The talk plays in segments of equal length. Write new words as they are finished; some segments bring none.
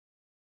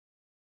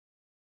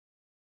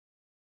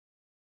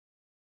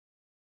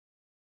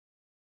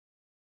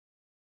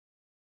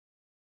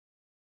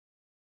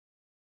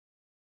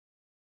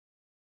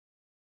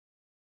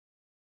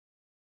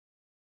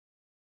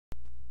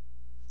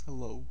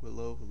Hello,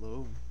 hello,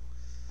 hello,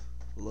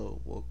 hello.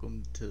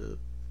 Welcome to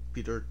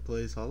Peter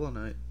Plays Hollow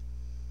Knight.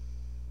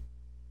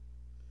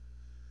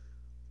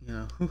 You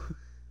know,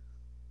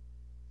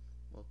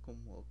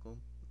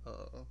 welcome.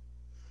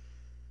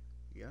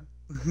 Yeah.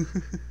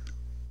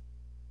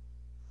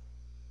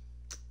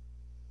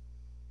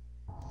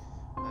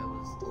 I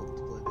was told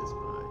to play this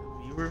by a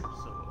viewer,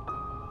 so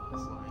I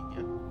was like,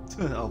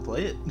 yeah, I'll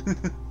play it.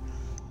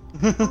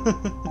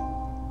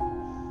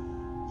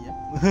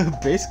 Yeah,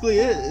 basically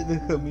it.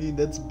 I mean,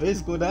 that's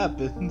basically what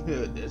happened.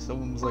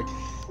 Someone was like,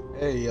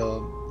 "Hey,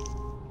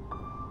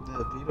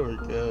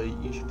 Peter,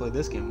 you should play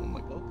this game." I'm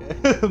like, "Okay,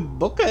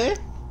 okay,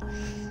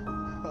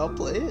 I'll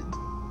play it."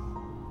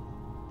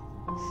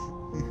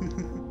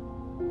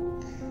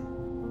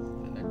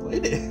 And I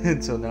played it,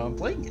 and so now I'm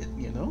playing it.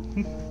 You know,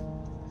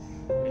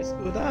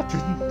 basically what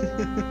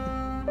happened.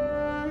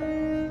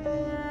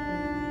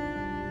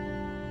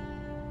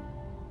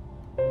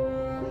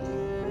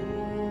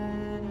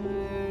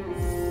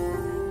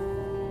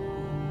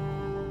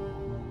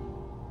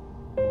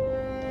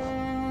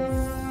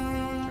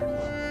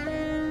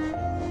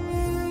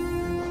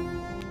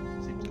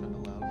 Seems kind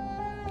of loud.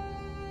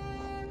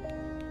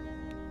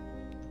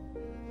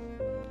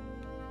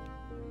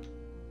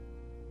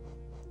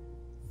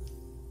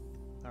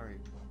 All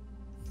right.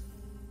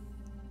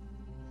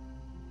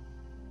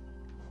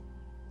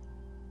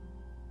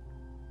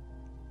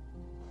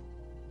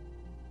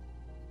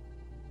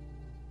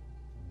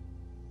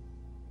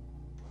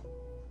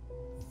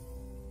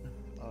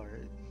 All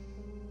right.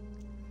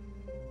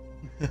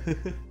 I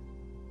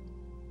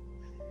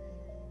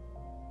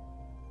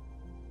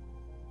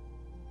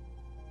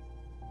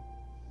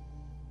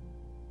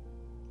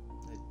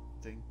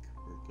think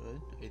we're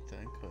good.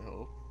 I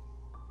hope.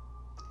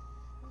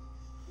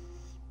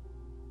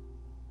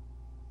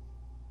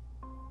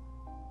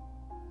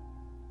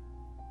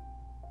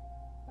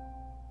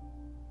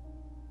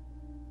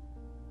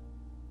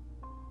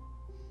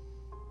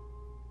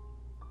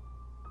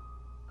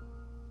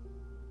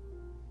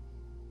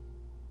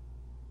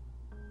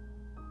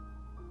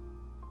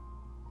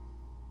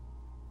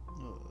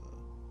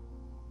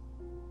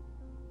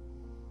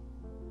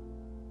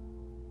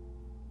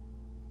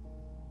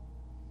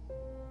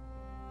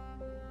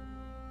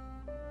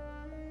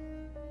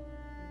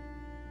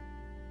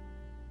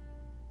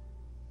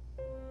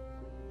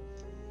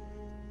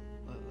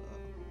 Uh,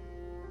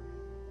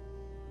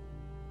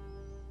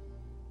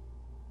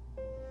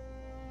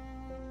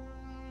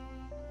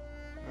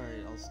 all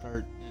right, I'll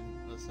start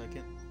in a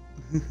second.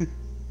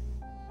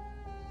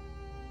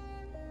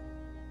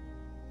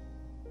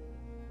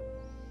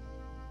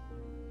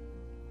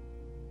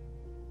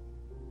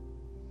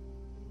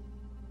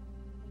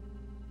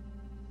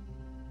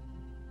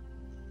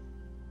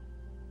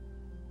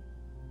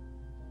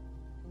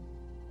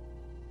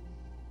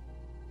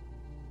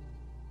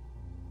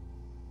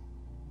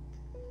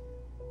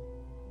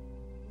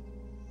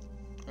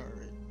 All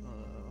right.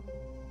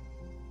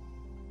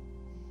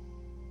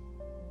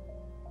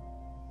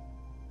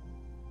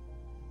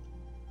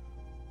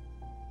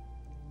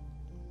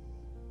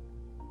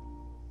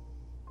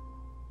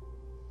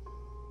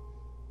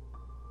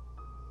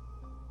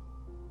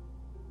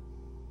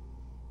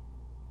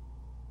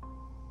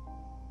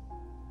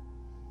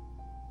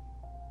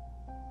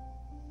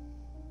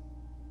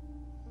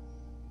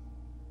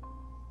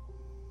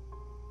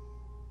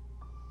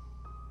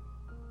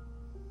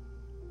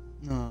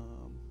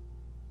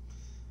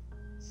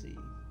 Let's see.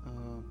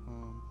 Hello,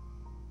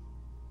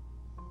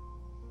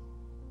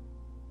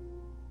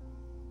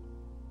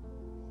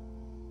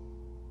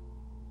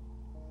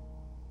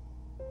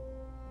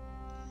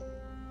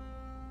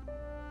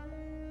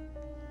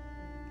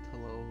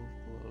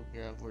 hello.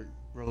 Yeah,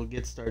 we'll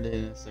get started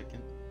in a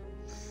second.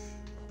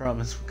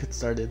 Promise we'll get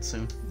started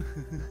soon.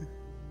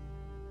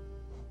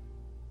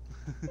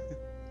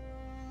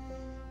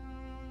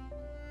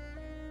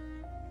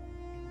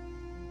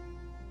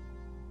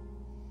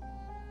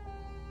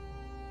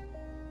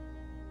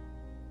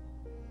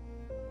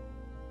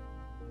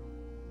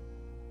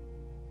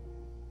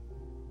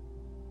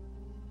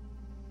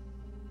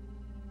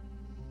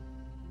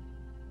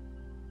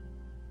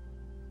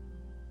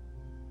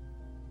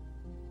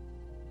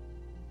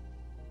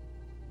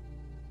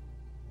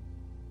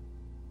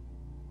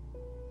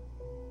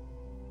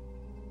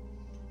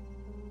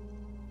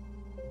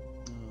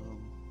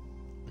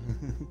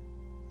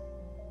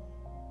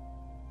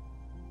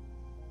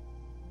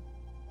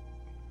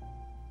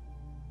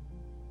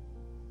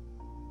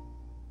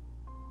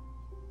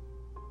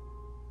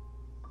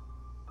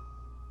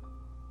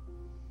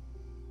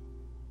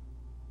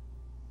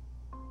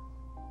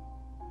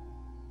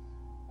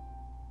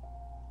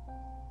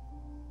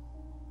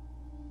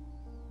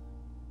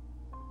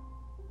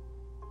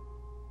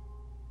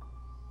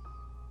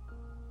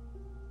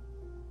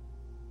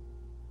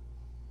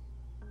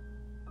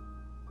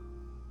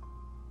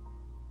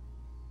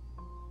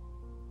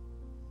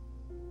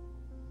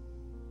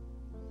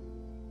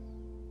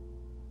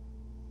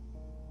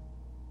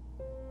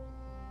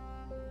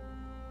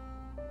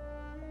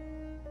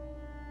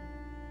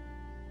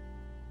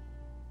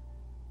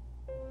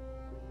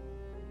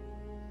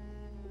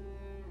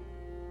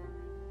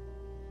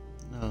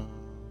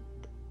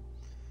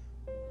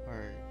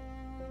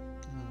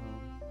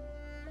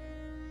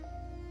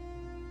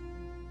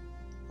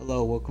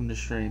 Hello, welcome to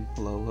stream.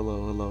 Hello,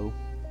 hello, hello.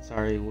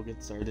 Sorry, we'll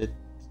get started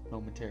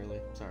momentarily.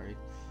 Sorry.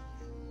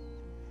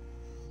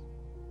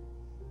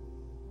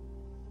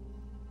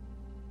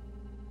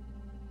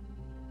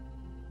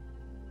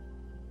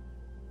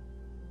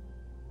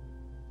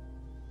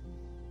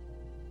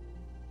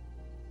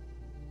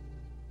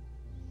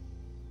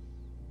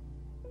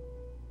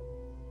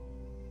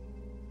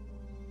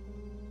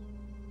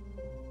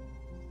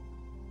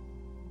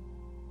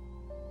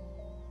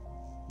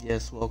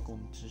 Yes,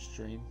 welcome to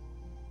stream.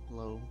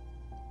 Hello.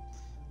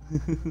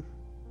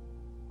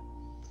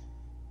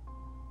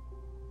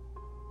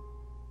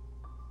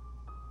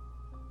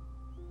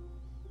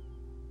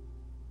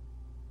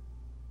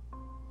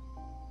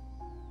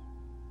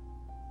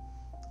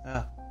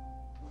 Ah,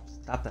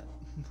 stop that.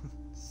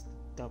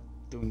 Stop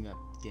doing that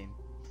game.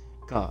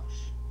 Gosh.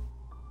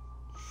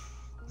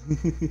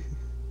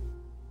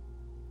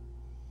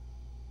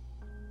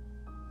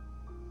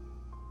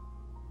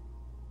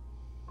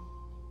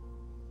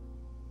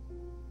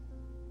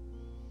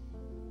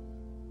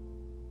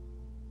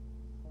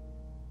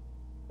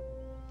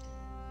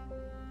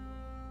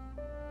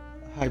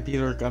 Hi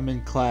Peter, I'm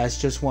in class.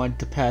 Just wanted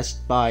to pass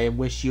by and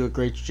wish you a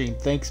great stream.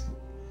 Thanks,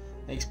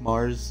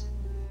 Mars.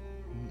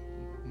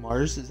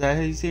 Mars, is that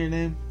how you say your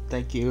name?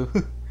 Thank you.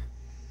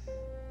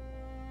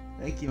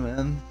 Thank you,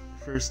 man,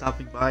 for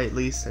stopping by at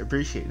least. I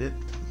appreciate it.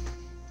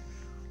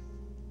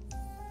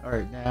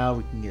 Alright, now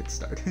we can get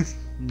started.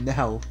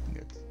 Now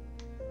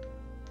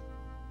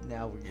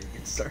we're gonna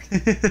get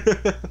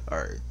started.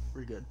 Alright,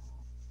 we're good.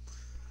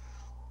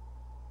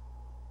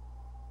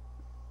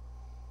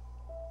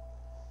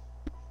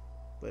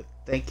 But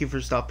thank you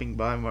for stopping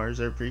by, Mars.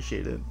 I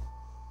appreciate it.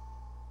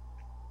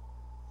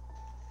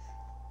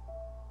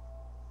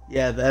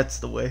 Yeah, that's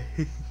the way.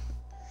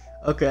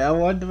 Okay, I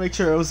wanted to make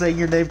sure I was saying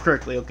your name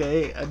correctly,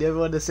 okay? I didn't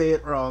want to say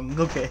it wrong,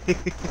 okay?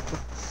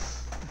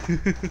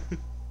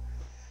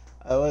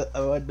 I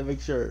wanted to make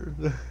sure.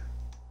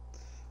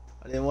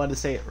 I didn't want to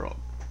say it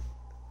wrong.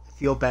 I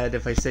feel bad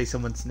if I say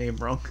someone's name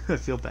wrong. I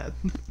feel bad.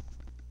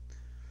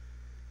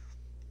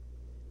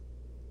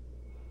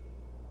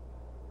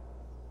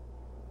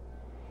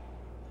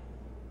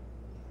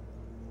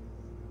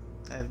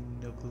 I have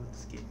no clue what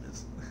this game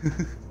is.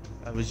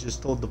 I was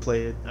just told to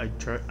play it. I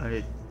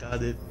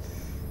got it.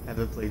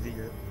 Haven't played it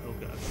yet. Oh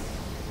god.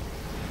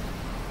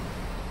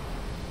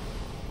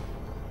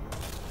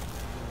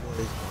 What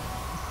is that?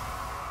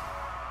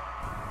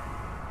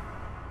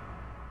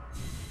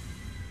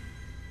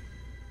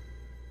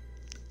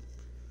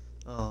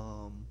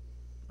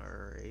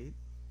 Alright.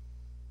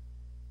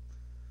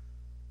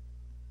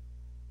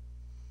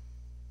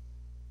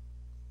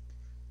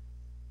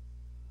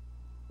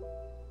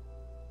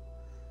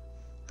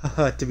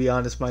 To be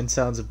honest, mine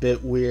sounds a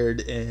bit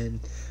weird and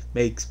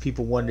makes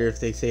people wonder if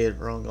they say it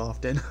wrong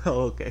often.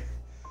 Oh, okay.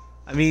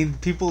 I mean,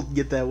 people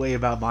get that way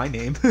about my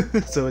name,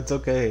 so it's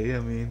okay. I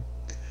mean,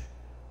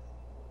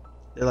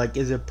 they're like,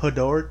 is it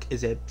Podork?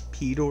 Is it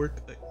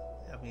Pedork?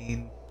 I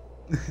mean,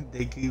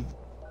 they keep,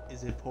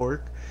 is it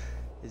pork?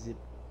 Is it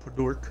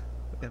Podork?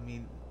 I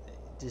mean,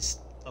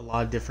 just a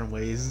lot of different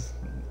ways.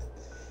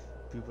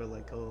 People are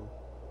like, oh,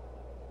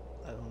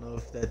 I don't know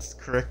if that's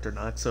correct or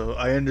not, so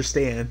I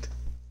understand.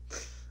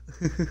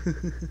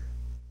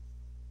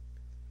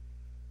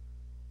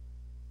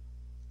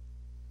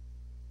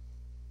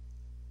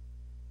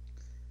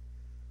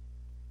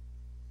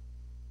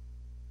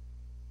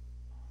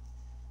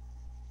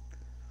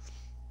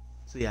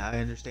 So yeah, I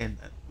understand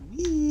that.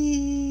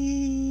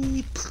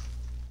 Whee!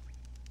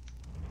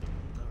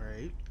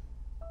 Alright.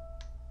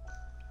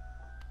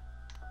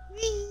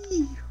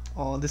 Whee!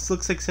 Oh, this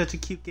looks like such a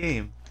cute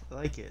game. I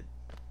like it.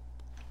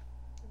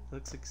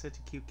 Looks like such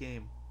a cute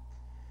game.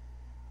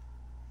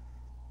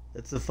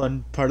 That's the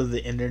fun part of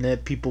the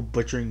internet, people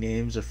butchering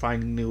names or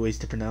finding new ways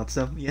to pronounce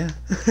them. Yeah.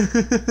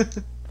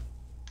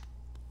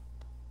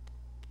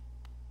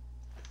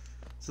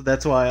 So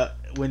that's why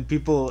when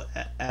people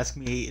ask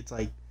me, it's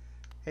like,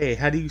 hey,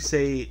 how do you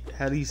say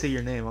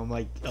your name? I'm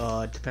like,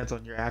 it depends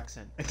on your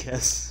accent, I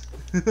guess.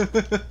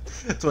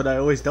 That's what I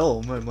always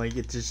tell them. I'm like,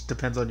 it just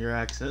depends on your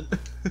accent.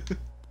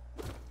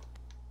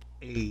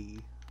 Hey.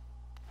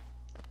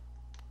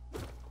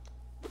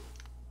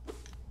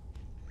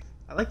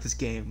 I like this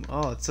game.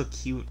 Oh, it's so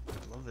cute. I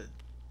love it.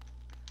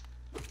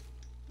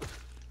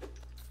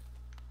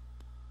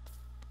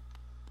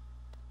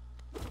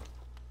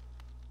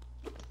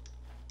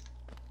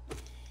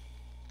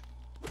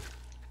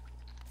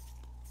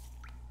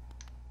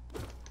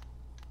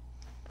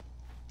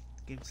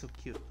 The game's so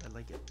cute. I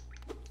like it.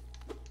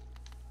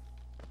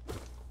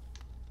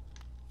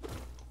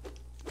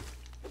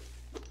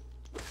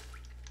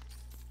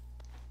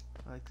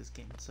 I like this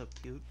game. It's so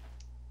cute.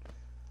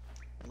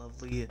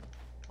 Lovely and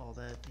all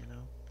that, you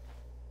know.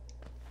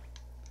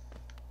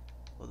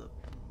 Hold up.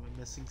 Am I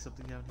missing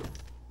something down here?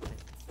 Okay.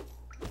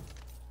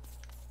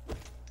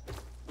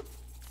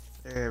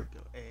 There we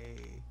go. Hey.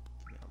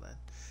 Give me all that.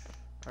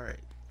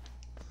 Alright.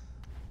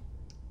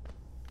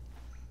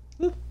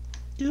 Boop.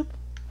 Doop.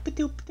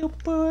 Ba-doop. Doop.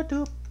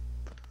 Ba-doop.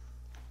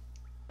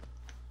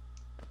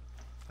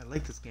 I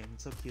like this game.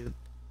 It's so cute.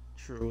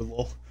 True,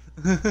 lol.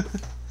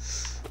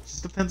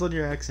 Just depends on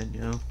your accent,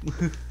 you know?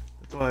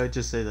 That's why I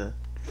just say that.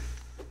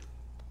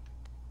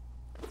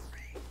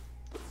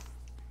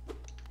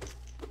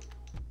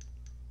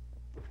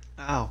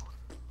 Ow.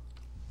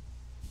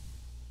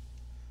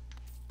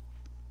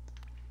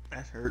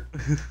 That hurt.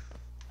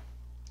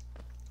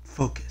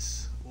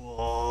 Focus.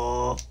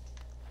 Whoa.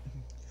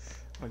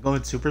 Am I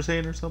going Super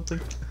Saiyan or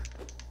something?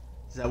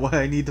 Is that why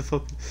I need to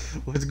focus?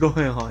 What's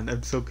going on?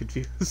 I'm so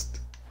confused.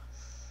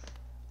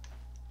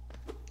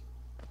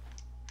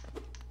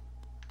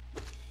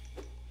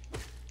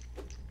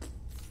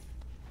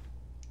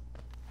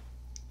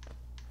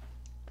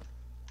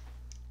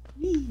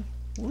 Wee.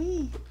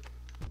 Wee.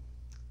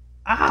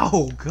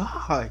 Ow,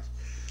 God.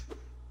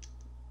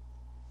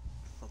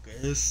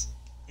 Focus.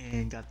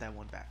 And got that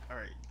one back.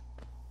 Alright.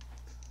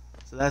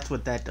 So that's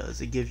what that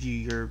does. It gives you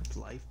your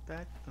life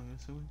back, I'm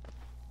assuming.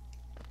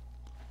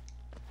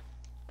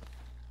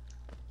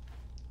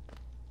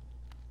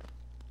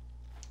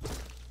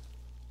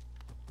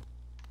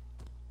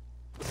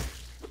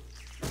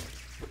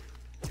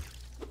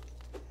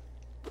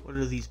 What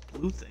are these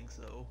blue things,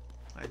 though?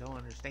 I don't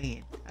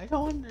understand. I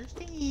don't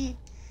understand.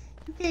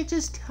 You can't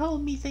just tell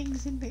me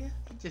things in there.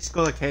 You just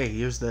go like, hey,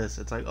 here's this.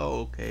 It's like,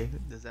 oh, okay.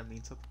 Does that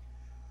mean something?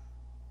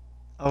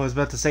 I was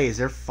about to say, is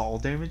there fall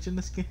damage in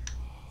this game?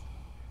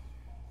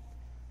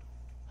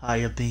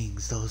 Higher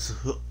beings, those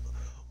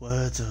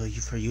words are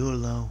for you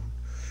alone.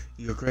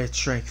 Your great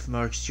strength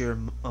marks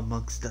you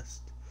amongst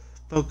us.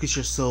 Focus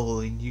your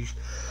soul and you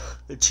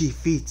achieve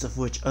feats of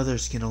which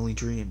others can only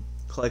dream.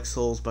 Collect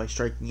souls by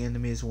striking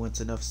enemies. Once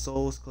enough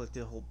souls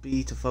collected, hold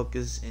B to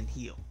focus and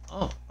heal.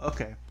 Oh,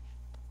 okay.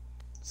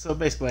 So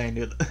basically, I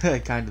knew I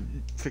kind of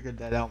figured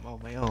that out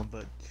on my own,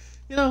 but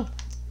you know,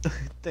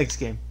 thanks,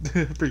 game.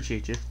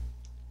 Appreciate you.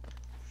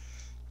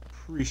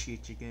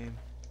 Appreciate you, game.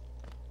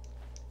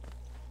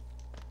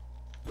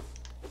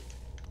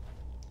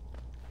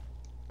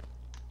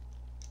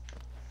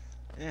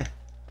 Yeah.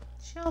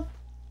 Jump.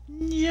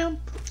 Jump.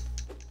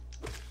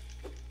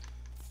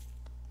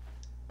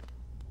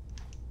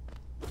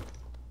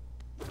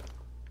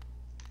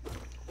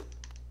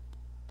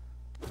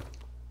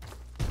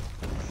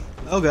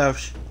 Oh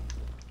gosh.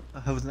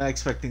 I was not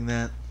expecting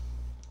that.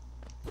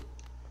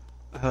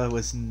 I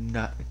was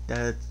not.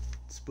 That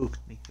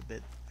spooked me a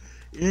bit.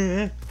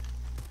 Yeah.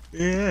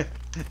 Yeah.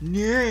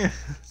 Yeah.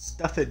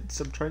 Stuff it.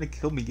 Stop trying to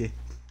kill me, game.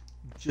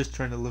 I'm just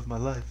trying to live my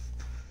life.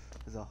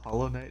 As a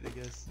Hollow Knight, I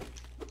guess.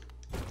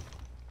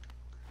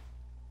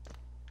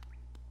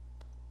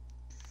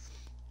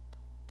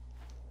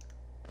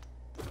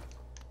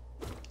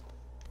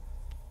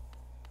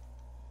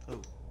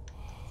 Oh.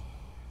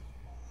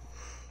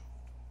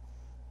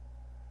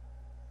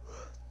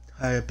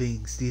 Higher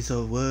beings, these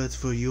are words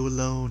for you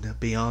alone.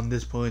 Beyond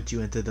this point,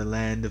 you enter the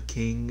land of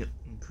King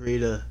and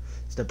Creator.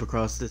 Step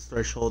across this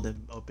threshold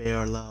and obey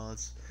our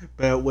laws.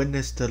 Bear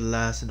witness to the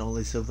last and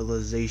only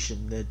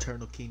civilization, the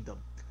eternal kingdom.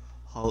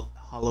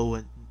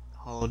 Hollow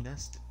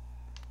Nest,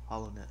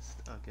 I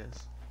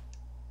guess.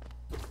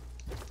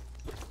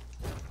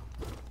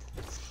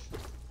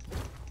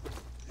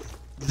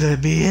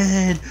 Let me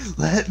in!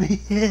 Let me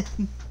in!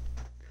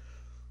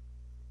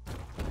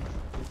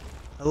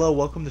 Hello,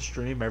 welcome to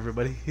stream,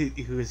 everybody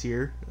who is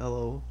here.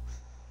 Hello.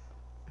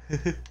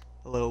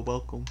 Hello,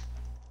 welcome.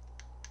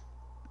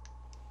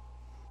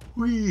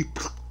 Weep.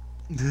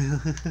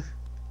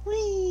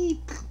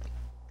 Weep.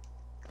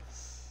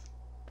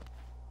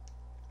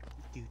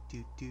 Do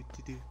do do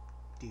do do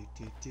do do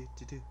do do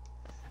do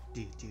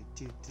do do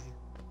do do.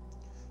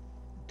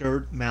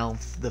 Dirt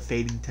Mouth, the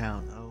fading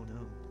town. Oh no.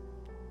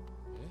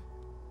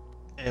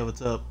 Hey,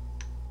 what's up?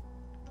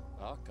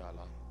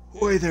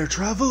 Oi there,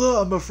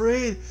 traveler. I'm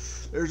afraid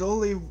there's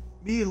only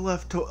me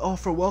left to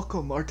offer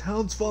welcome. Our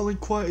town's falling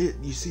quiet,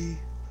 you see.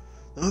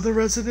 The other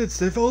residents,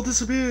 they've all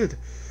disappeared.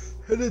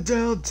 Headed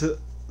down to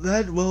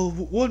that well,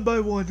 one by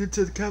one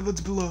into the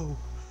caverns below.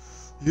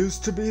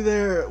 Used to be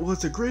there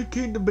was a great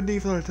kingdom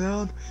beneath our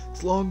town.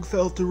 It's long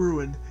fell to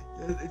ruin,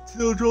 yet it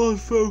still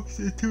draws folks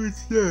into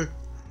its share.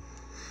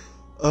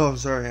 Oh, I'm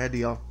sorry, I had to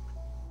yell.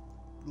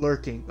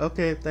 Lurking.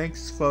 Okay,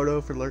 thanks, Photo,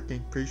 for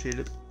lurking. Appreciate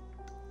it.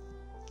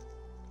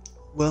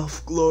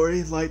 Wealth,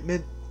 glory,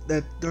 enlightenment,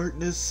 that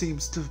darkness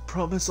seems to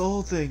promise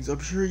all things. I'm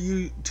sure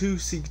you too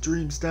seek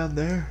dreams down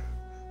there.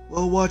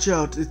 Well, watch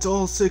out. It's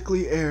all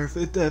sickly air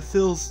that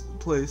fills the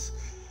place.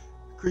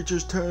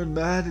 Creatures turn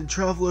mad and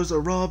travelers are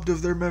robbed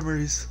of their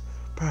memories.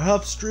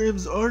 Perhaps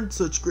dreams aren't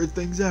such great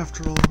things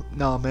after all.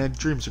 Nah, man,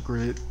 dreams are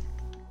great.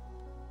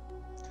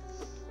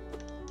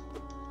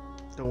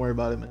 Don't worry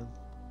about it, man.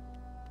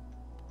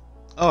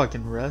 Oh, I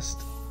can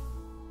rest.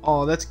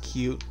 Oh, that's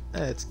cute.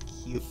 That's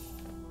cute.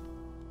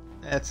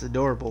 That's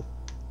adorable.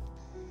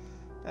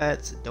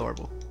 That's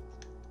adorable.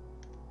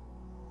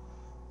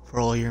 For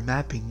all your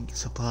mapping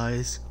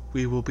supplies,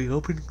 we will be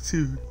opening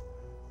soon.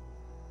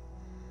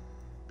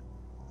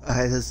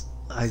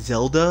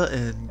 Zelda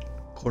and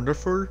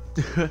Cornerford,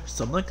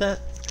 something like that.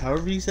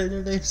 However you say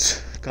their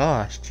names.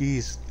 Gosh,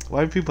 jeez.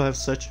 Why do people have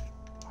such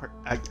hard...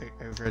 I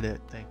read it.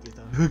 Thank you,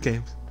 though. Who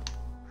games?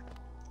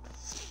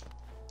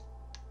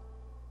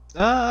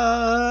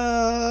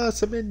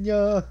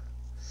 Saminya.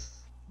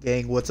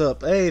 Gang, what's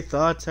up? Hey,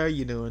 Thoughts, how are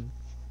you doing?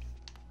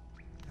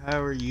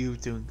 How are you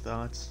doing,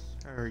 Thoughts?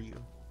 How are you?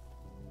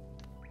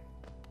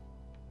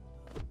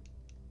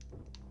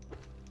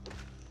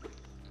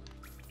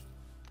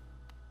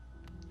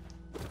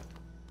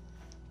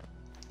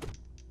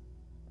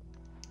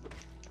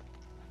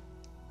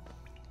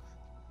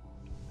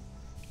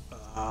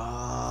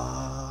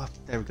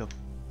 There we go.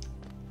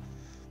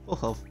 Full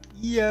health.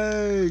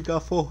 Yay!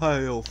 Got full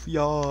health.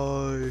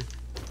 Yay!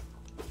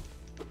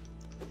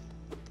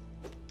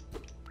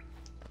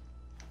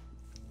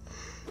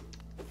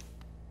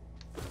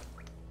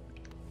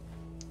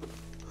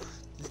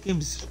 This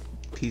game's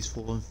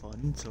peaceful and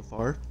fun so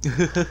far.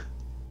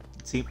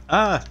 See,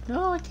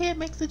 no, I can't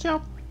make the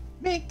jump.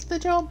 Make the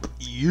jump.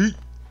 Yeet,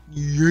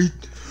 yeet,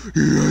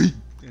 yeet.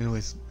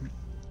 Anyways.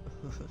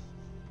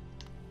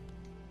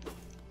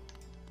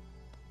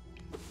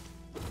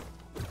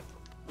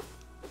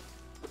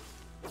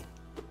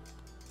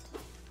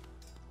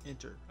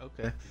 Enter.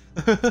 Okay.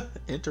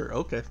 Enter.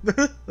 Okay.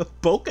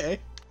 Okay.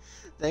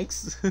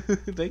 Thanks.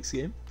 Thanks,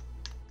 game.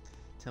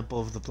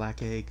 Temple of the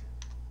Black Egg.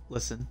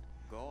 Listen.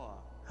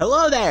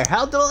 Hello there!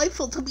 How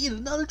delightful to meet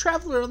another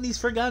traveler on these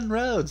forgotten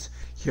roads.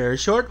 You're a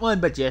short one,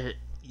 but you've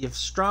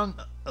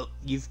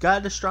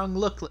got a strong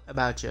look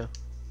about you.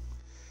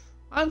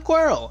 I'm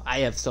Quirrell. I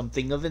have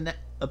something of an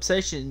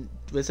obsession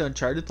with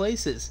uncharted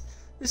places.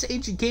 This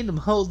ancient kingdom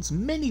holds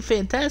many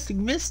fantastic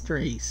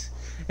mysteries,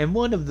 and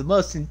one of the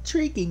most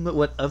intriguing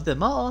of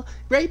them all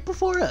right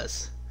before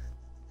us.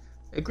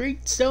 A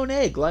great stone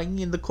egg lying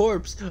in the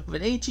corpse of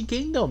an ancient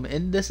kingdom.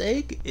 And this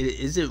egg,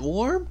 is it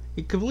warm?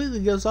 It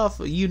completely gives off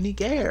a unique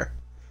air.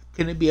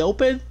 Can it be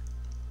opened?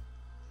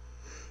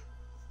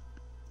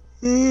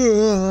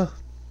 There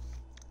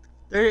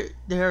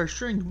are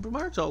strange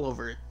marks all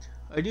over it.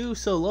 I do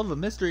so love a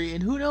mystery,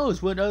 and who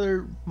knows what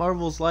other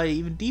marvels lie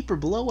even deeper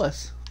below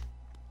us.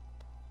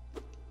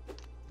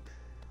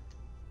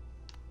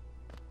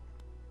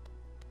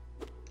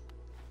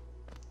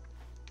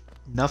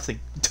 Nothing.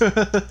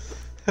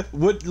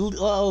 What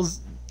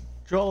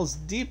draws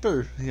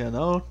deeper? You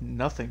know,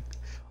 nothing.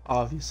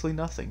 Obviously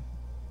nothing.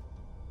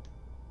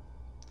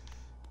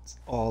 It's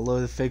all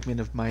a figment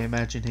of my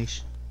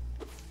imagination.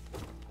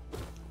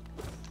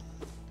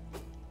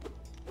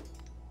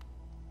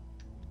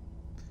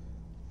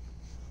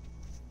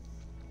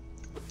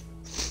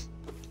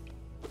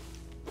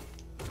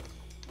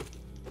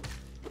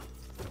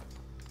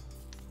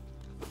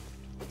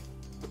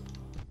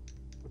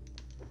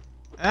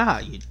 Ah,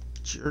 you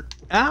jerk.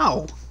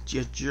 Ow!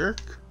 You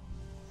jerk.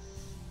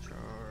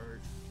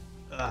 Charge.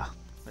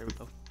 There we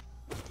go.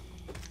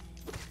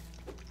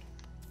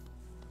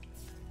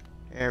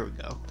 There we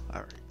go.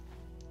 Alright.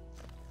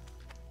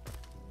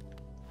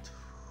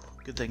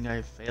 Good thing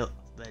I failed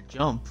that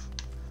jump.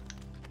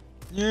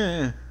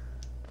 Yeah.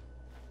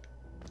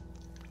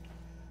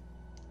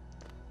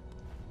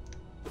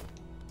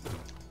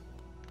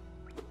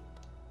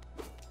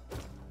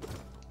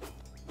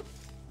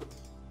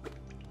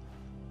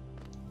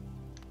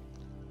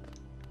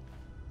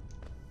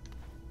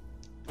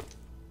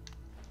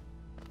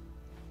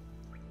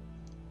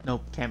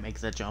 Nope, can't make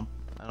that jump.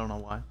 I don't know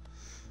why.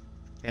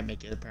 Can't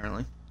make it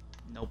apparently.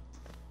 Nope.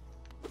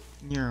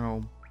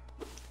 No.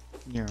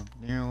 No.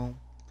 No.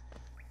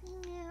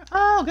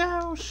 Oh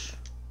gosh.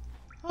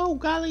 Oh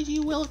golly gee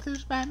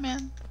willikers,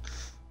 Batman.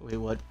 Wait,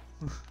 what?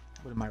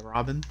 What am I,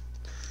 Robin?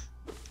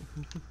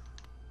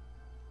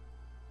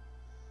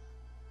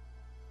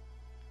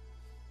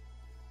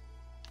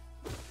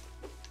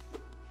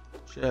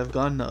 Should I have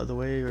gone the other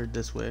way or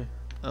this way?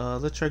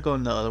 Let's try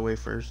going the other way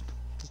first.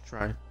 Let's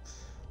try.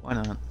 Why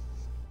not?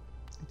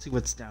 Let's see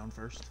what's down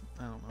first.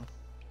 I don't know.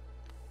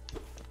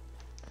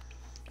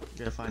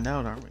 Gotta find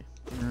out, aren't we?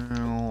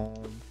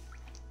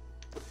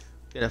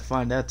 Gotta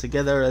find out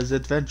together as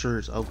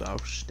adventurers. Oh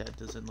gosh, that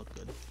doesn't look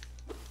good.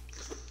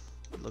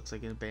 It looks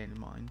like an abandoned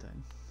mine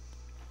thing.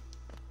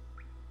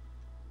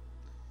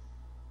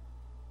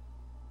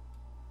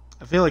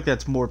 I feel like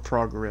that's more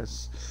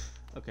progress.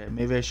 Okay,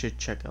 maybe I should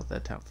check out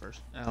that town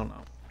first. I don't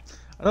know.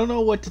 I don't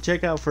know what to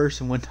check out first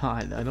and what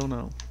not. I don't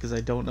know, because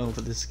I don't know for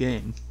this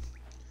game.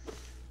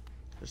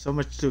 There's so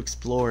much to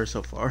explore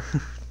so far.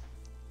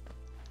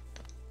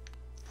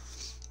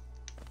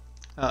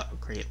 Oh,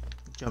 great.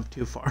 Jumped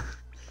too far.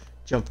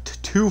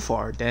 Jumped too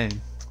far,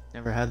 dang.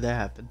 Never had that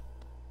happen.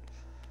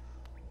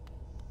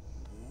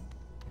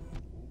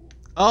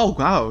 Oh,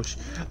 gosh.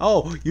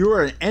 Oh, you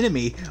were an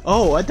enemy.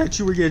 Oh, I thought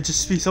you were going to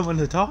just be someone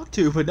to talk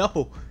to, but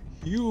no.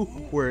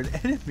 You were an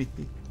enemy.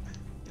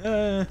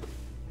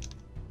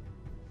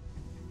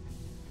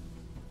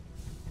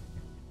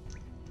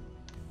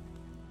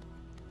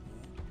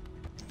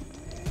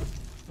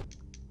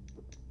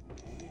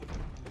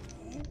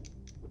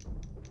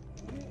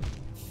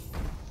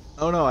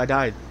 Oh no, I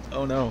died.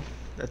 Oh no,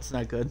 that's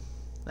not good.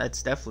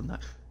 That's definitely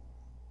not.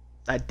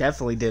 That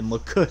definitely didn't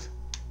look good.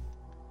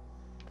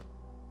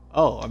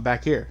 Oh, I'm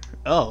back here.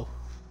 Oh,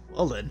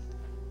 well then.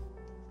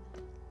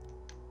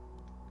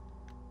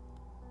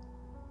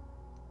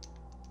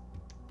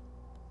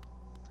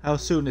 How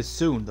soon is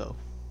soon, though?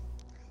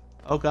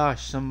 Oh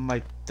gosh, some of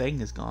my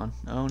thing is gone.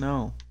 Oh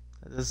no.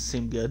 That doesn't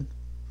seem good.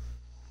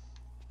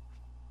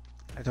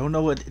 I don't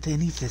know what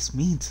any of this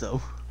means,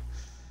 though.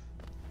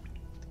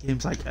 The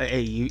game's like,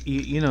 hey,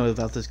 you know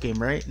about this game,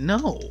 right?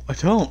 No, I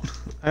don't.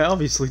 I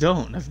obviously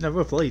don't. I've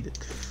never played it.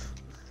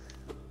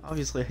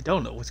 Obviously, I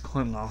don't know what's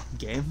going on,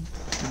 game.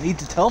 You need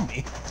to tell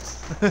me.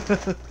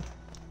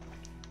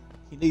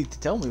 You need to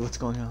tell me what's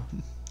going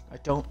on. I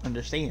don't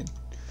understand.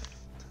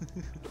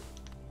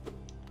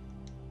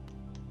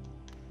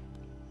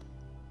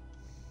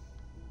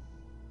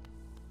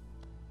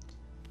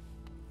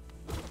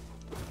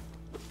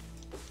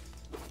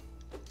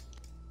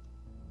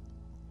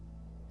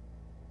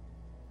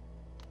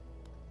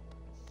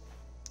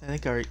 I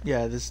think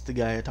yeah, this is the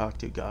guy I talked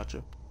to.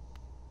 Gotcha.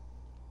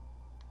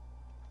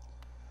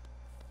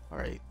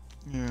 Alright.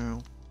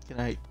 Can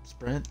I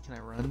sprint? Can I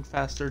run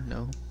faster?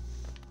 No.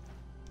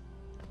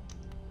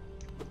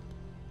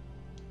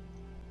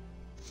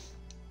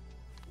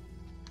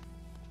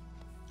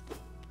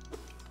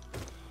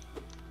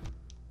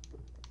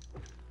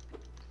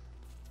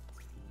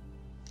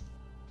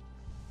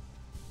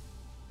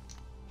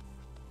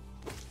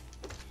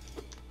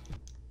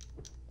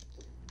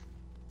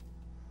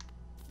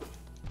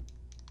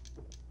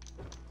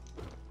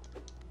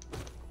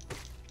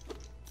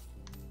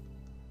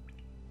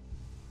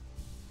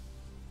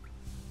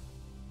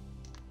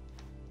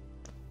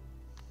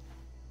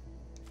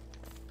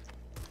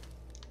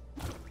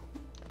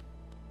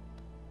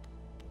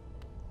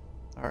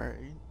 Alright.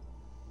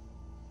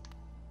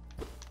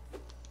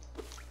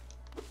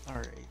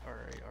 Alright.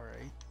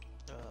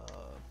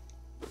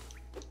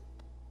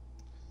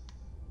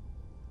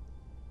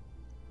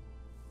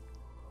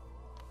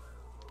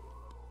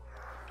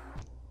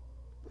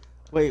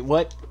 Wait,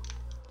 what?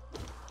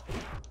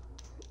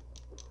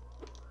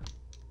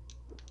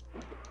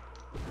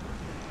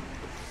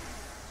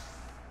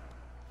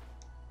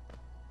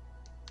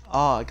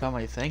 Oh, I got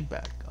my thing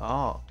back.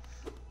 Oh.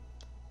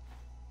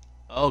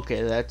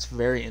 Okay, that's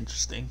very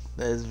interesting.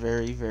 That is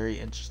very, very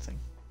interesting.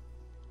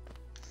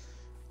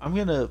 I'm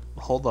gonna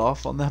hold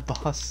off on that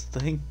boss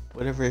thing,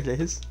 whatever it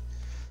is.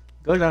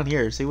 Go down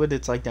here, see what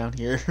it's like down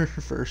here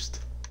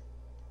first.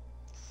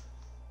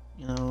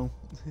 You know.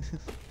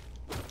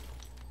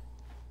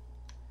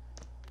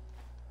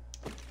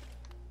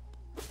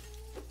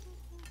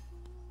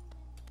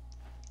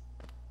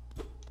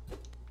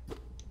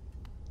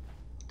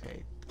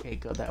 Okay,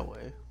 go that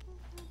way.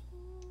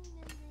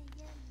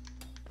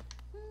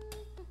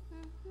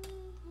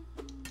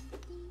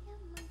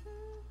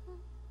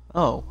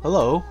 Oh,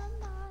 hello.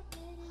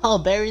 I'll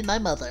bury my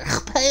mother,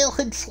 pale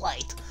and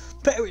slight.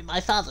 Bury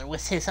my father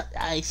with his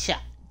eyes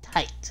shut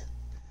tight.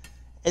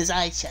 His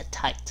eyes shut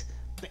tight.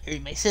 Bury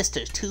my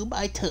sisters 2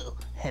 by 2.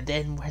 And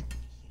then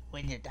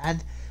when you're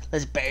done,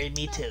 let's bury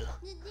me too.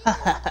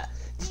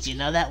 Did you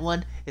know that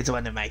one? It's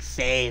one of my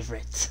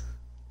favorites.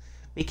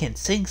 We can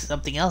sing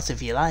something else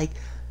if you like.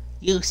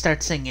 You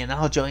start singing,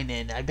 I'll join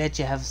in. I bet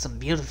you have some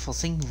beautiful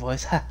singing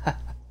voice.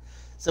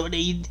 So what are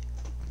you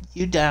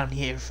down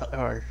here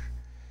for?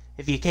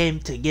 If you came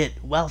to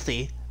get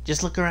wealthy,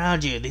 just look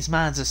around you. These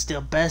mines are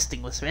still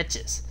bursting with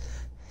riches.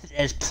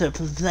 There's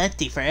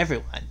plenty for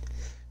everyone.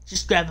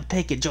 Just grab a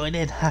pick and join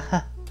in.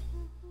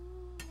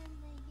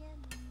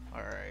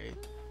 Alright.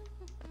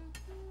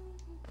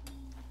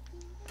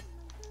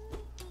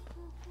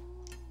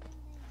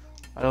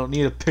 I don't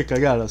need a pick, I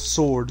got a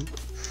sword.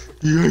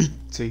 Yeet.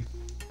 See?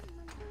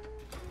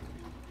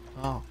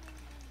 Oh.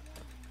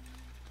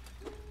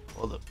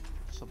 Hold up.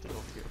 Something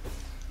over here.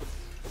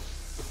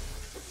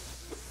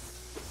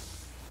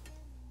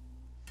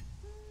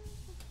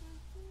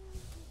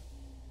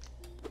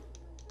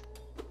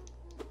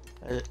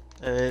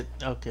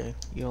 Okay.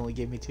 You only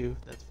gave me 2.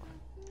 That's fine.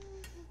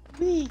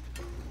 Whee!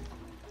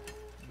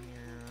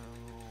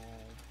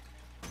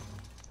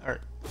 Alright.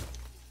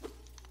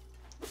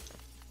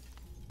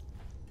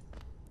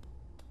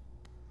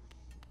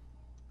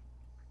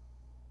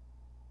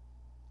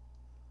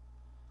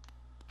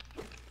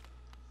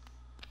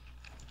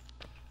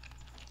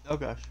 Oh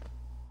gosh.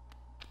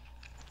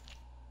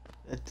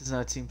 That does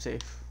not seem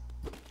safe.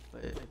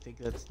 But I think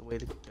that's the way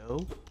to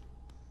go.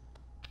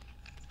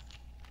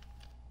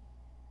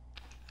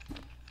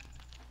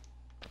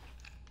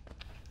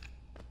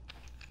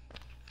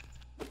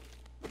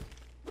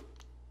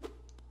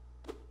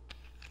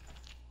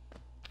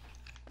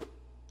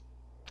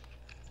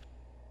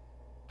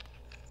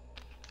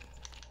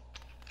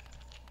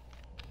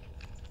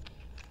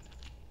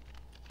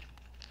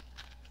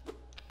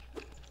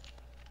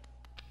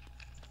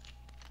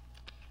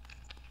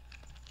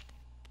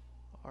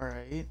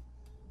 Alright.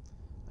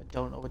 I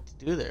don't know what to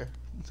do there.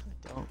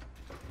 I don't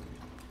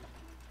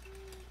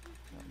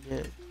get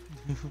it.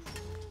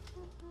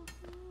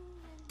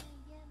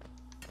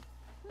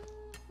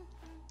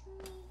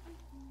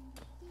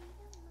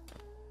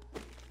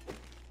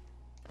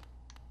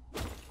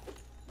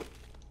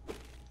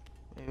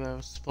 Maybe I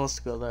was supposed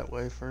to go that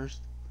way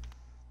first.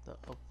 The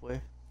up way.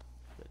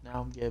 But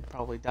now I'm gonna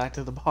probably die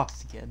to the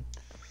boss again.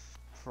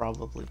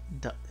 probably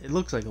it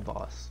looks like a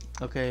boss.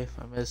 Okay,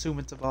 I'm gonna assume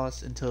it's a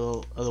boss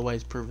until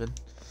otherwise proven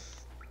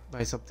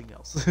by something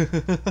else.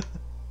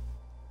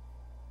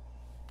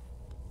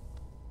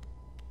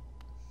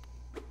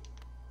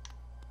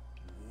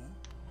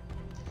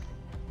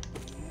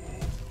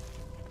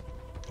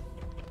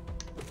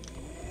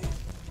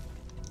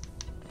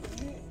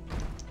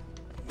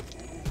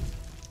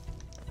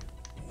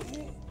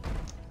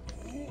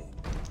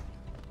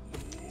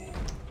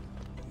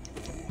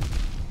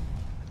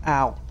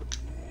 Ow.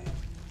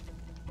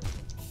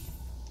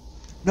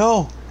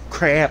 No!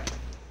 Crap!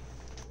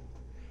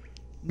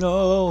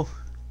 No!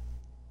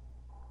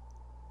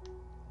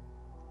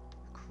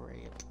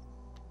 Crap.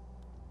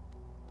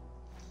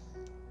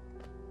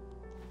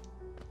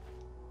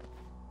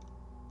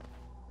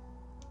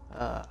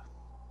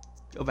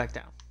 Go back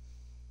down.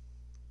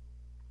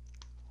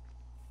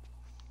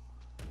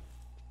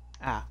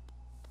 Ah.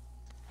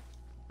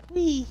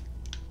 Wee!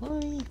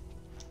 Wee!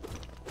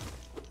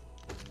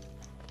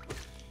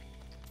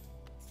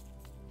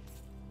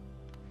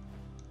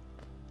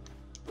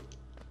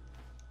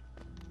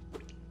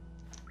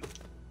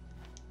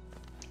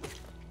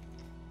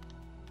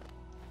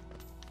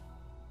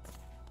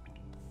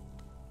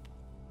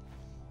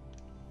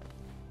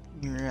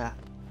 Yeah.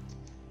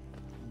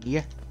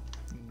 Yeah.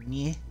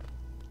 Yeah.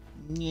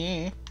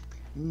 Yeah.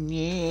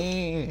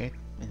 Yeah.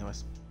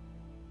 Anyways.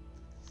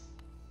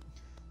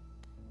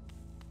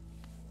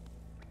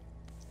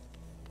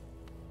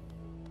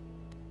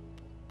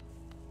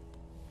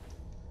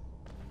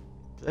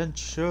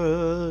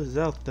 Adventures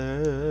out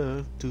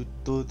there. Do,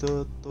 do,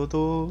 do, do,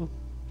 do.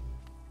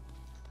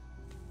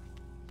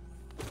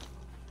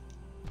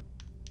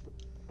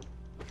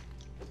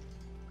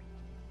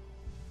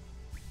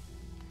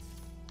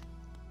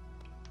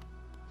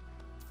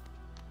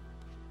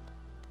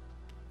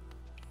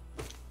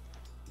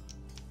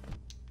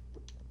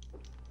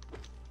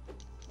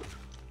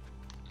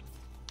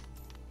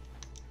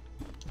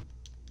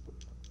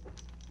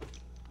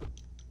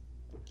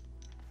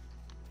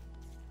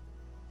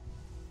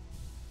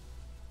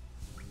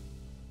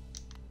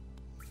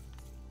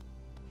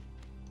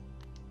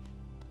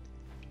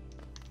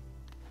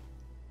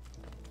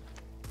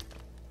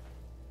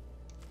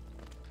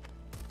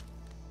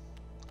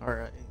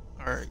 Alright,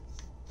 alright.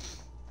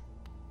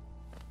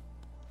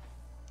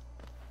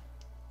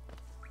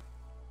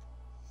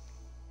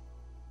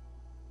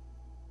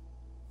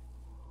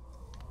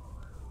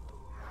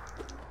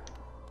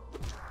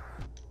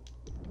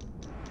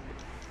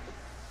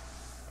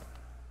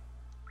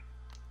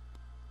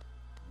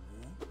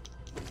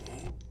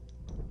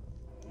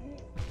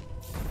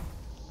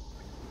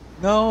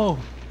 No!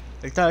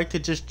 I thought I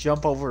could just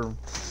jump over him.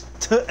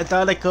 I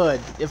thought I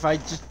could. If I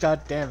just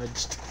got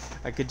damaged,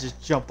 I could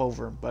just jump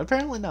over him. But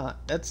apparently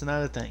not. That's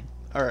not a thing.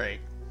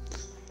 Alright.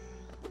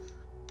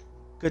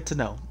 Good to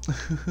know.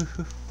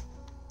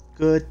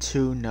 Good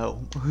to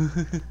know.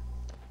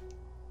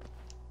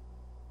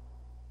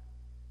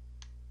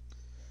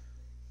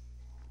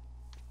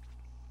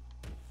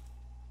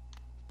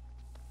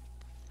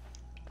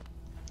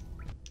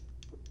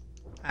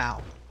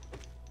 Ow.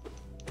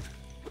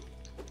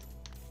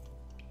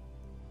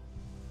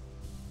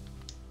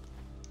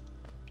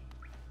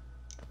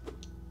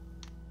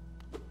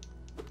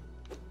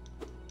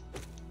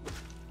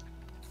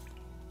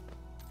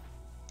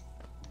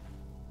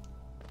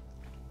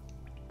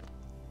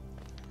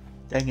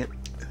 Dang it.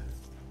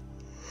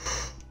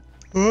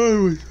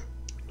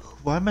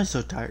 Why am I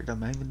so tired? I'm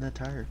not even that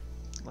tired.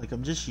 Like,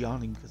 I'm just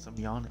yawning because I'm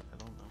yawning. I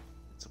don't know.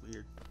 It's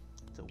weird.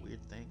 It's a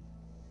weird thing.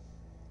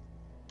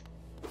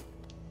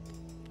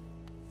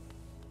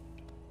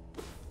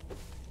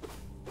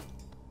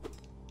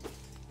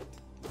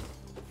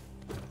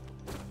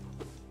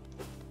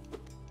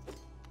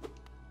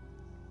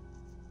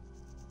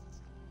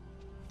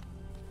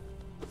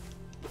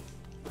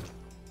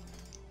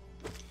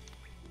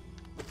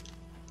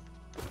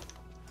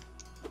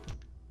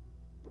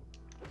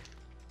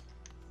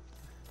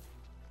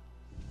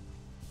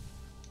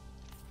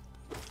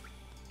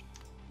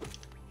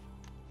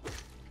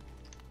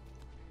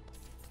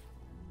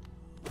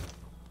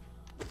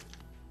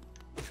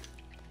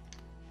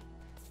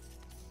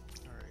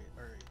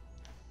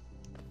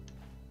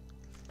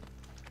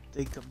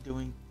 Think I'm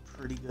doing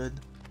pretty good.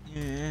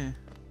 Yeah.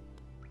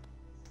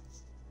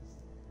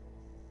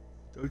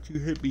 Don't you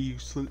hit me, you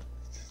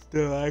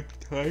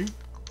stalactite.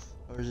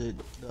 Or is it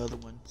the other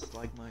one,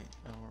 stalagmite?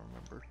 I don't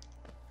remember.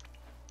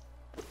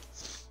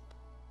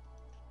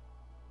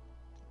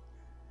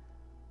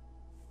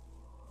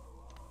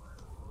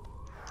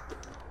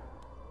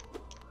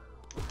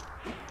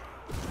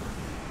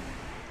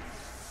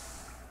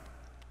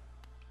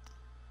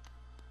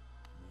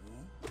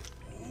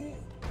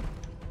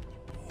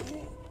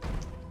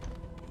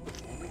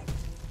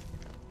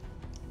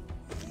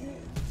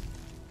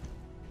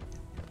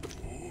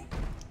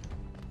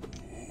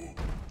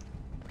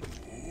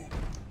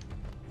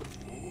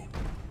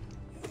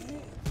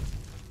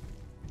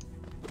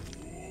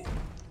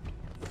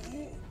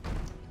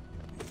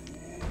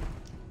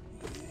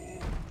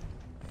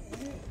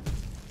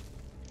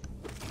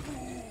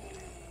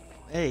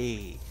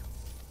 Hey.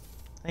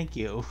 Thank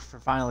you for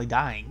finally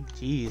dying.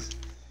 Jeez.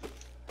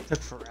 It took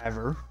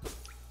forever.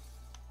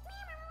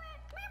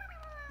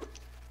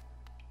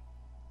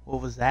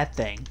 What was that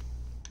thing?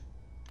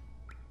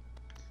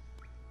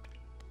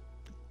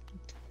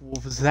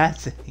 What was that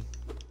thing?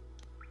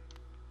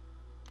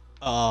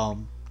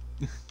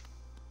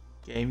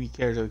 Game, you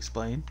care to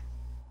explain?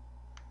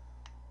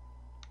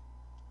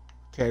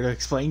 Care to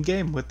explain,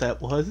 game, what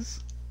that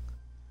was?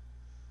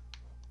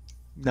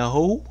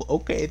 No?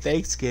 Okay,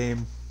 thanks,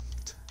 game.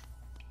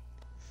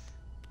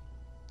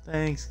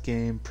 Thanks,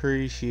 game.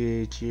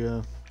 Appreciate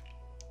you.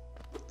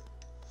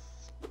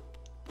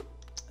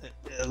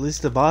 At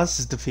least the boss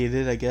is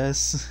defeated, I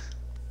guess.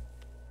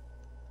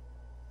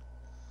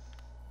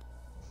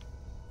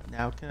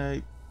 Now can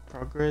I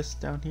progress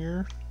down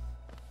here?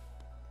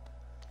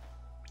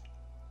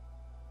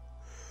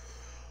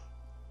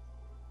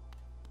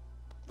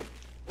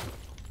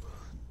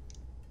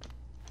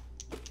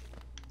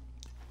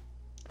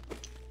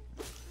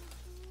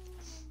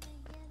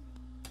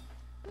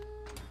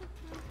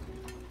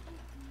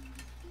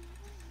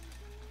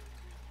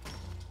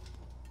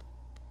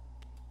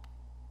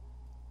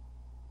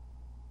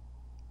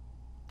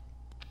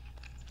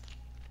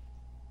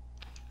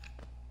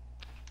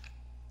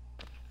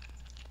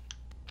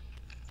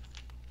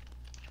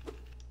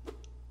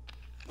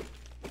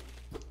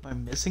 Am I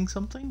missing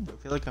something? I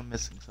feel like I'm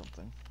missing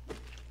something.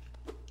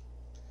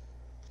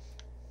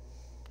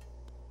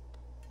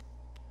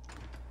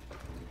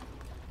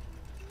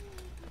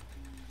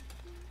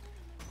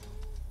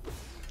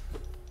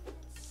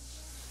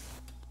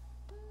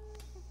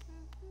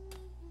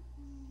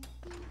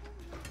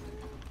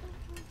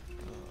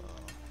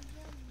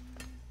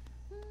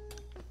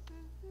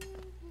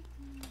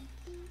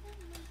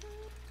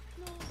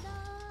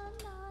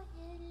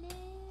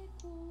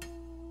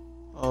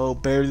 Oh,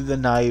 bury the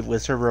knight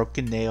with her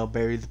broken nail,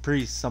 bury the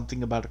priest,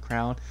 something about a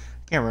crown.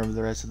 Can't remember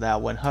the rest of that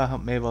one.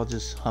 Maybe I'll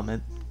just hum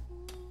it.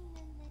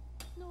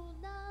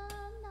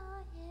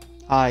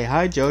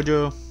 Hi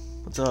Jojo.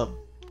 What's up?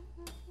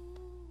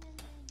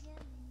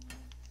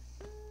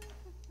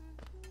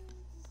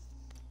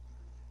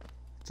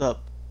 What's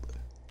up?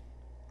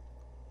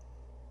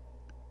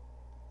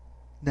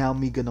 Now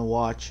me gonna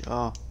watch.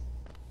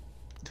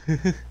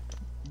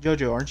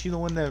 Jojo, aren't you the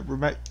one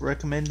that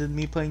recommended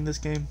me playing this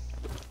game?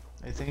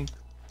 I think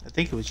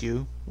it was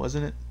you,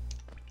 wasn't it?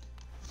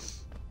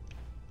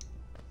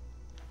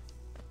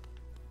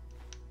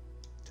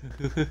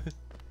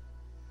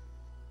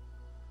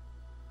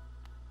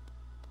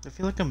 I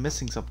feel like I'm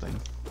missing something.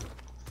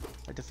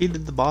 I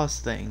defeated the boss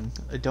thing.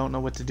 I don't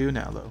know what to do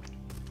now, though.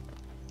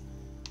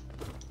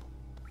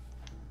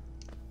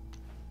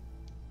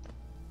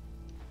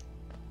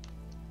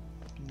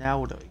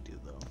 Now what do I do,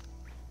 though?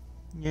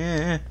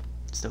 Yeah,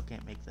 still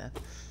can't make that.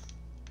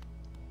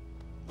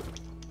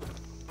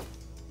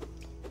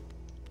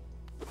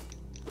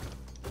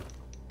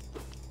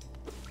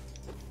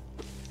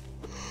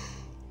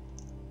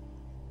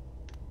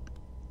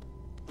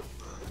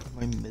 Am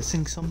I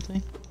missing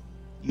something?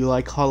 You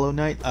like Hollow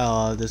Knight?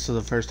 This is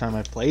the first time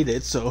I played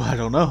it, so I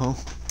don't know.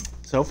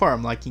 So far,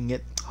 I'm liking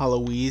it.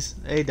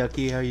 Hallowees. Hey,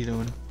 Ducky, how you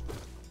doing?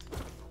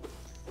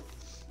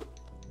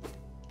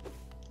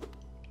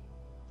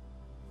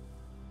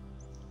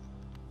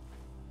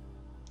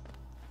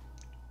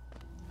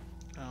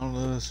 I don't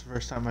know. This is the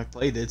first time I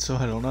played it, so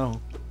I don't know.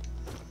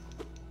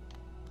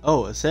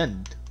 Oh,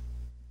 Ascend.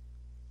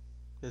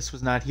 This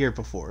was not here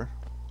before.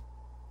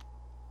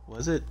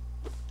 Was it?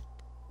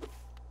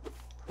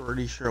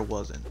 Pretty sure it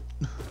wasn't.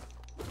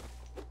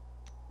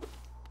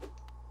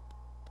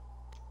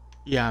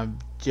 Yeah, I'm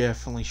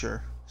definitely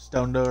sure.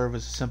 Stone door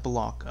was a simple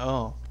lock.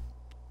 Oh.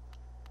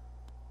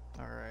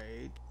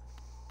 Alright.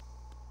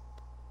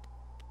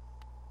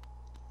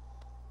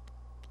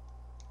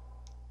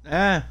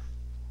 Ah!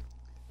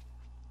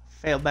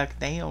 Fail back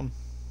down.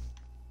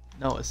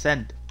 No,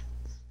 ascend.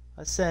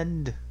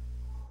 Ascend.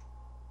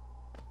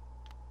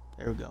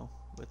 There we go.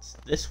 What's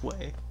this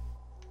way?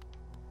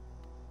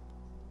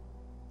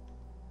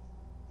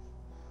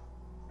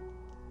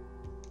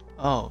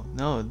 Oh,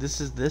 no, this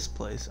is this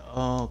place.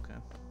 Oh, okay.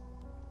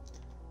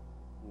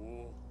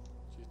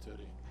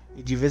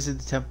 Did you visit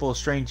the temple? A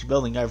strange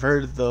building. I've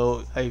heard,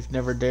 though I've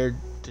never dared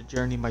to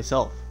journey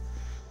myself.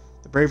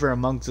 The braver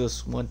amongst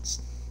us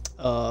once,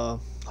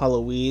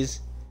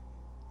 Hallowees.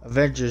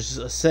 Avengers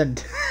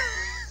ascend.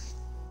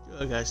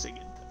 Oh gosh, they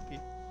get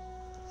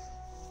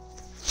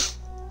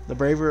the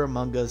braver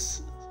among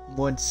us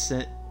once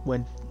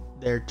went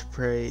there to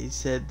pray,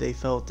 said they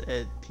felt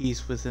at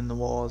peace within the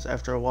walls.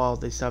 After a while,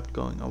 they stopped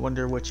going. I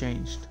wonder what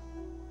changed.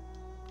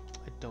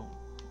 I don't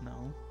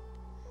know.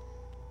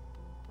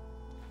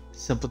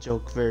 Simple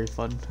joke, very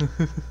fun.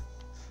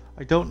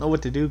 I don't know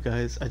what to do,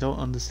 guys. I don't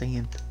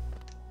understand.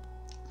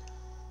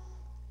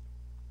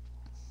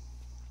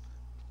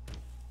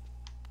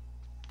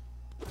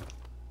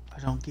 I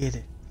don't get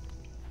it.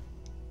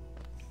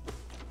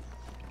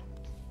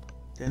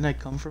 Didn't I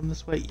come from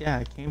this way? Yeah,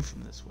 I came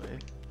from this way.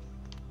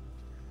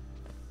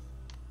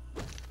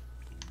 I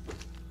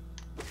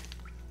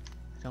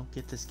don't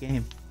get this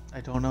game.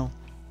 I don't know.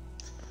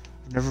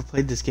 I've never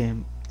played this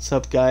game. What's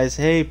up, guys?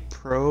 Hey,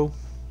 pro.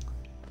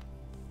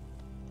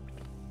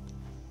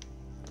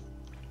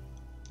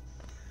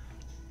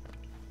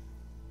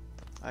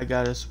 I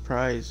got a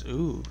surprise.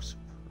 Ooh.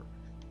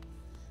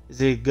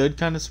 Is it a good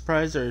kind of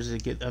surprise or is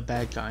it a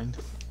bad kind?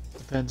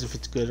 Depends if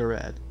it's good or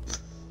bad.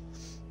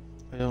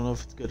 I don't know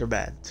if it's good or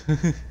bad.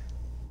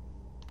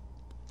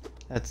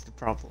 That's the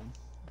problem.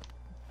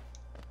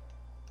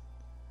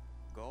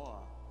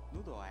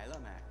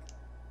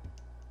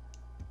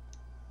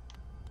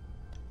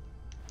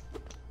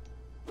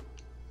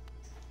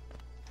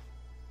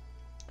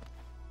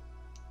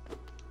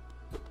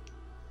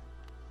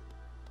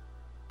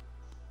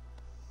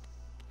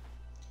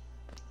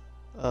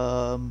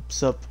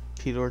 Sup,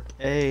 Peter?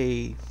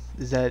 Hey,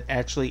 is that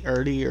actually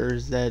Erdy or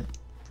is that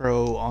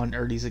pro on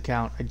Erdy's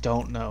account? I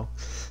don't know.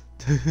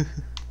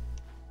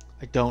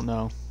 I don't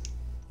know.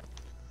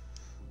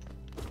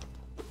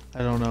 I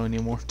don't know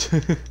anymore.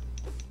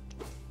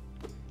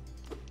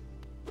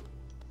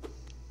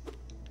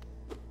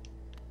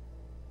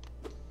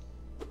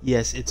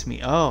 Yes, it's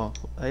me. Oh,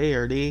 hey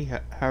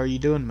Erdy, how are you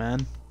doing,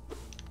 man?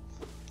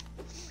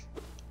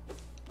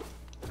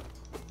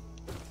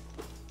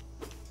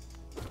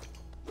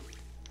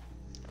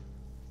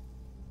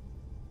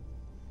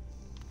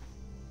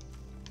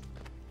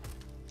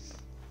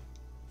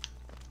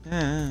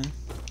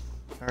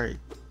 Alright.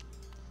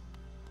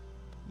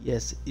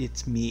 Yes,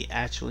 it's me.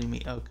 Actually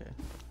me. Okay.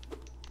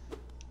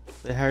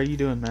 But how are you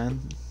doing, man?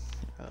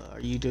 Are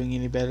you doing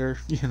any better?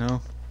 You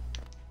know?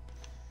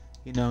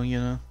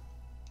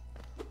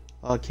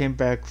 I came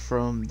back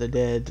from the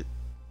dead,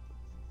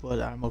 but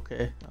I'm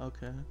okay.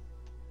 Okay.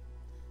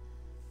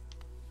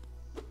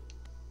 I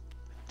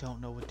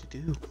don't know what to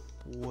do.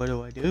 What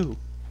do I do?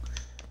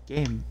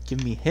 Game,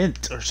 give me a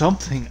hint or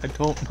something. I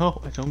don't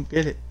know. I don't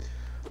get it.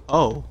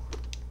 Oh.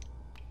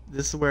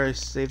 This is where I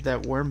saved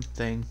that worm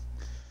thing.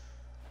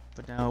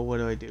 But now what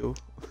do I do?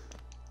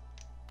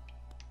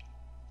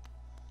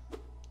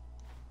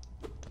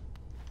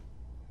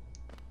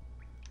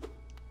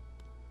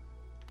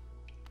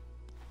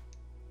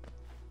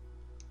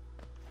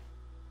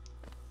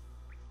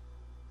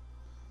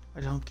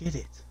 I don't get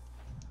it.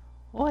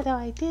 What do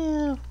I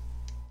do?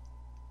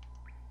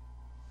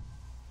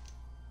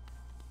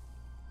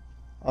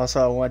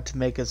 Also, I want to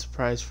make a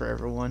surprise for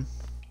everyone.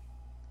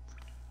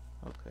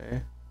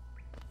 Okay.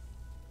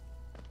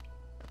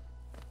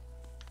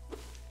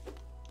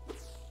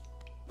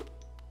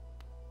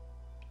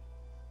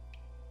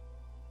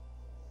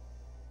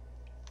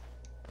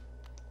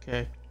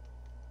 Okay.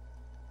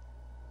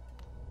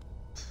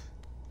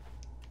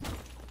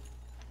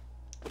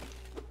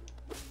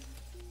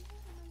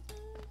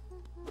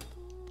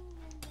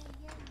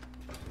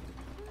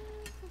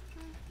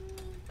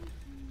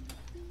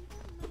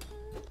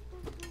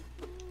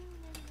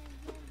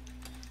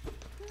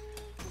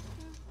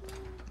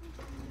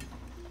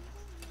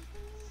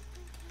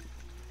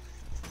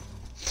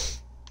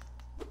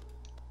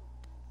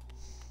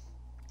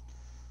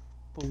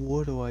 But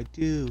what do I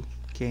do?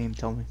 Game,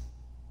 tell me.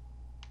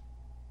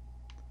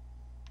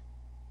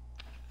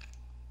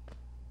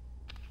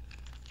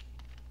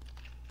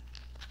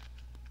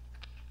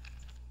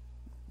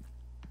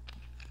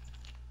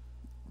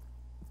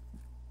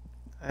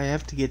 I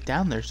have to get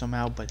down there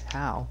somehow, but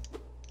how?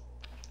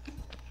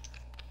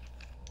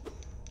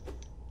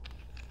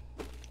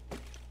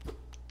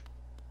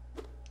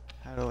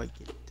 How do I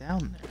get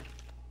down there?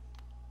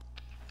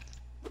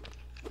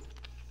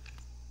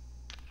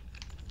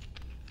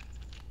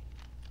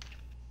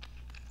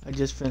 I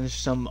just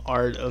finished some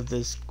art of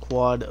this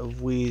quad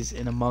of Wheeze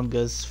in Among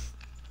Us.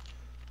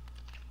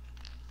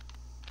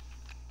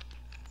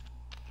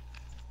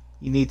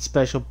 You need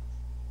special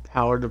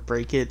power to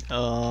break it.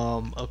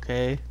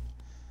 Okay.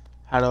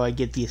 How do I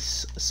get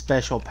this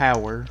special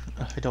power?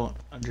 I don't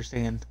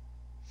understand.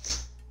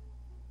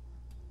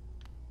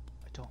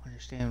 I don't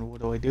understand.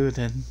 What do I do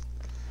then?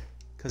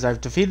 Because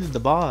I've defeated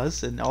the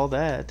boss and all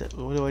that.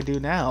 What do I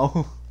do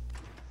now?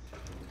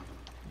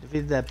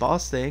 Defeated that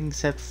boss thing,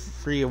 set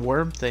free a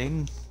worm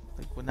thing.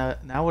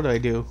 Like, now what do I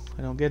do?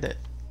 I don't get it.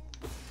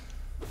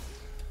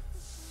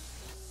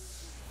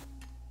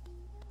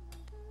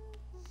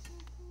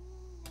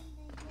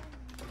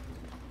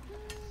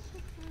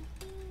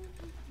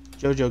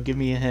 Jojo, give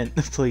me a hint,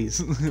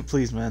 please.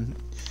 Please, man.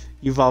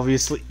 You've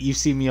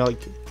seen me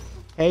like,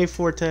 hey,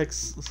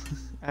 Vortex,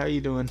 how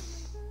you doing?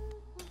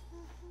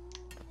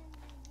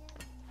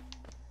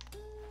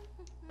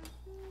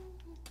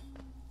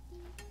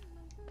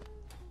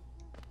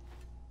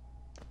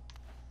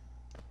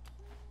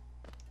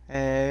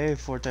 Hey,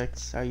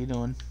 Vortex, how you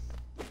doing?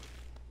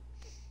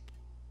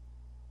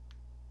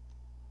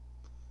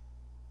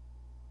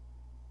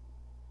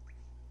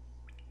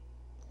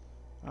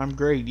 I'm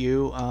great,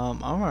 you.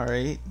 I'm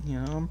alright. You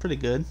know, I'm pretty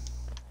good.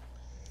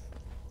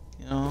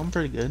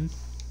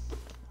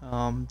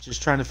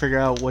 Just trying to figure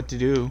out what to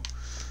do in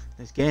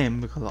this game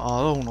because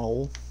I don't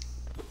know.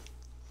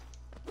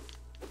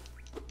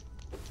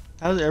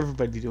 How's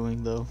everybody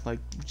doing though? Like,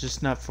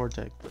 just not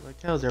Vortex, but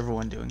like, how's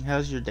everyone doing?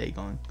 How's your day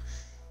going?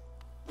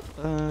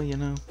 You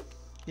know.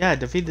 Yeah, I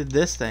defeated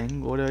this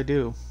thing. What do I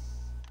do?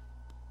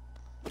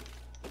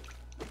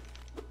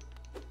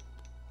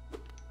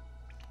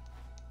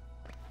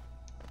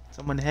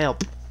 Someone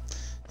help.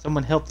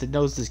 Someone help that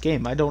knows this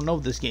game. I don't know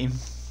this game.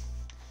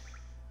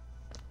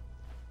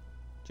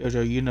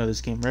 Jojo, you know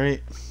this game,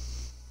 right?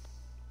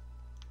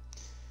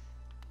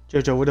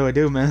 Jojo, what do I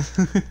do, man?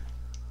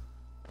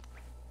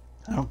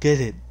 I don't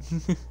get it.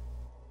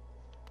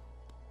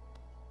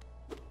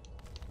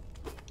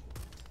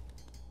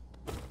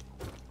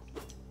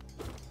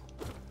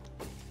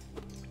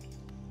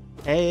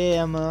 Hey,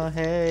 Emma.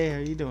 Hey, how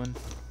you doing?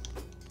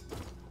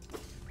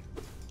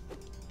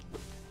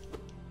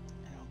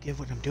 I don't get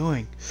what I'm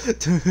doing.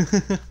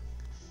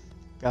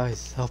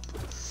 Guys, help.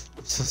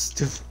 I'm so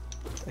stupid.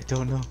 I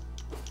don't know.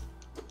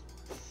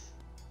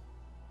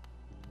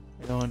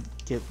 I don't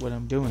get what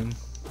I'm doing.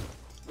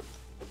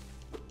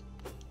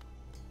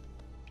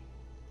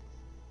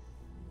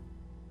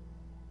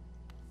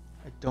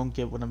 I don't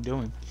get what I'm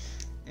doing.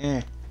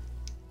 Eh.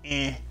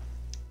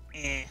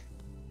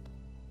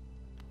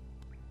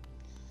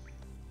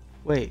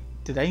 Wait,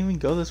 did I even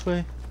go this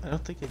way? I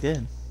don't think I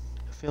did.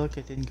 I feel like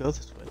I didn't go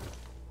this way.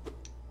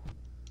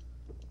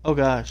 Oh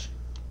gosh.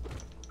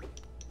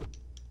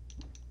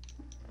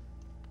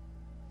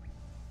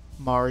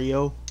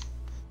 Mario.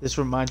 This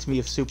reminds me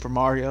of Super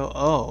Mario.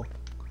 Oh.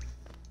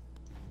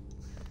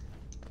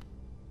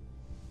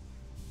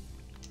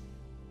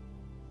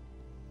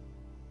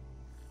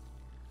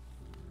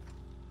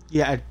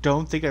 Yeah, I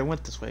don't think I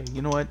went this way.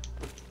 You know what?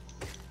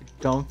 I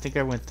don't think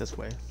I went this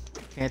way.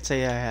 Can't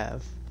say I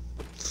have.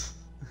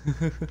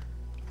 You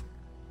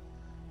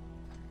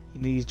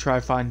need to try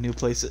find new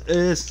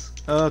places.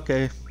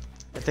 Okay.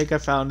 I think I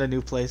found a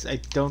new place. I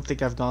don't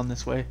think I've gone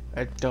this way.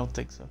 I don't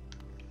think so.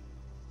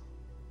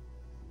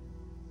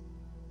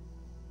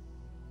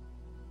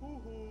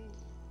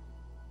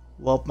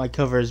 Well, my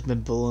cover has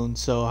been ballooned,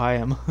 so I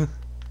am.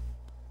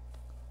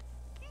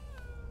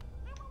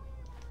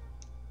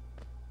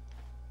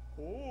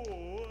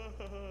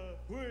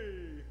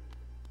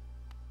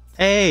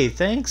 Hey,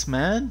 thanks,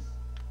 man.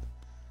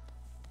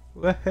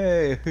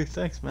 Hey,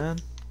 thanks, man.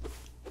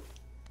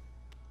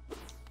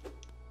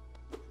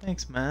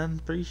 Thanks, man.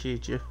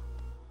 Appreciate you.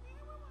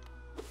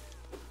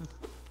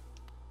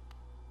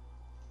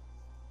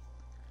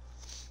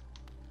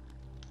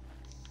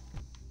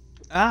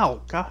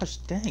 Ow, gosh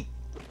dang.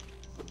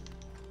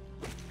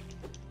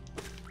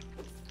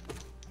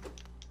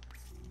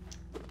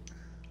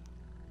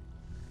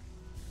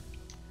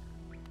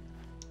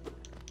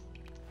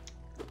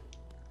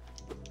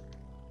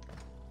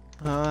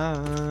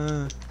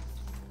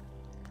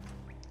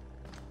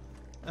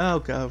 Oh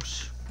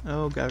gosh.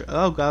 Oh gosh.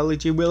 Oh golly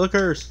gee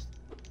willikers.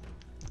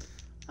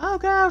 Oh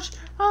gosh.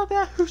 Oh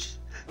gosh.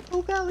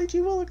 Oh golly gee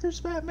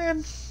willikers,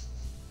 Batman.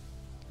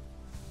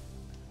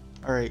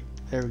 Alright,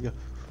 there we go.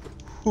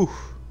 Whew.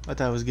 I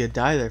thought I was gonna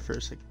die there for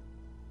a second.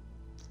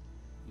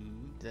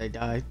 Did I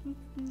die?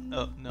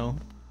 Oh no.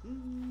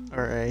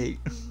 Alright.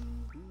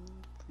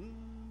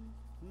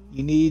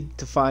 You need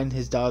to find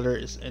his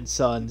daughters and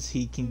sons.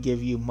 He can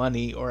give you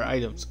money or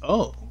items.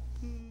 Oh.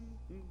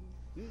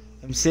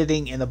 I'm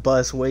sitting in a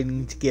bus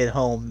waiting to get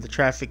home. The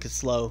traffic is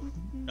slow.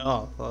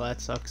 Oh, well that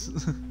sucks.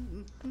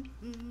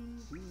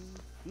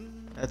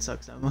 That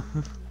sucks, Emma.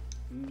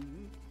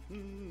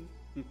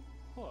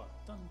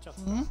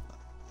 Hmm?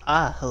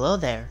 Ah, hello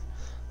there.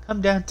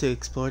 Come down to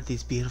explore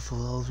these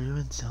beautiful old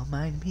ruins. Don't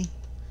mind me.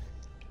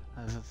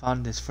 I have a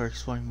fondness for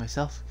exploring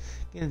myself.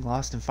 Getting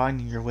lost and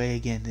finding your way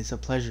again is a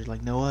pleasure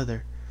like no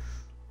other.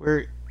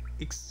 We're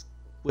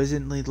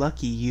exquisitely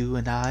lucky, you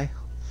and I.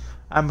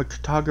 I'm a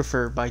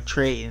cartographer by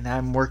trade, and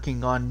I'm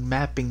working on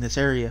mapping this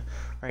area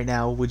right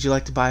now. Would you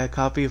like to buy a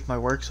copy of my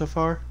work so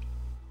far?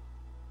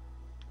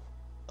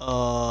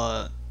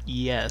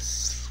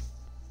 Yes.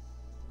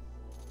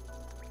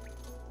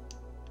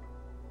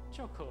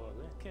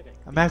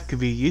 A map could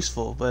be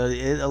useful, but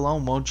it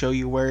alone won't show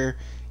you where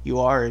you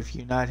are if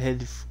you not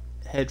head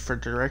for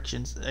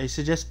directions. I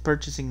suggest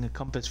purchasing a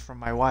compass from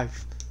my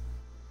wife.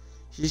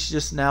 She's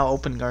just now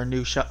opening our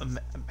new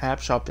map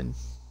shop in.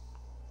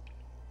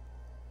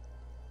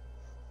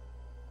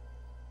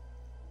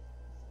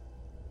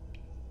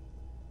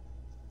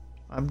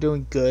 I'm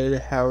doing good.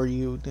 How are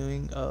you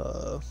doing?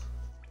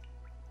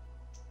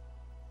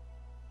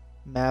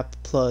 Map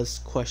plus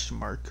question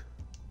mark.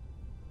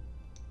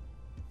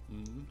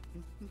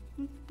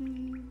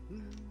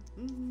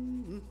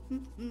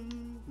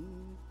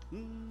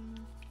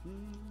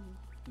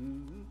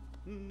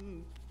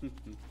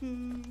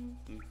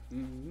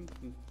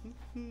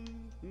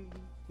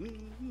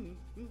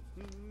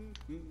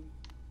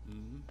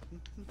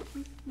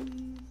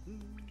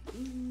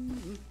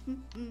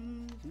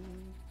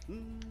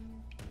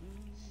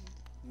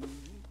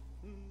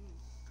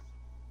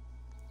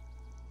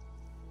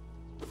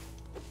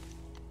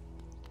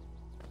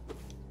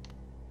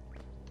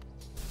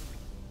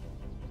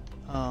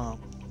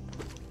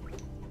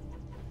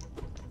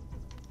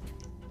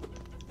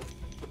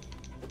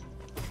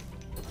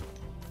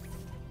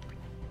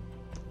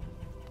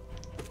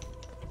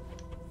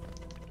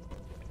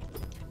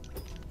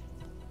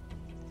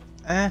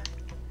 Eh.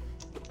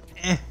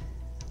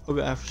 Oh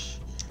gosh.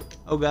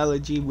 Oh golly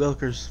gee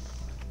wilkers.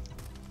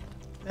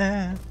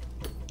 Ow.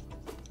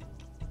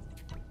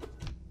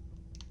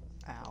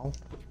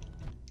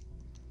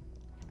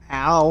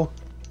 Ow.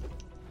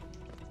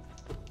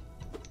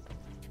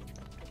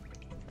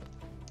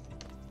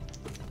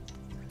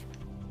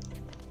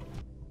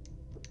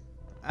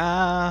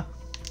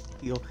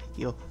 Heal,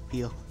 heal,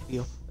 heal,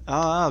 heal.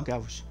 Oh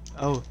gosh.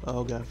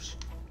 Oh gosh.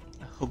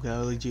 Oh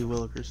golly gee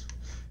willikers.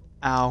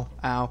 Ow,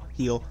 ow,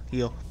 heal,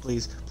 heal,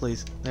 please,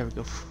 please. There we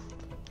go.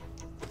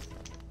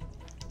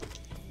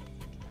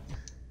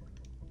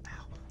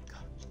 Ow, gosh,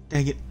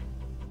 dang it.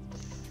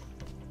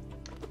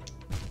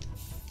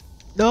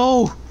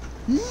 No!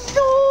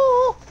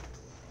 No!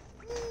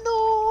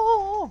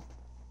 No!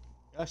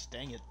 Gosh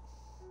dang it.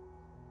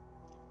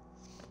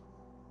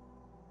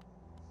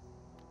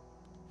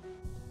 Do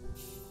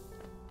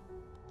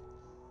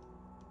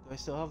I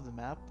still have the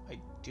map? I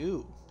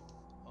do.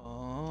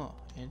 Oh,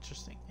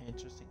 interesting,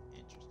 interesting,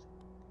 interesting.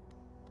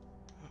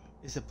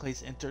 Is the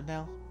place entered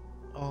now?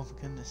 Oh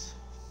my goodness.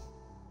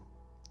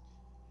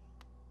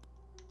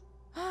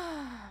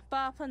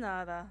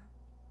 Bapanada.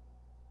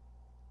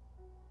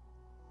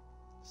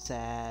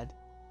 Sad.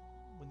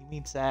 What do you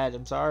mean sad?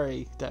 I'm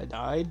sorry. I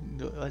died?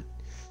 What?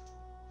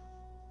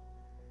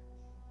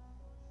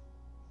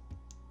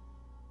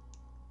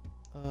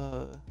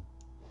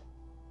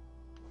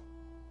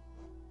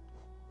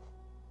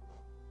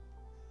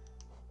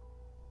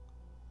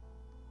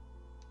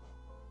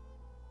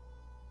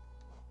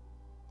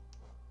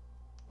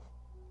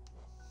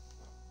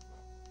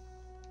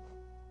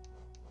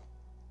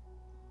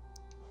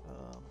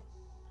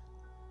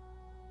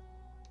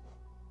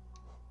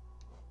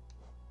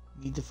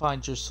 Need to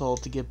find your soul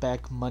to get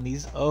back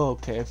monies. Oh,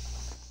 okay.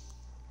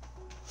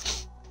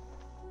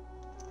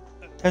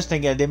 I was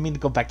thinking I didn't mean to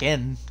go back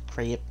in.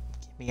 Crap. Get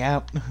me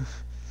out.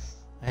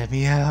 Let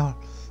me out.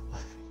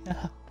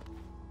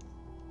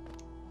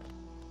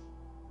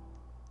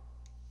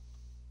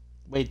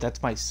 Wait,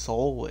 that's my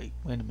soul? Wait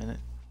a minute.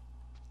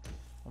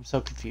 I'm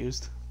so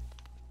confused.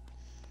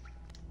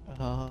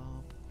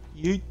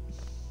 You...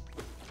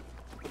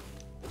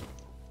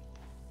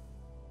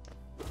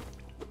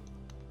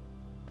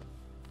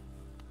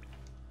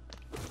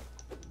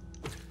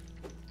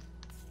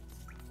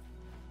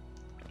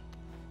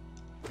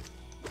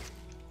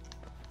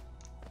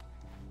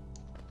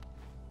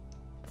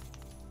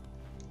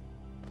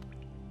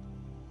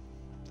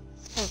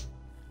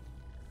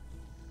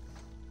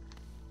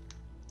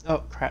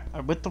 Oh crap,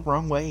 I went the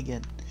wrong way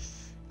again.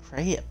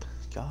 Crap.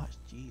 Gosh,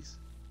 jeez.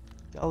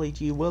 Golly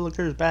gee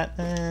willikers,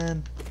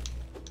 Batman.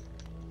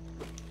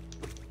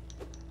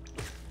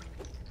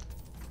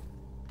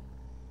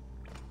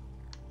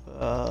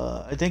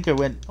 I think I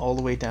went all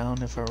the way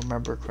down if I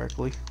remember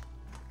correctly.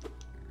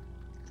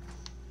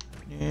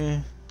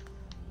 Yeah.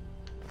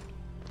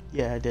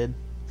 Yeah, I did.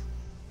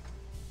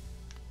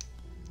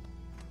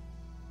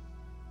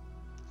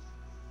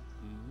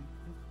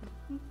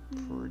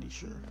 Pretty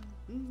sure.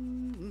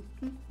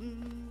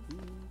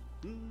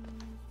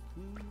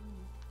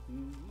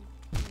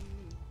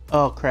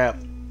 Oh crap.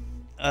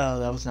 Oh,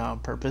 that was not on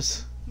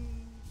purpose.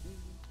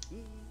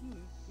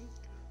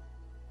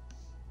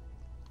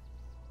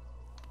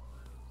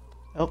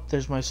 Oh,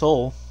 there's my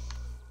soul.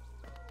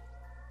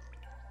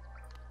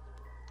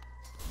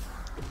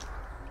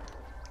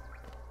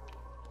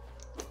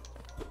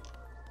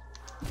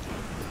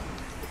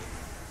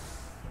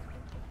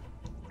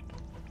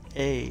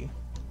 Hey.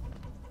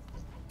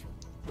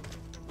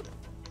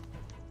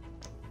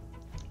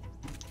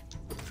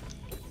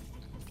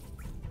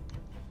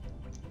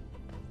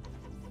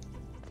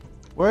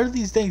 Where are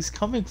these things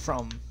coming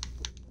from?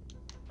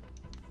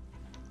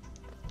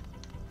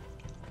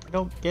 I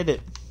don't get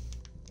it.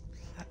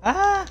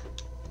 Ah!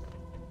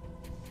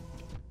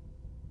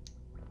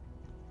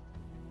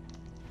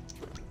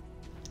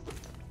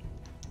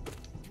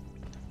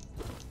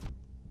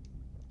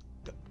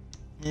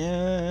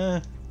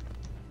 Yeah.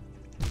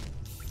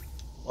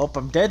 Oh,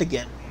 I'm dead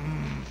again.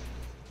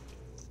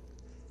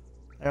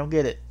 I don't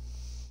get it.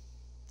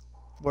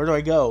 Where do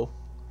I go?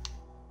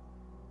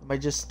 Am I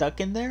just stuck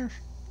in there?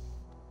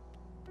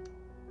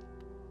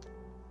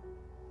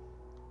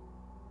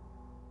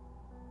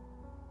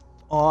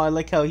 Oh, I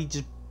like how he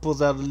just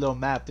pulls out a little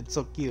map. It's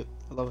so cute.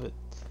 I love it.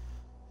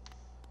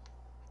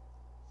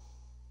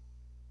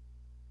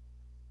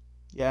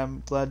 Yeah,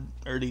 I'm glad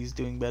Erdy's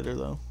doing better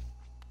though.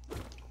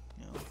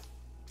 You know.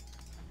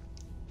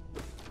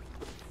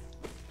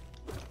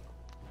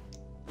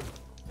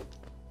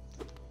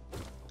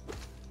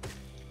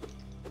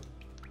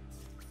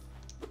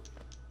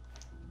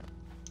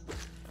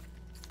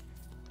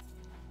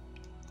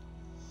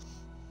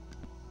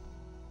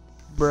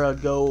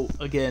 Bruh, go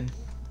again.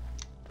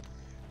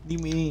 What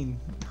do you mean?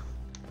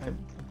 I'm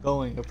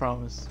going, I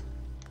promise.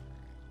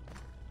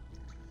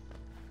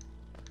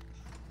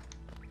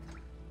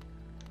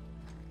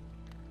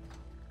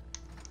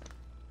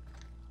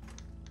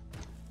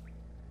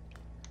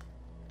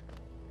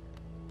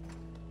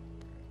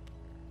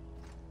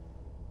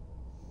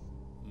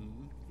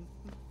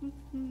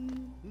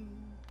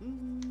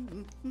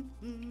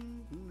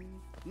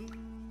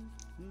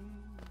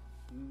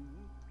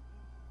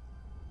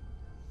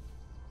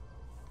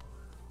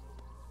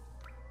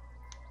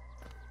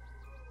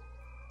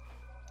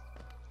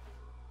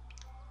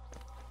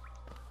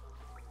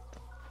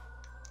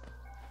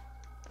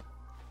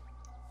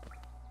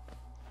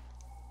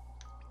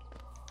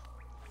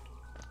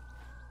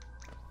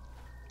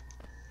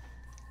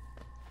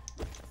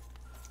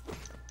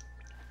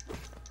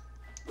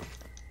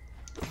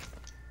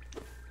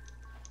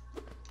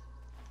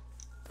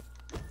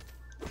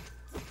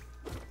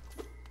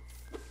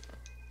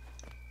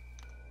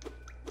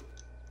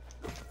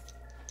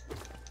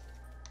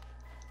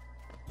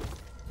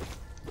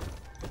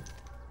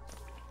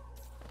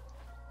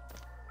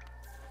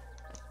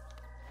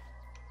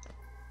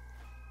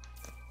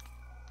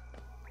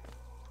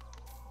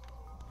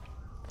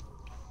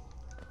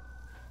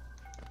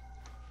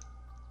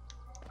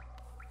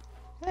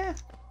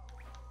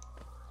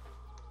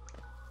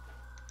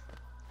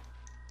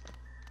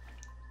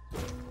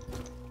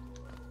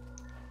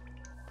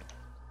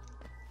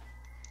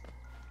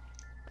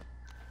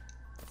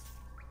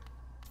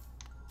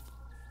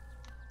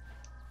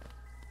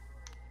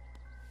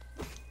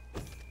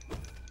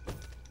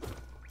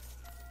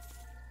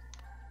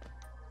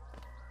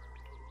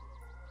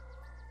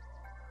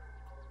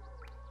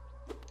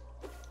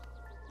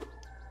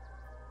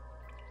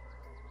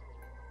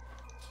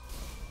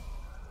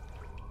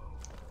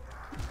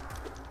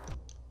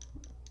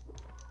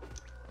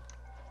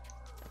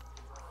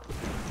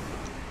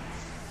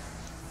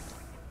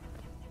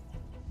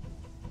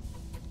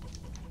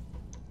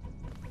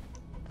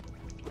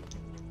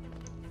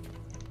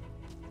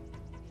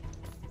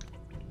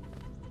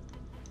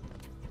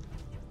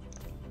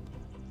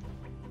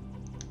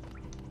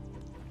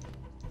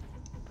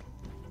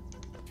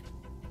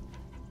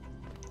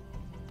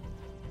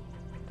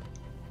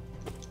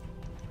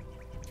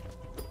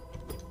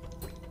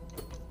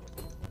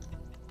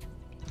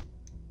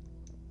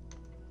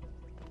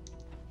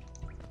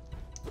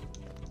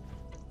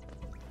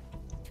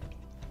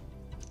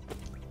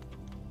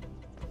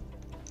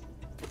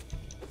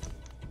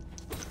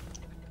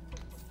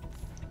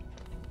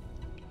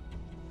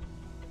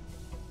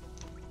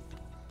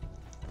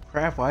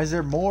 crap, why is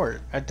there more?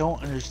 I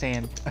don't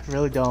understand. I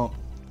really don't.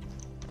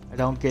 I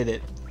don't get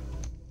it.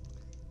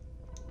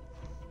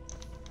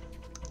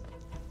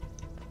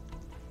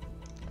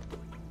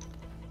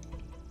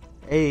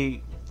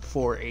 Hey,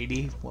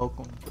 480,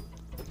 welcome.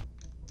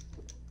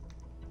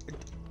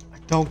 I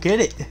don't get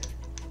it.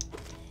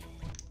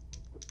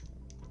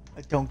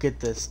 I don't get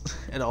this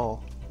at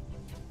all.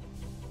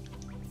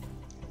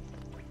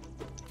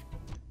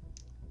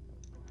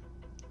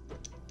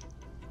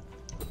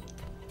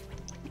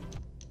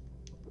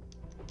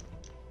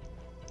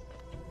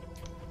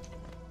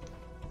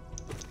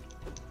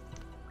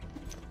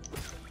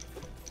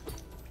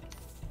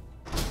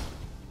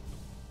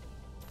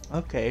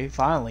 Okay,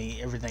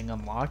 finally everything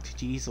unlocked.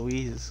 Jeez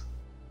Louise.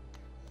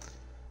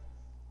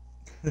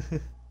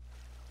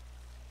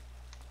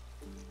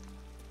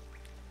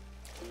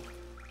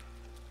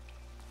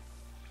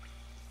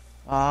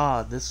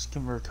 Ah, this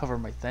can recover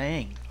my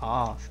thing.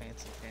 Ah,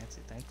 fancy,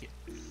 fancy. Thank you.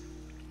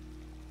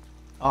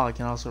 Oh, I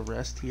can also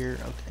rest here.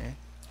 Okay,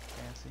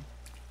 fancy.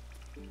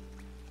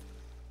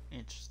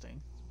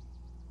 Interesting.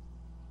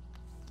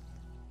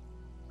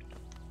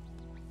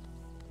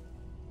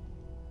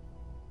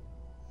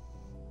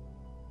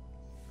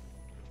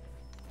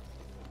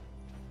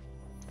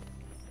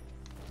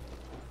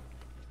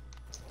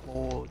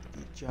 Oh,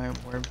 the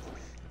giant worm.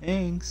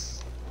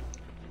 Thanks.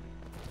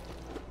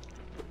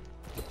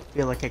 I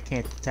feel like I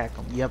can't attack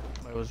them. Yep,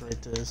 I was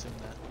right to assume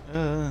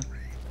that.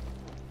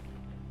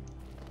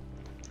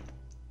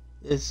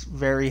 It's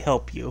very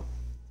help you.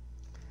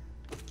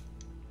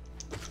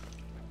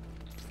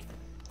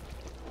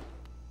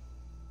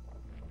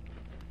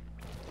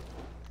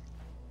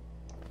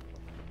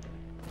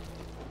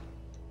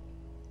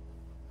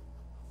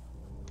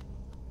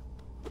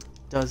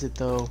 Does it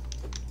though?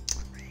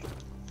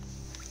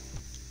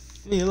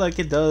 Feel like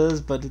it does,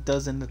 but it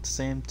doesn't at the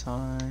same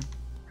time.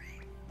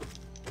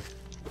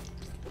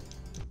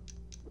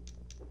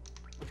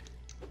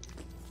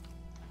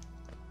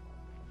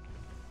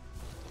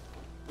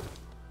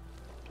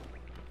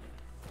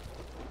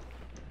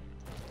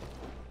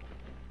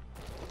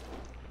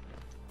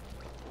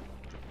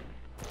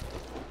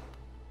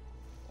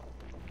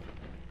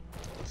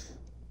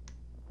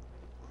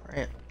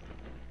 Crap.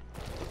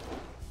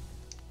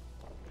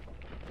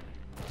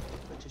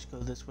 Let's just go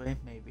this way,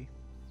 maybe.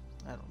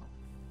 I don't know.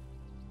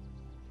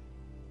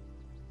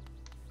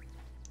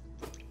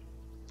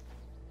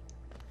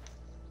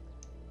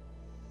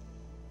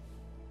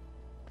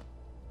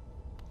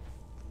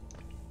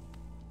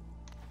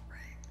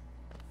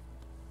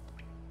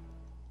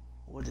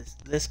 What is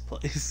this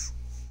place?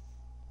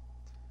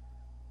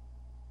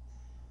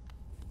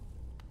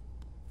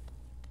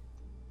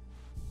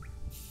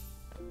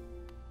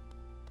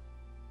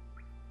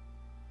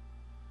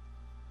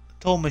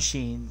 Toll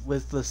machine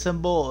with the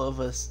symbol of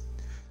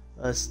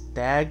a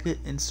stag.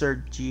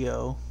 Insert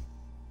geo.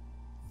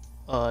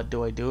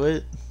 Do I do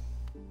it?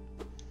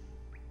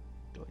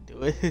 Do I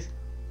do it?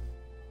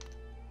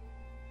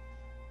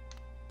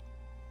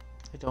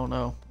 I don't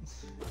know.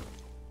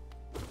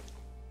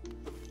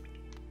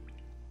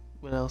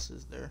 What else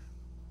is there?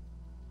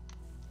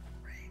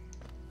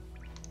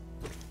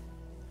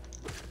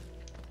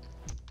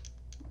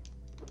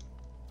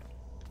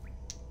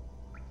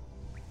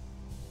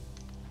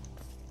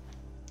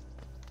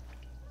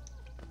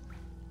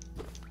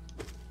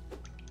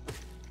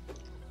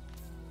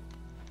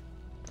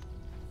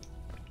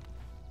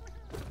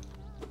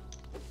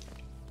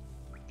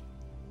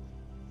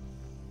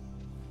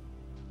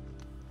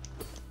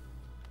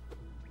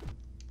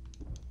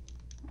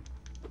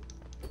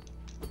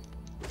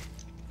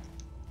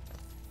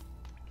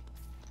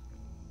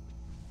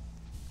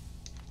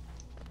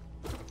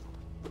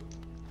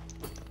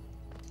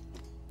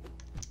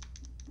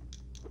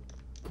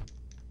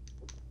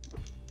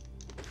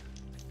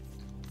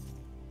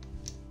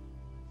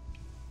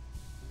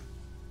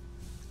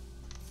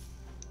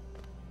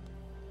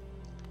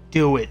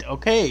 Do it.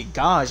 Okay,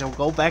 gosh, I'll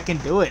go back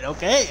and do it.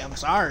 Okay, I'm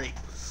sorry.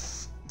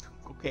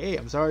 Okay,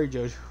 I'm sorry,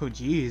 Jojo.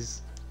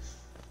 Jeez.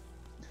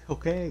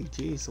 Okay,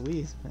 jeez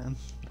Louise, man.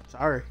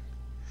 Sorry.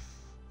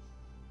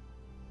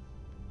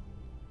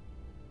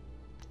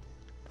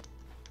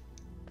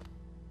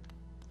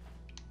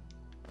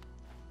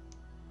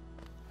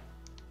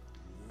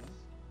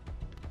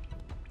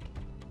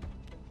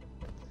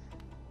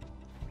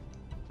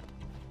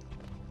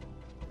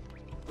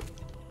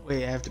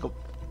 Wait, I have to go.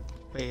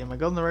 Wait, am I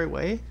going the right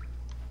way?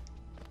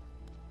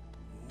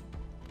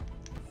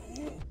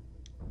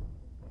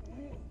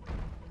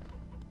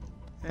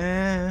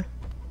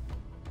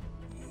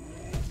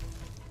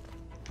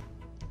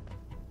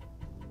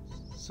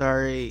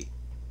 Sorry.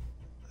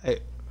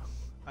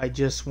 I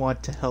just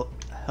want to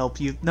help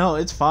you. No,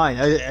 it's fine.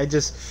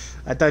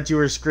 I thought you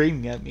were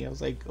screaming at me. I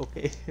was like,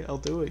 okay, I'll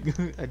do it.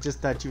 I just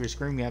thought you were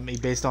screaming at me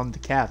based on the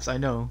caps. I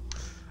know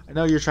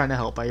you're trying to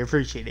help. I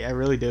appreciate it. I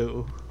really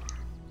do.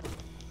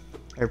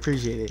 I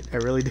appreciate it. I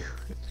really do.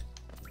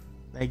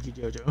 Thank you,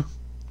 Jojo.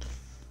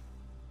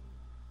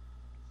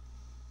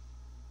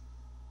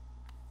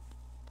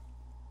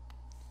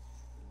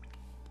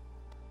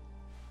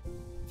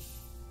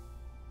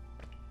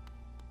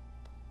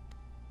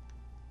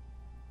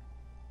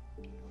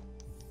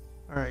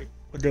 Alright,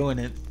 we're doing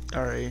it.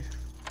 Alright.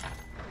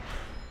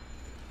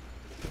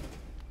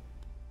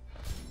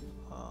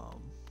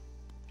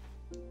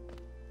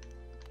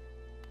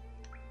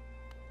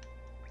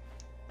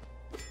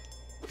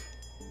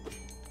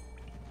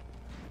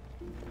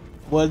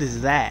 What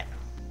is that?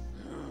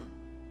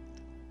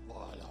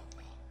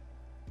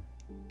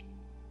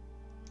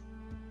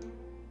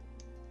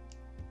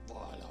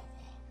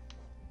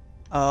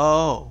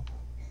 Oh.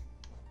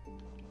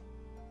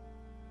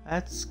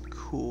 That's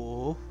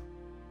cool.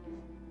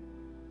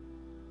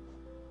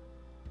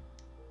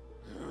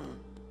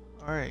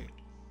 Alright.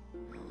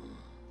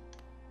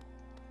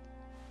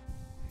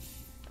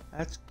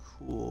 That's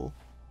cool.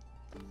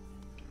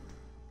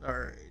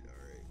 Alright.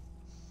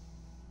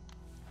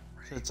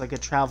 So it's like a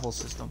travel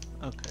system.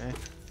 Okay.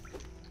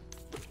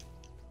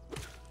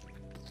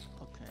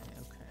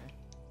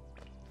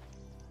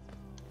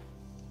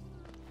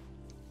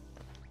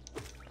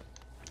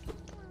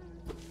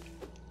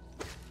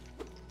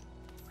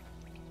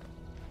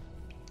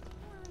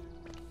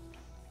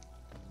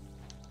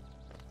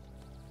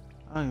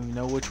 I don't even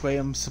know which way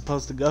I'm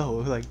supposed to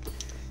go. Like,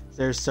 is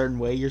there a certain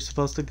way you're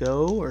supposed to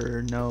go,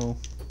 or no?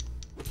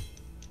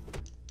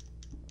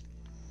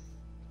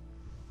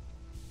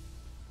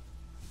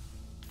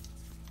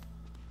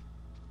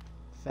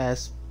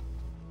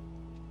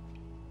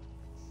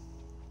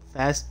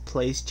 Fast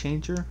place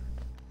changer?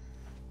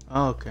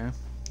 Oh, okay.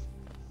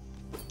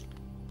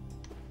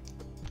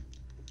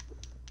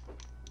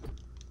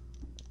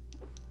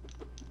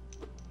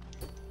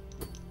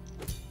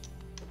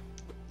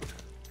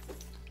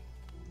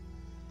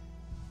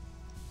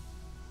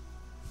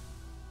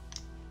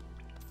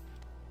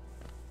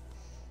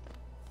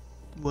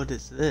 What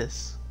is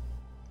this?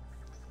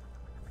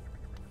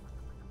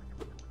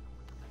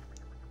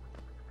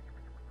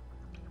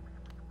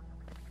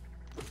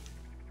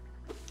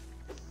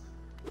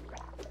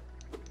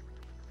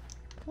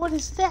 What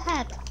is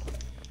that?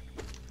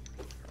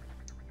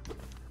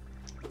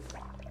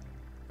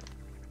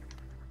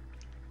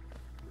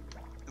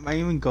 Am I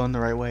even going the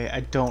right way?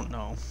 I don't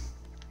know.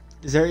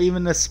 Is there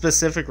even a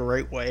specific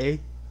right way?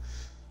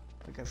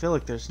 Like, I feel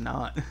like there's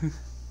not.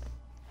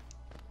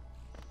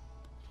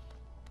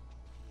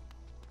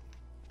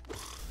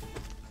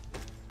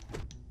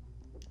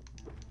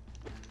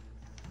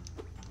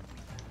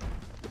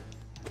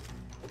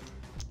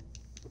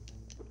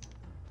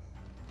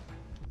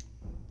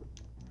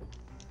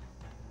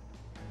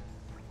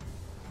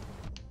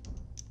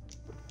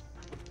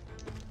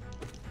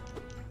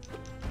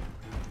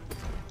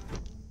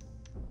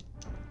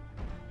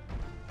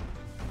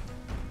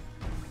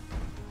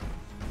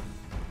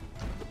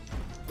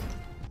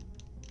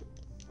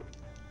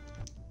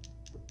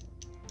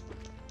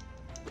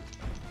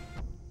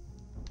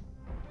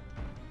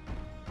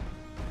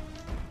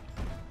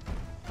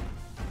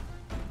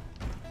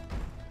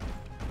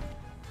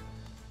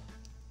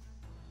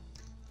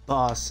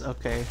 Boss,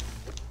 okay.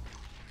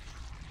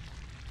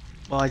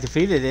 Well, I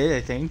defeated it, I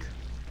think.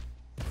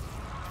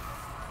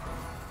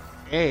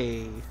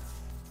 Hey.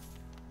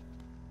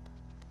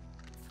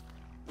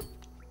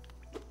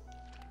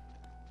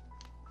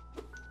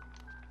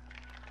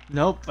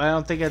 Nope, I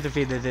don't think I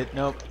defeated it.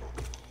 Nope.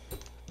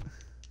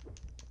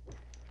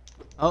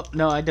 Oh,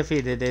 no, I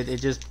defeated it.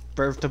 It just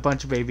birthed a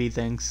bunch of baby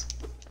things.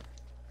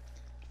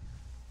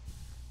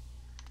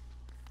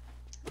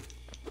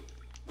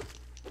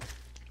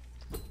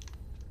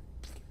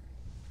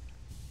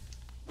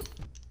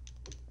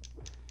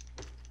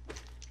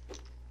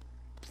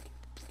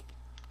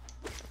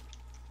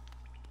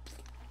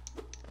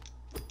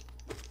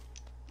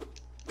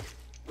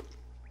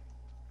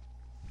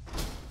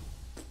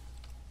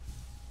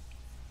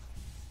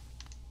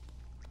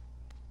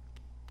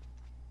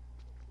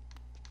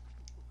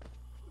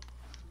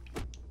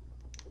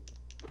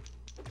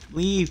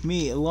 Leave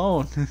me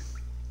alone.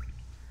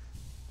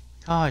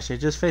 Gosh, I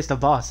just faced a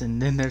boss and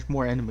then there's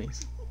more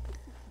enemies.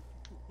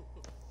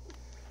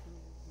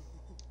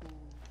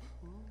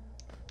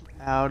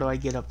 How do I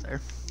get up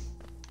there?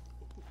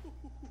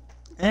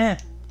 How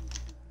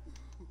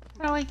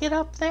do I get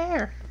up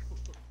there?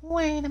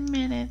 Wait a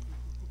minute.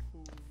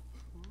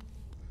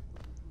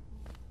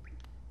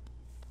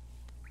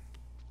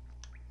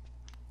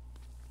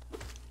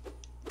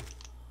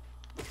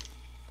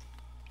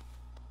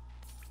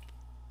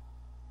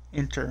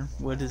 Enter.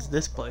 What is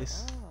this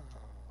place?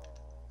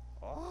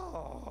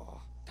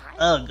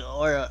 Ugh,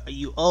 or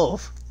you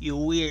oaf. You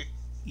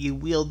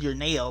wield your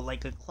nail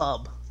like a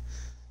club.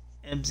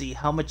 MZ,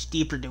 how much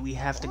deeper do we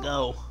have to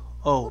go?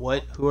 Oh,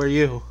 what? Who are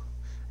you?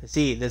 I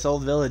see, this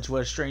old village,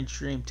 what a strange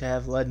dream to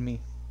have led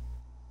me.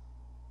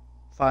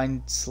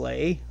 Find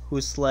Slay?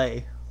 Who's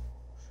Slay?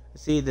 I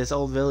see, this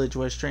old village,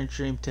 what a strange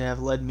dream to have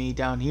led me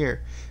down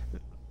here.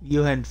 If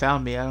you hadn't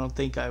found me, I don't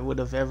think I would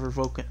have ever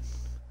woken.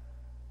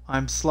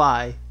 I'm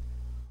Sly.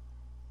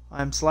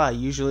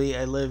 Usually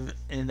I live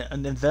in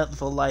an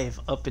eventful life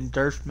up in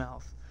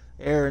Dirtmouth.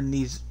 The air in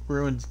these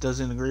ruins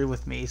doesn't agree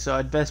with me, so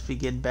I'd best be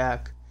getting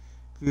back.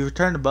 If you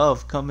return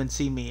above, come and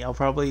see me. I'm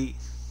probably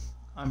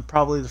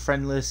the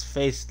friendliest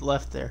face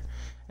left there,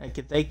 I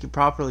can thank you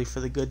properly for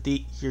the good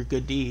deed, your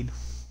good deed.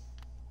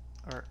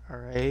 All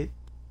right.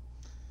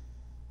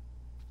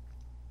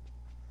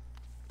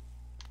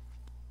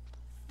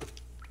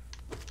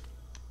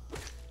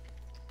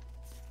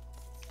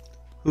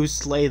 Who's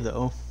Slay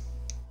though?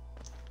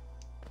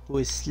 Who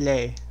is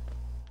Slay?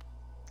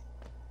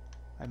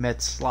 I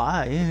met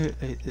Sly.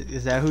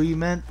 Is that who you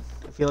meant?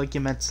 I feel like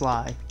you meant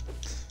Sly.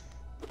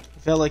 I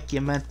feel like you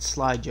meant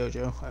Sly,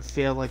 Jojo. I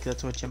feel like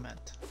that's what you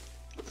meant.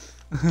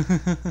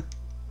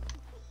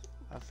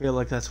 I feel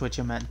like that's what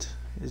you meant.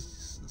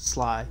 Is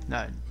Sly,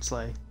 not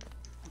Slay.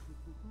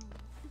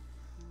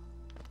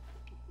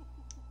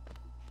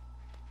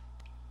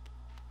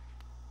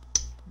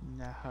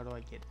 Now how do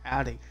I get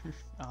out of here?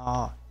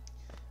 Oh,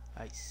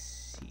 I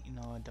see.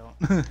 No, I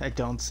don't. I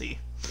don't see.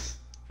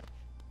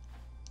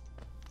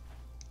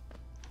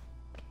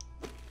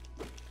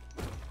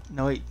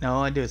 No, wait.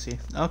 No, I do see.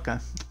 Okay.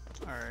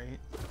 Alright.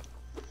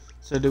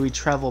 So do we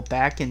travel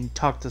back and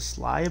talk to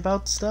Sly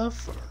about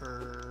stuff?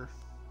 Or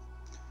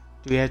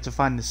do we have to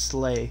find the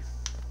sleigh?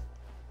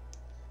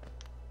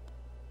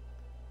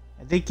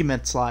 I think you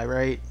meant Sly,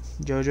 right,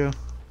 Jojo?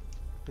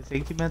 I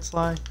think you meant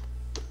Sly.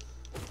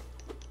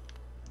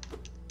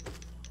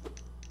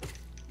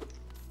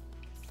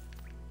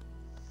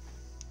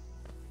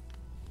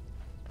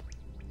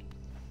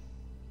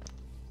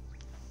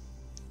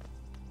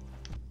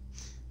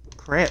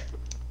 Crap.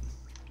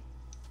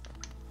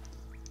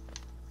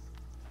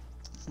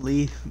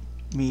 Leave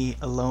me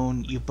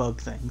alone, you bug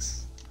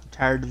things. I'm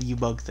tired of you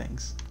bug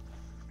things.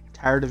 I'm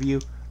tired of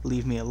you.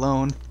 Leave me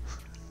alone.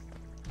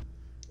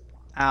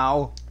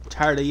 Ow. I'm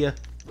tired of you.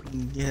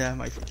 Get out of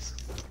my face.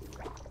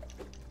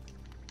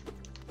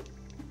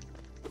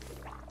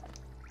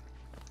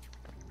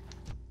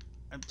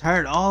 I'm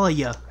tired of all of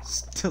you.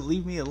 To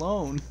leave me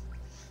alone.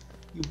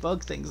 You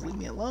bug things, leave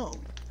me alone.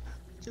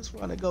 I just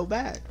want to go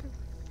back.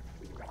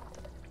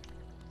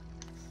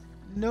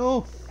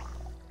 No.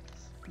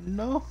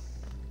 No.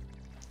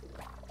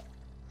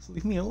 Just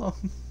leave me alone.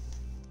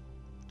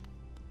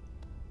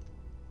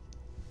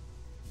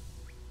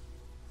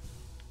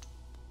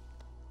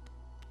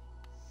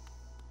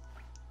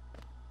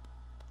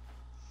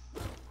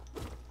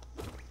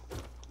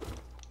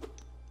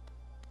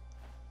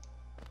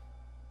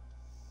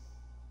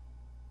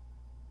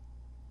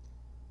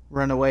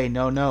 Run away.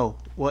 No, no.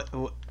 What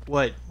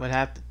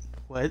happened?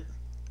 What?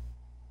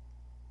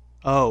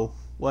 Oh,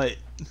 what?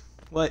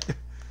 What?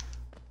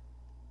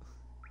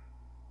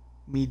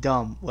 Me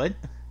dumb. What?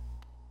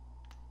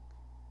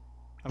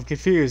 I'm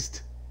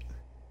confused.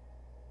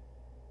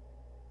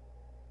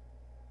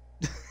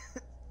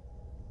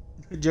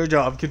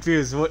 Jojo, I'm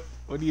confused. What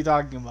are you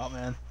talking about,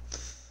 man?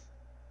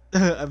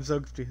 I'm so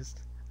confused.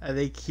 I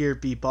think here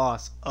be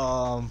boss.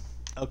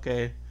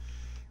 Okay.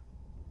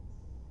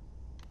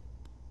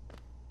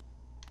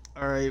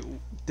 Alright,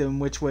 then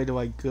which way do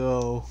I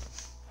go?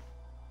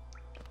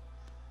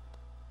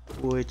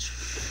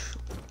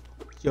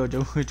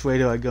 Jojo, which way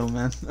do I go,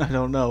 man? I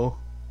don't know.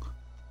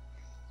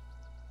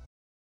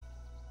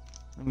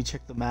 Let me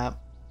check the map.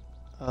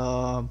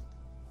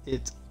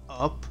 It's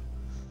up.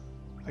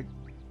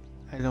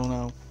 I don't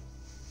know.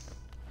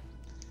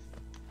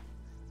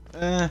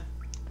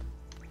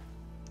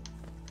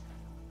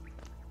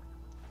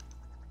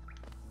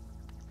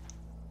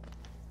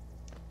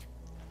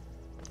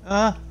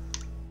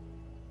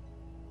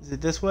 Is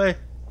it this way?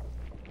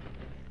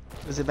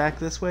 Is it back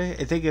this way?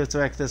 I think it's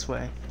back this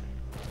way.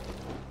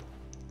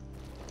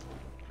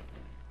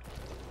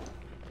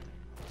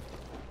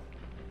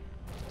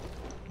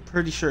 I'm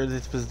pretty sure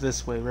this was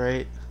this way,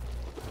 right?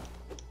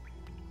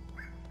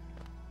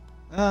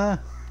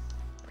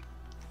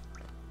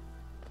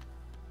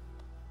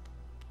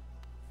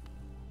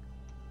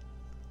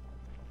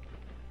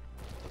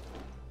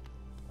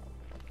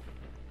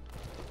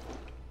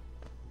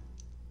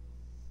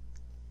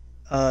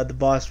 The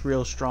boss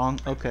real strong.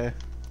 Okay.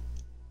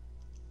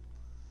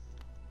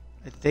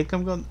 I think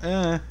I'm going.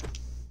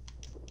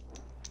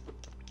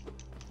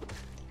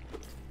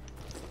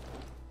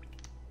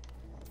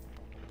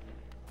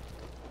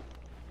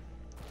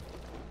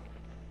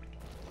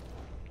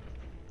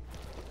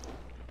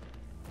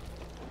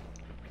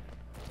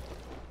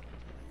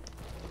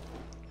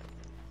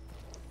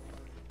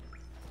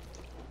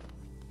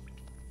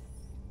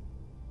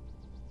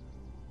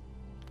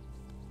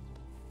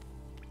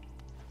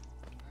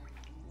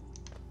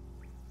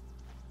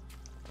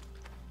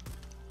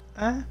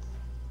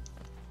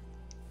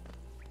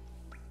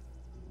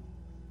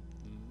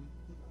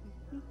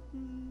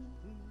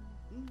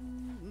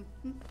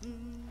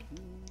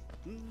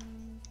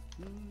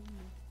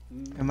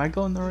 Am I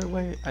going the right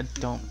way? I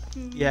don't.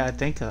 Yeah, I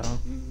think so.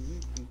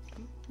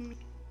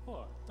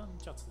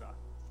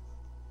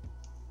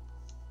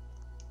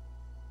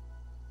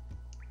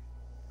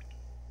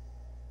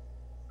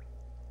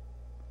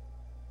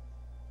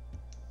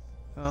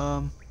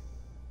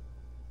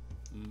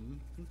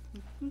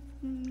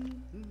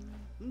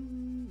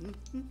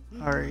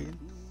 Alright.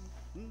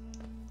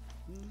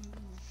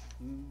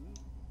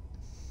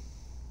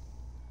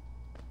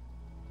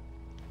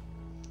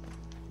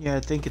 Yeah, I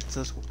think it's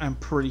this. I'm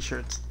pretty sure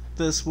it's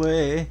this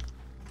way.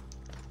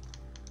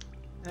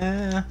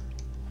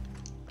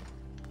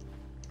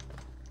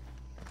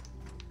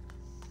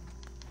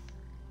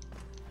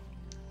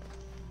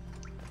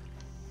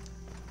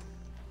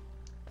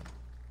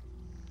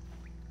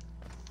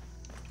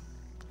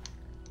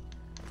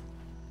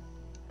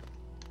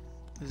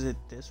 Is it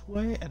this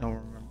way? I don't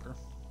remember.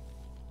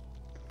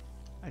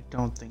 I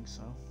don't think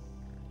so.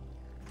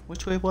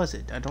 Which way was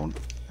it? I don't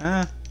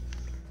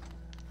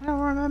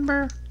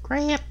remember.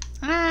 Crap.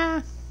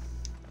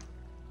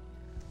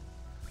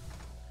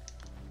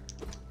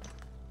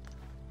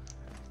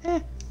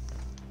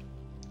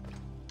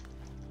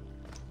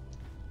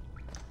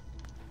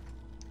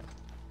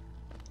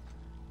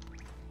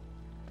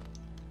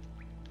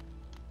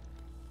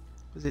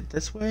 Was it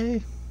this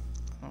way?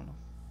 I don't know.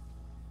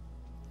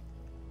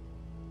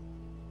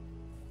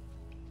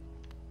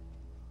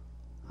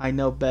 I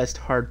know best.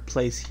 Hard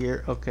place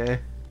here. Okay.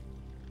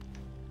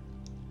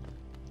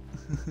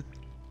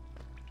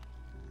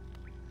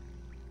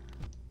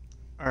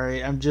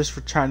 Alright, I'm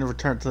just trying to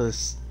return to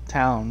this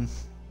town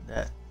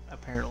that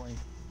apparently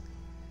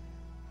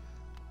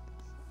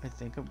I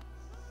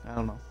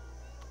don't know.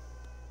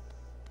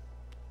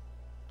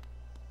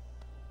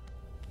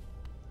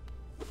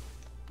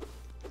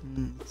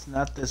 It's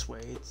not this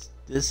way.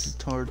 This is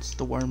towards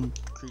the worm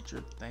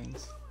creature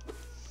things.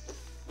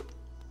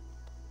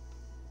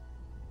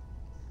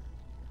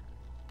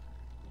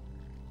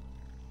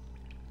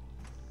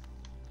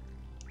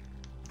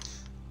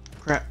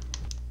 Crap.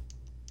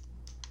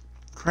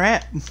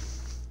 Crap.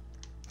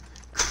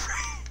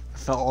 I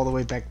fell all the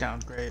way back down.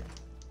 Great.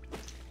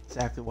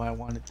 Exactly what I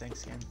wanted.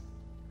 Thanks, game.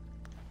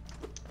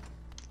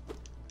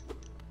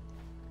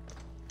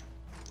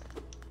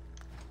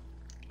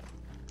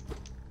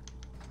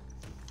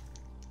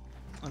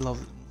 I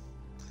love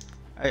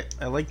it.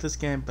 I like this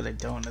game, but I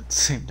don't at the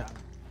same time.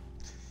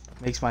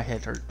 It makes my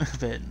head hurt a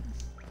bit.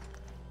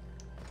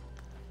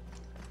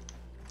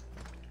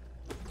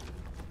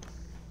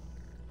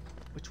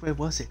 Which way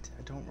was it?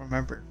 I don't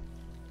remember.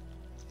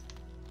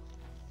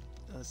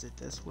 Was it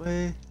this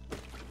way?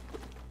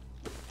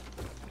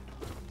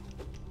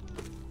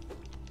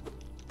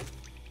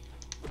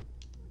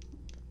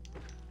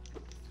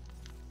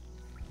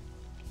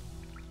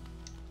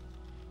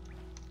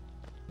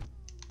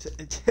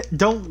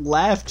 Don't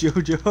laugh,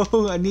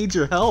 Jojo. I need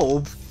your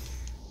help.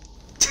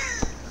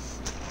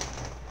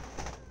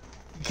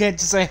 You can't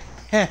just say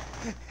and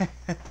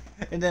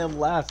then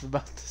laugh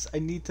about this. I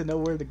need to know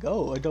where to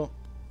go.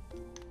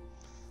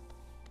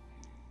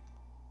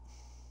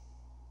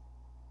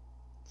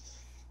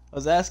 I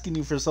was asking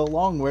you for so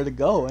long where to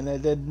go, and I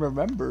didn't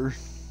remember.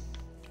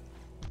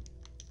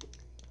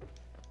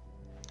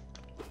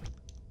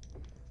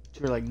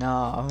 You were like,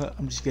 nah,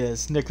 I'm just gonna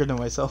snicker to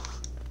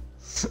myself.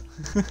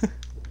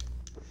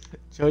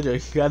 Jojo,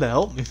 you gotta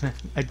help me, man.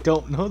 I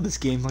don't know this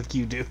game like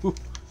you do.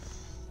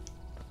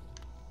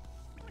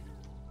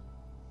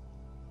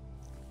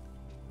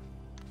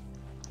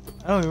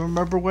 I don't even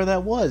remember where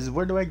that was.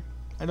 Where do I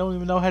don't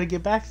even know how to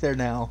get back there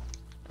now.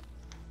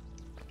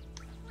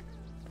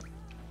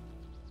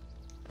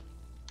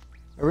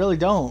 I really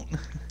don't.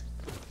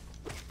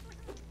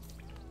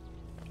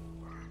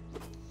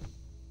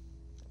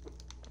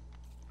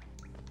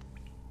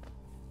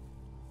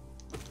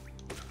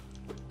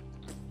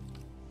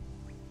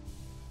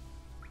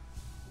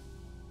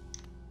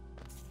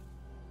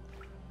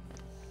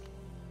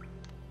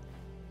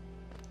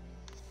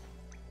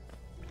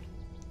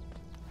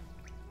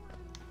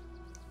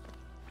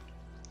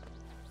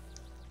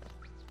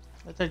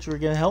 I thought you were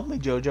gonna help me,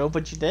 Jojo,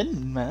 but you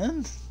didn't,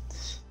 man.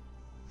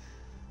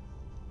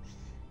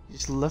 You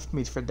just left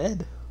me for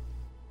dead.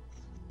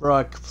 Bro,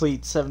 I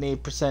complete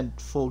 78%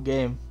 full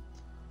game.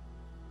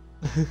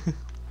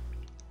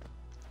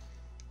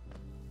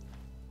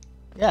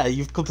 Yeah,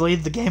 you've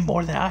completed the game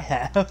more than I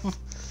have.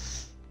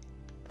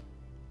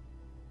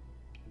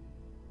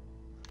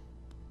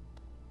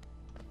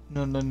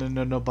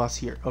 No, boss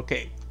here.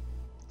 Okay.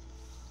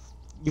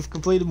 You've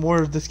completed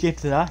more of this game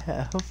than I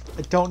have.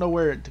 I don't know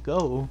where to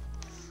go.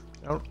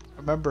 I don't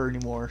remember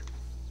anymore.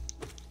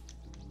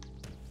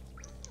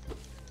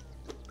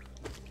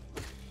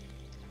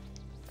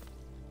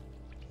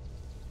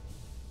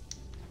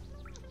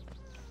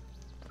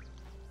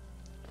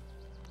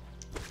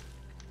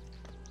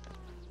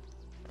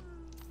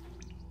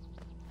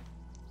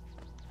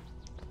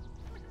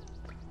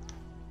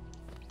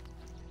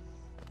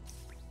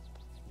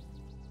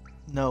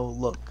 No,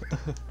 look.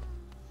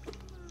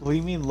 What do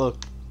you mean,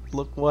 look?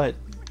 Look what?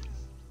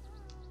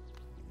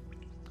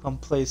 Some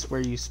place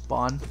where you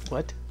spawn?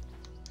 What?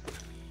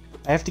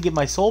 I have to get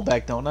my soul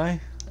back, don't I? I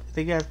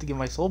think I have to get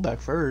my soul back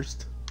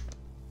first.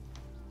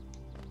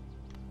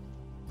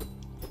 I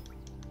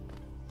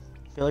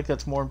feel like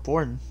that's more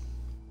important.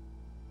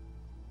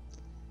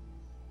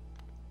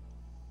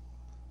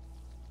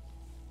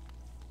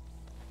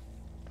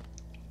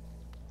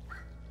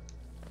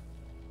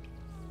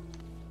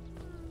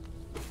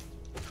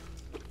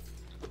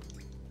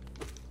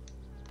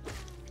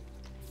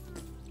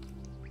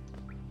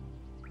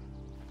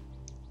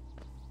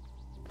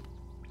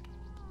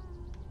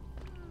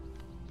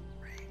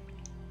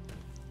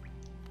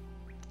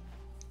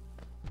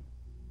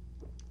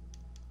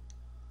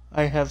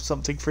 I have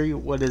something for you.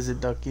 What is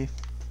it, Ducky?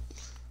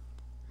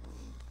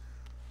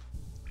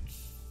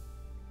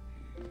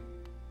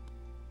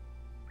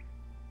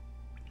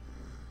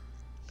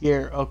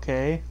 Here,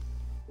 okay.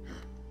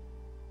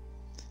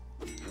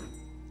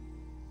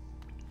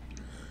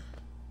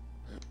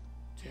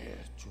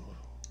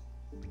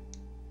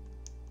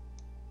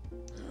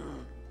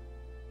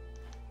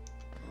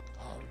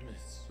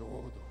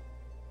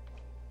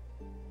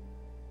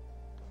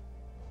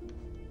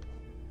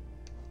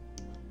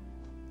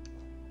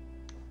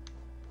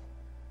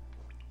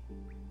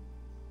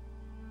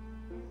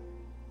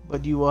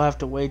 But you will have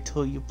to wait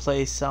till you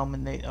play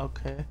Salmonate.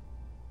 Okay.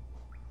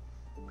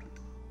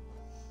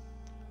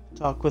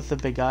 Talk with the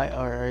big guy.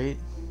 Alright.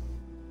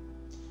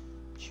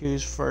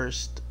 Choose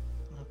first.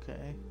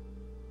 Okay.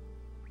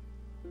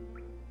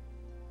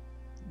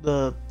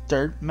 The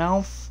dirt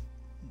mouth?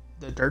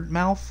 The dirt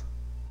mouth?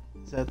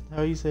 Is that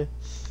how you say it?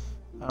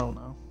 I don't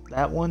know.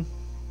 That one?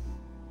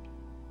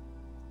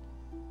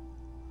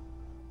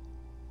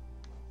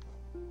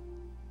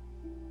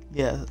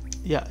 Yeah.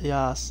 Yeah.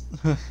 Yas.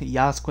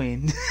 Yas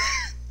Queen.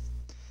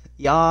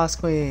 Yas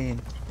Queen.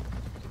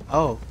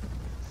 Oh.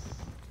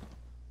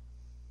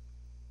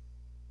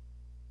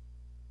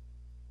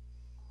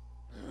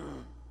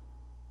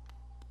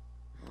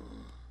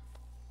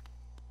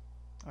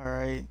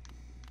 Alright.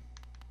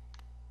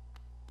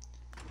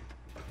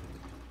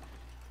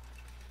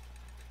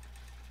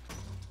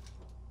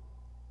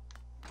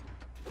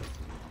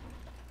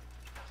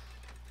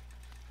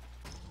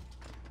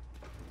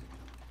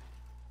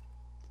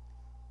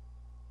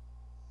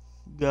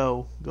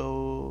 Go.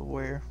 Go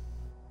where?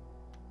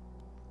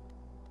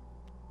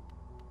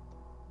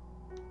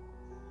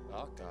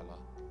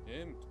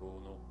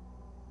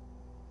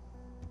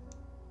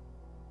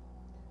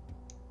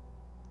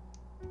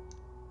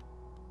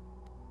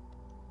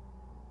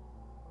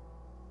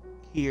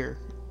 Here.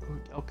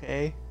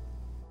 Okay.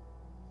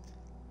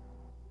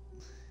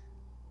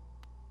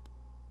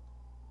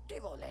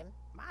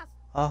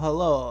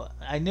 Hello.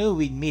 I knew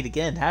we'd meet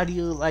again. How do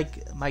you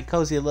like my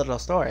cozy little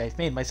store? I've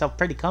made myself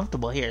pretty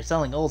comfortable here,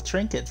 selling old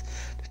trinkets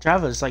to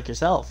travelers like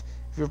yourself.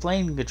 If you're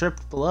planning a trip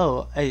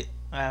below,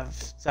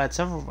 I've got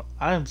several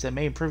items that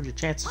may improve your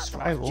chance of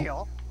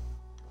survival.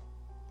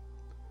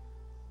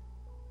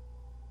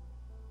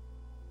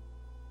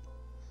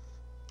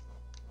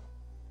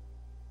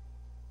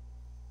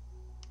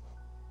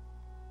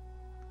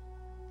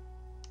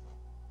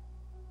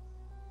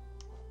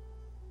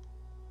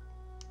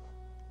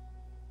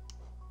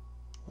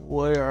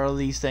 What are all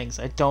these things?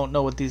 I don't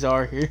know what these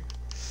are here.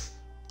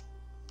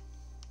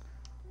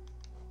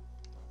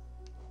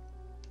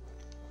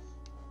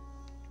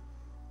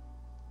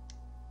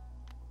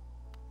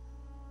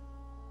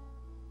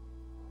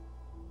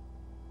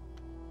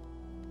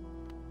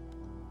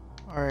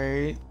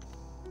 Alright.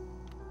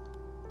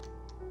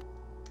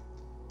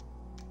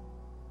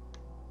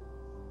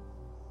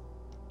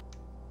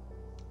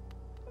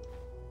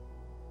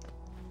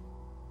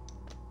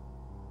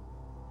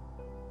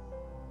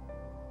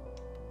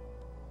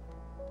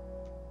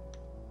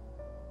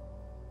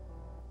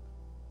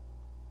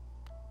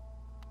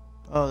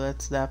 Oh,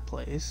 that's that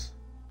place.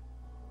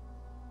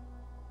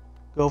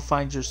 Go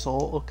find your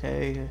soul.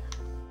 Okay.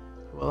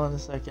 Well, in a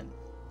second.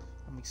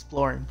 I'm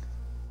exploring.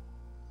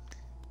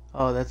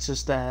 Oh, that's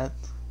just that.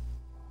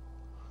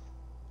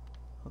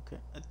 Okay.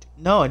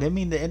 No, I didn't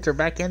mean to enter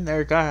back in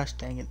there. Gosh,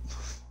 dang it.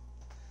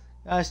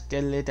 Gosh,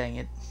 diddly dang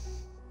it.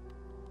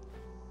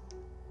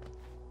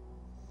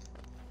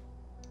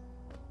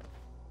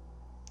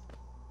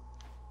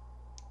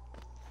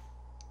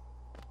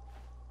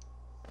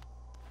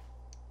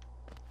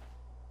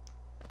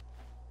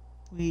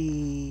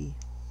 Wee.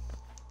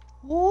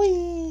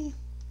 Wee.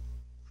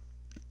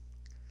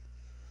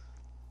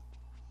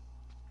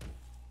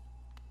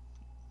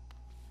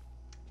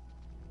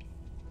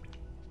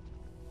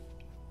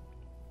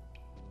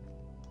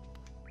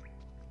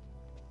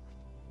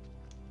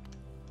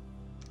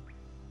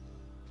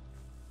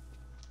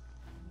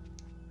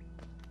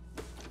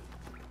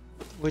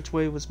 Which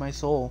way was my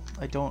soul?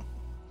 I don't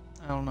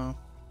know.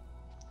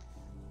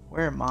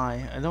 Where am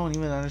I? I don't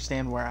even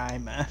understand where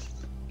I'm at.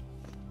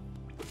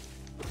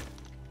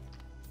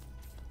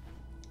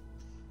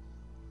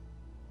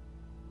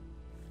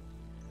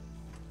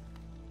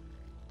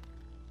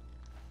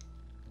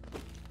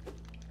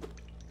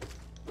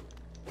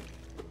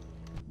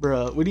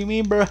 Bruh, what do you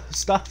mean, bruh?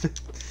 Stop it.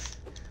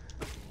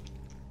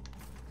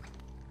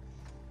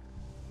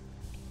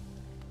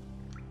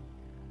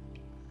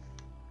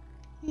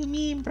 You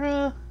mean,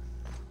 bruh?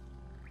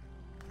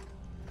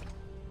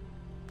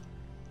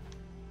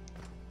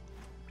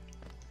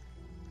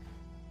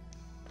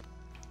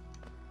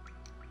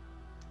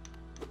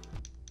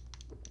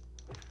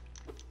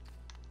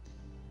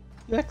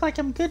 You act like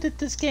I'm good at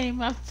this game.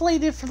 I've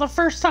played it for the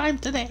first time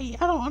today.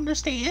 I don't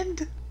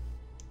understand.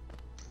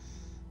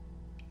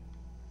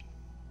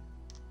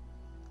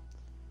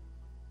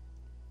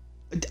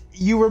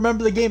 You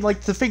remember the game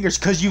like the fingers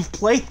because you've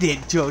played it,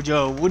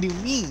 Jojo. What do you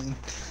mean?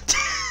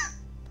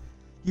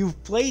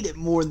 You've played it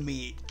more than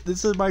me.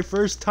 This is my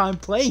first time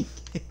playing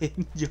it,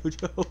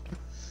 Jojo.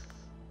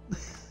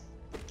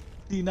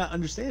 Do you not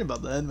understand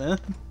about that, man?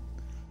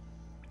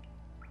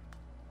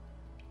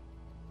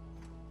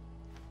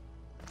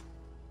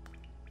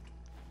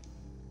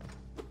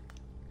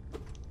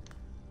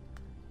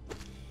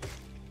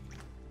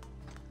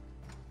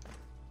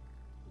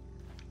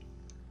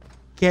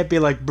 Can't be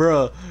like,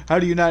 bruh, how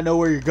do you not know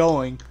where you're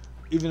going?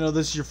 Even though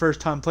this is your first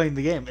time playing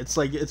the game. It's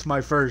like, it's my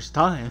first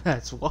time.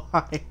 That's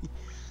why.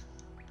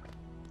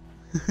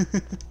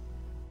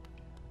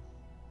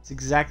 It's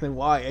exactly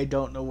why I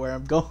don't know where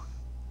I'm going.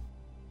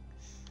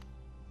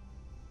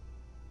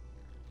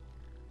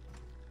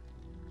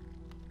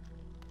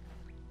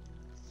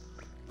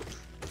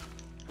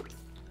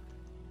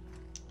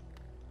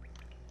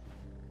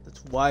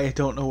 That's why I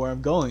don't know where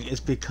I'm going. It's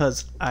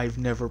because I've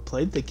never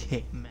played the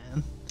game,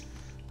 man.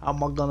 How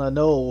am I gonna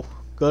know?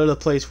 Go to the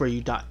place where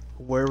you died.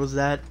 Where was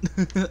that?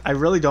 I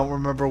really don't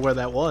remember where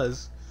that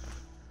was.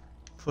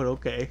 But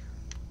okay.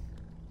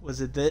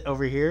 Was it that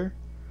over here?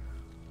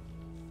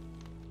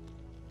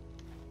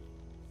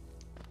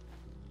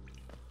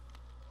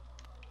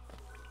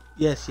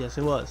 Yes, yes,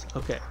 it was.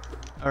 Okay.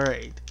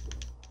 Alright.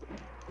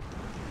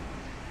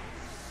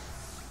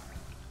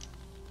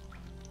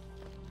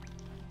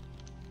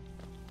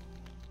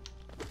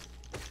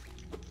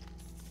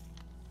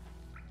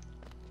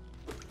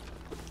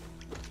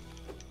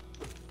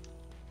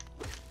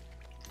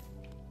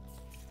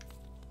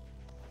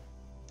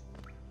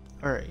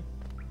 Alright.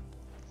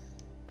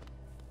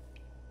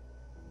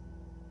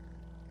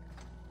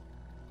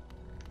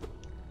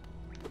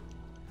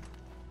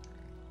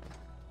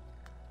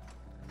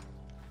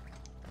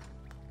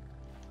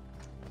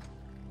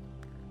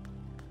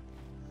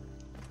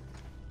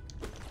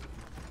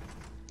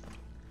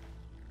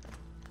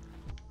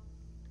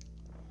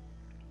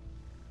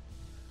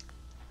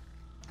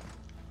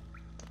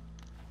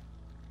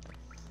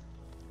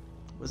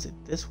 Was it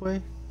this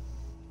way?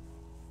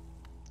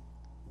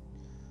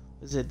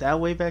 Is it that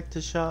way back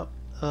to shop?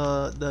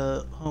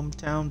 The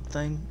hometown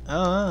thing?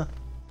 Or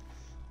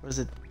is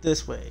it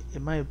this way?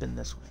 It might have been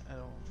this way. I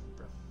don't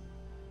remember.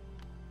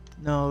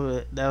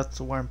 No, that's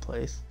the warm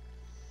place.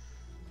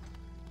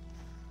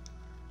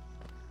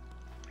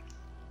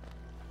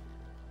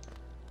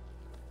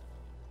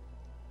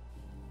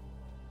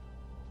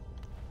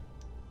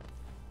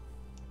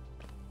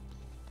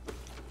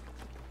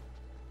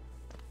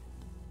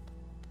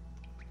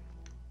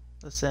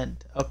 Let's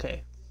end.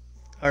 Okay.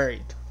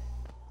 Alright.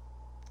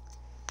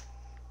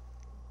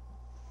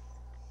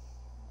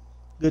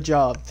 Good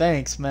job.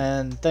 Thanks,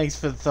 man. Thanks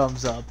for the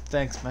thumbs up.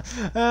 Thanks, man.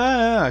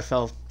 I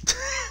fell.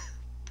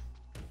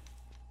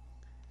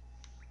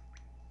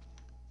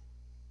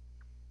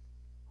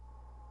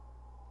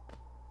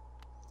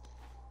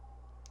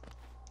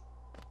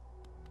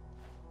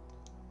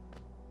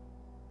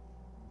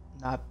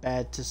 Not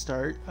bad to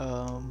start.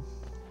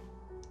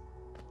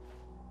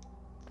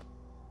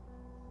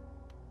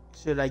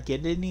 Should I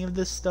get any of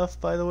this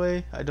stuff, by the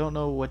way? I don't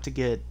know what to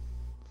get.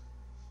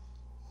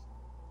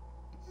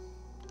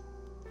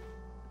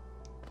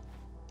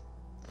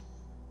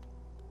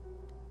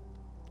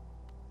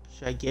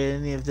 Should I get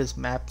any of this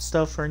map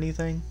stuff or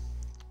anything?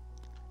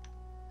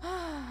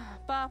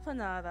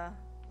 Bapanada.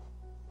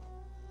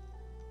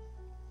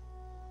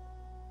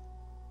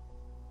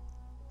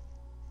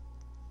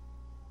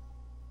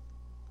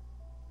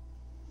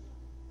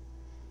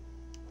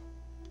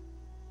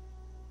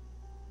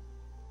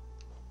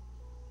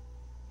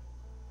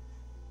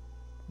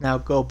 Now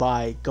go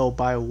buy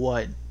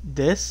what?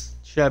 This?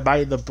 Should I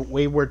buy the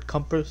Wayward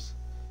Compass?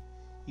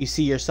 You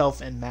see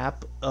yourself in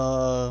map?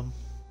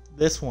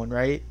 This one,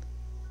 right?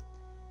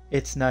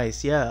 It's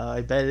nice. Yeah,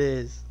 I bet it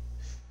is.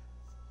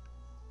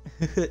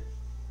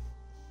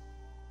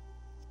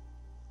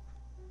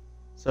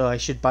 So I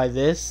should buy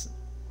this?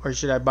 Or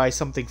should I buy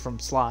something from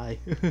Sly?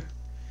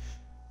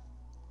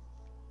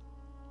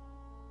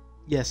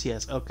 Yes,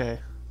 yes, okay.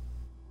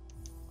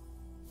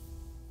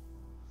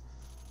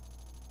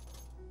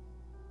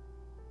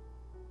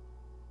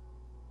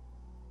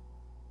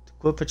 To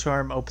equip a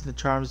charm, open the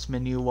charms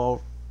menu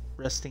while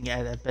resting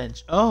at a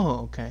bench.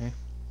 Oh, okay.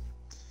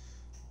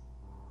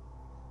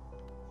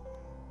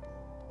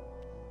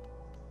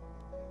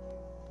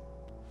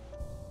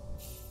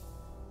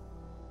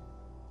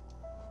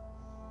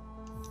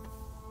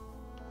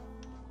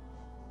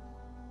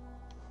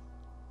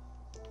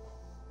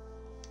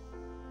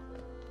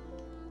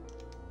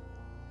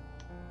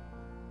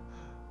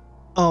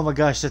 Oh my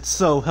gosh, that's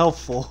so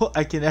helpful.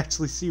 I can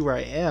actually see where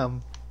I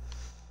am.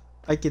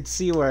 I can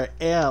see where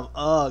I am.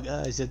 Oh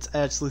gosh, it's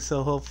actually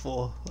so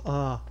helpful.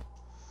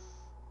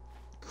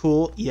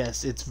 Cool.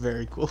 Yes, it's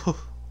very cool.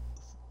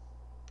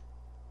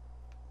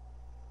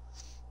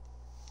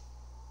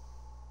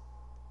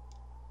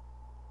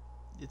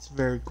 It's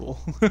very cool.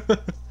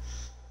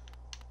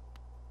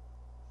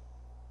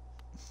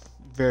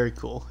 Very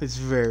cool. It's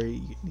very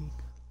unique.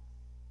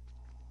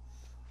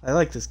 I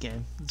like this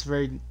game. It's a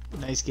very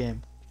nice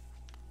game.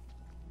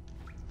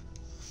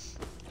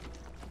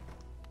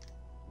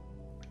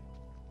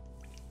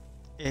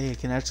 Hey, I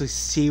can actually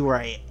see where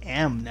I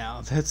am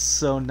now. That's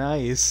so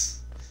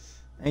nice.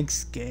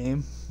 Thanks,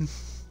 game.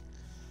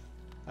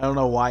 I don't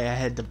know why I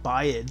had to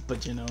buy it,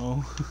 but you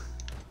know.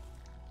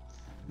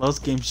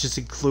 Most games just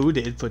include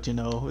it, but you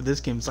know, this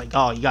game's like,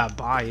 oh, you gotta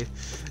buy it.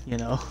 You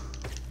know.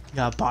 You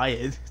gotta buy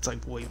it. It's like,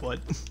 wait, what?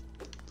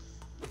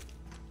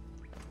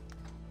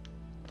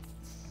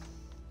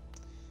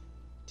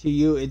 To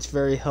you, it's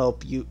very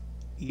help.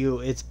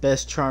 It's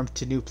best charm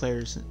to new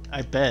players.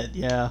 I bet,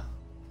 yeah.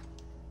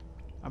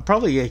 I'm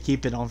probably gonna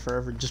keep it on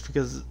forever just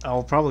because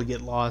I'll probably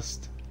get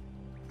lost.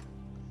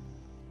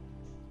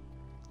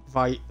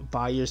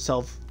 Buy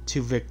yourself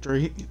to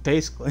victory,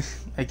 basically,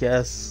 I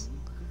guess.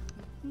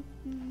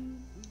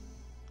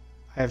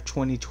 I have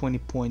 20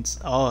 points.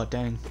 Oh,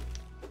 dang.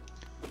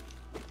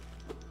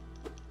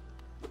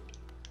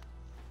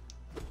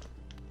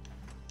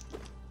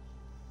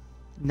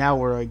 Now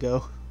where do I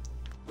go?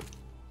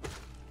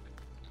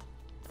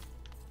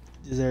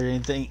 Is there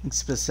anything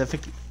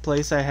specific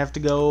place I have to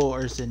go,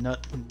 or does it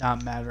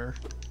not matter?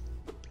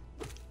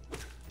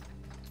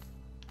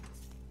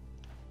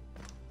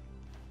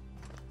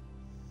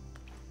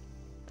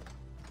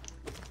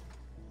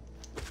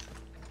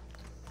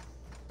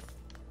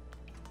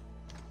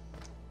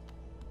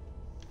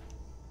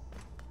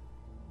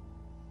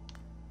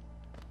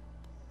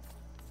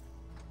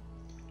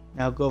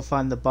 Now go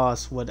find the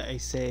boss, what I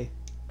say.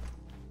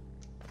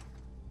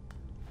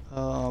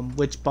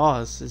 Which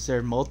boss? Is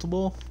there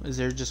multiple? Is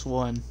there just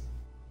one?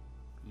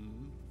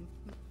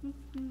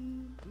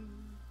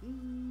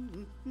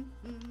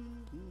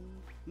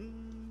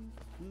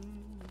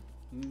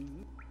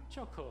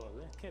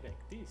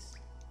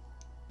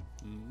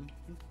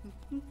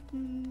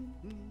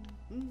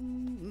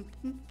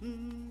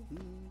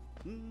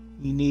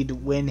 You need to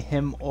win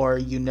him or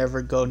you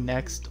never go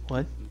next.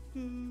 What?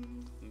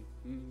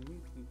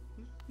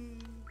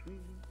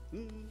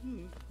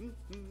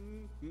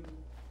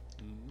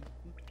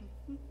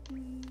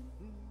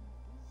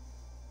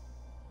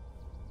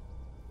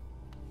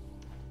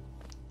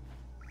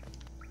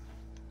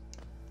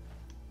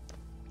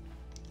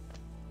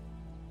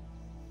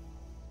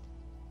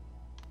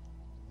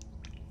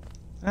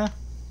 Huh?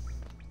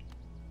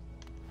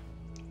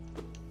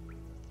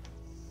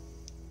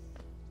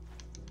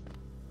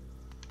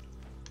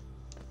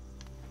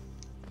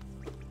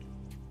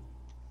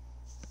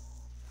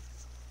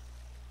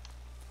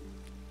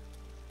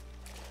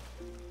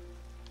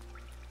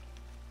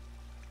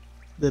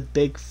 The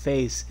big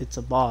face, it's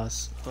a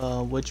boss.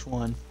 Which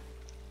one?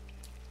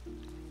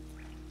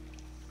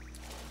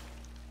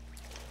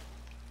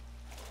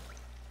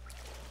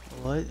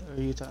 What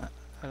are you talking?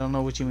 I don't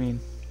know what you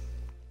mean.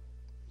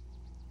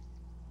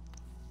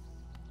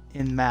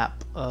 In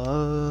map.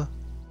 Oh,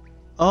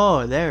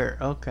 there.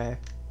 Okay.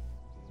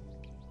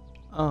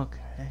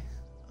 Okay.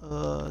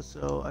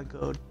 So I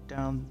go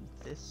down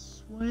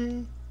this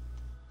way?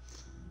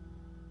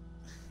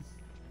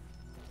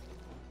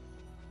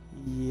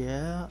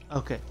 Yeah.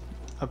 Okay.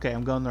 Okay,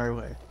 I'm going the right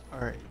way.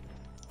 Alright.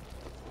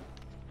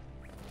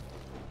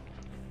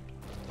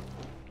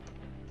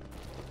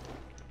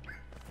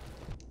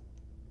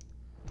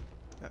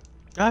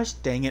 Gosh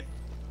dang it.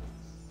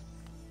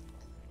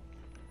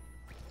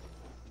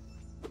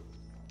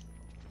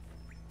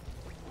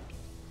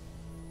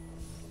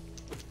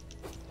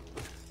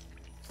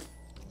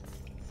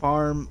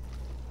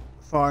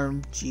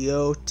 Farm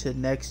Geo to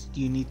next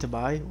you need to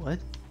buy. What?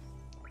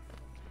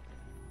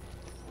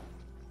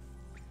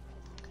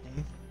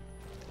 Okay.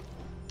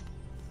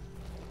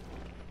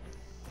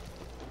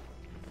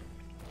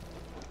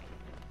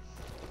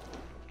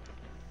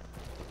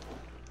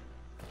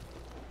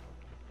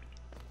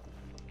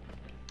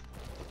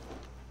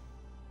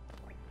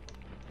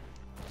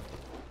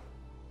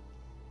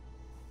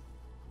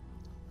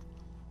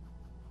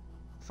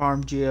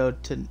 Farm Geo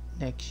to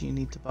next you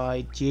need to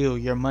buy Geo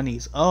your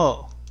monies.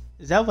 Oh,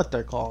 is that what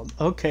they're called?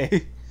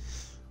 Okay.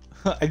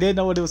 I didn't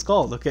know what it was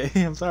called. Okay,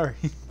 I'm sorry.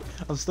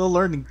 I'm still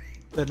learning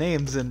the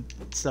names and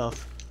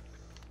stuff.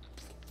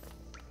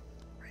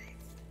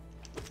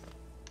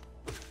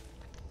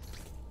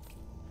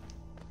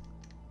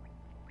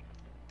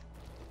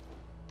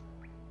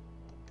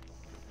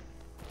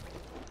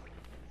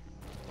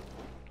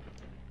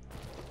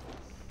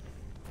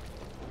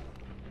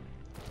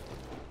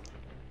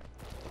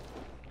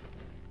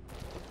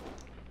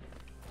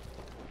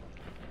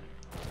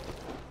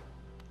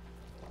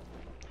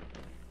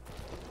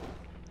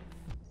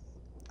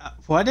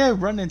 Why did I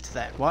run into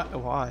that? Why?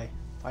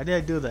 Why did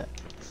I do that?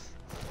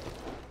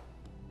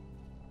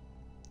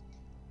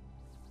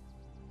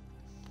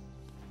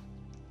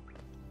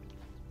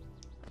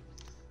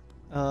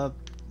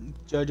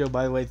 Jojo,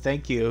 by the way,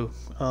 thank you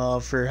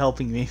for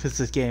helping me with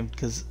this game,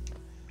 because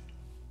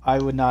I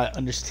would not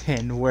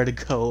understand where to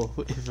go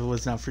if it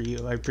was not for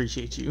you. I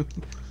appreciate you.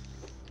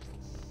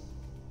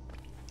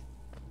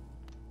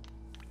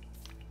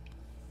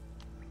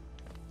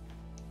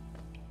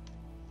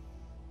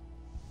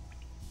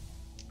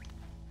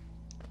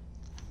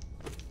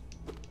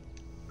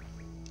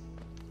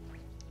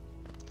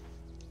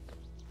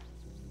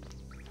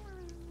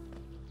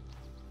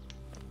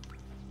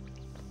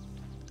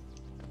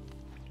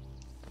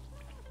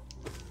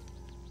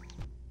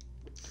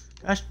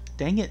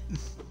 dang it.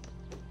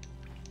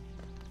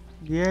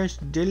 Yes,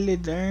 diddly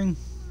dang.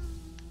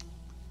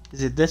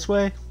 Is it this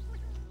way?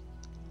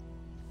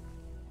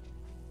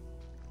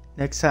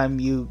 Next time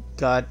you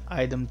got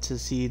item to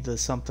see the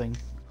something.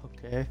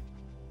 Okay.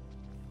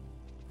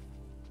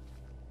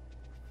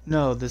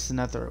 No, this is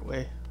not the right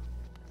way.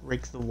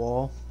 Break the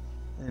wall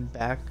and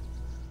back.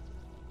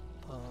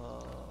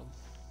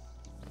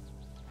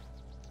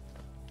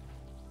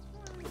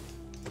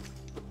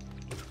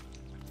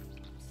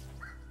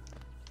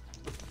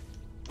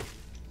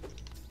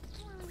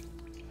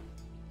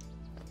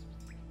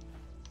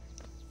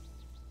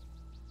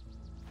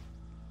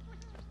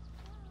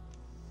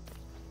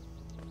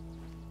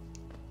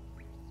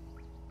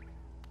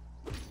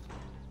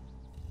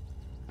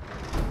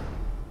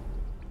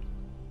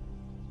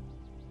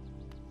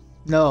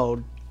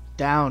 No,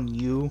 down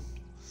you.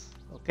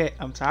 Okay,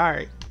 I'm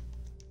sorry.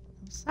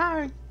 I'm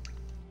sorry.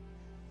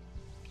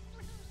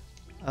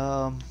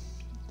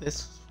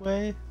 This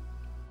way?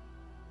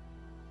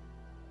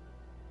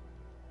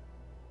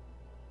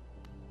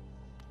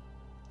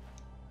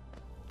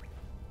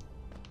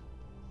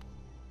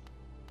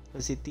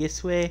 Was it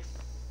this way?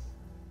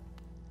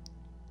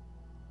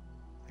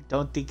 I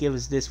don't think it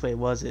was this way,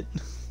 was it?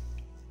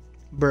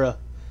 Bruh.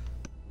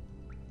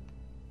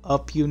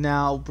 Up you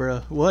now,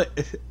 bruh. What?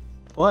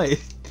 What?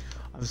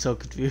 I'm so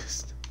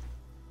confused.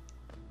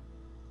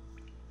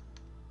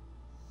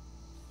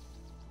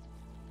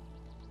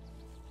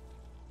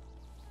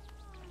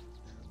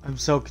 I'm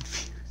so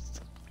confused.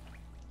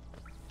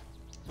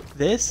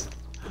 This?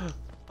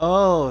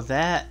 Oh,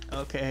 that.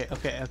 Okay,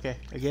 okay, okay.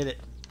 I get it.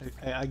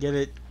 I get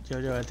it,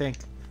 Jojo, I think.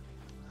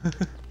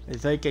 I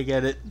think I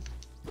get it.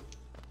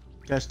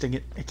 Gosh dang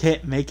it. I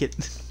can't make it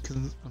because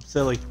I'm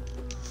silly.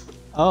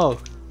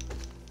 Oh.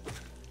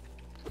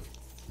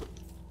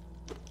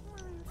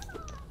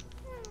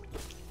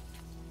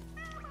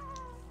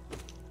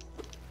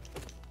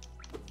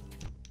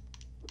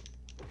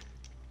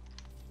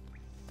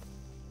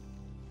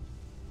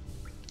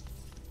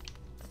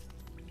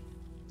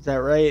 Is that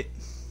right?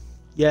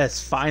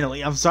 Yes,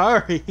 finally. I'm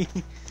sorry.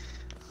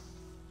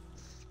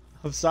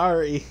 I'm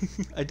sorry.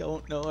 I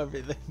don't know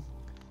everything.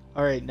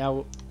 Alright,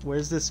 now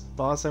where's this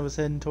boss I was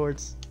heading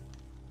towards?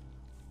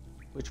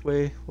 Which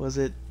way was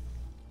it?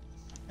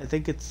 I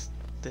think it's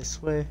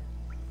this way.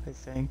 I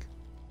think.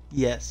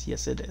 Yes,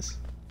 yes it is.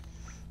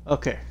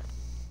 Okay.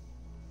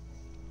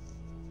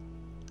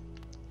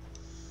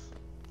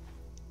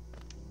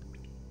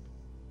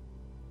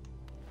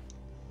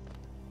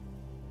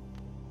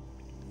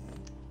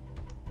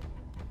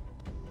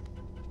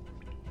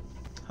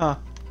 Huh.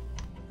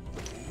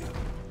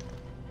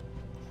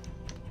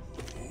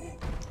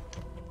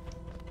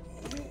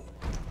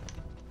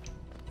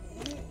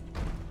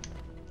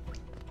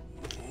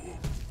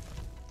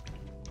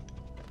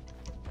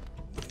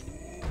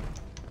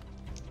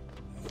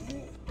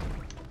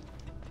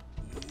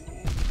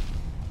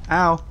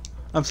 Ow.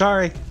 I'm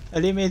sorry. I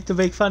didn't mean to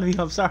make fun of you.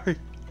 I'm sorry.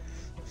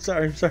 I'm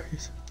sorry. I'm sorry.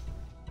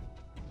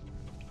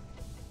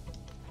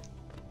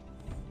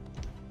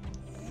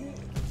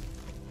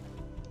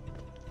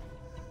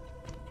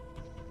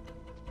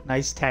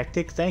 Nice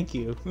tactic. Thank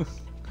you.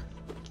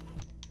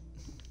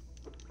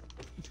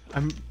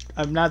 I'm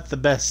not the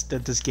best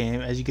at this game,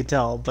 as you can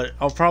tell, but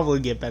I'll probably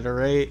get better,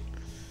 right?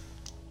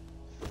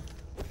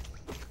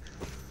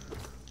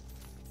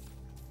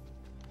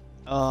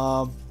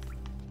 I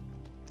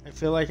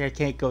feel like I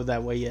can't go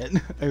that way yet.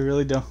 I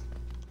really don't.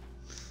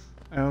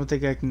 I don't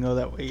think I can go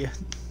that way yet.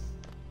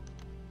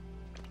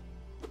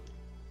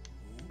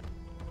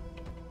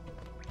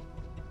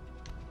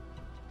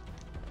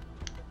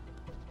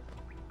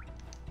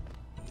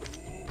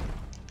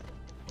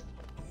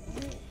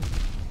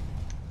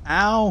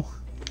 Ow!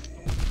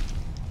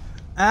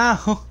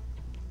 Ow!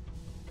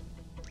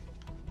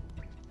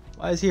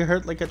 Why is he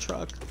hurt like a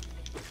truck?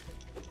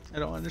 I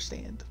don't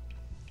understand.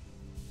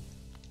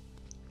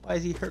 Why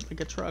is he hurt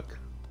like a truck?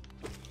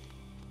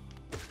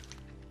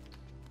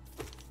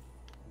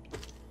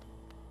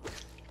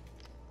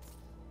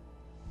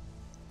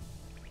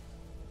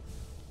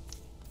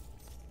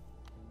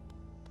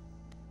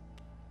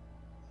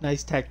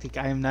 Nice tactic.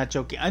 I am not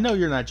joking. I know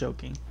you're not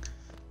joking.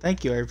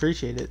 Thank you. I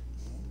appreciate it.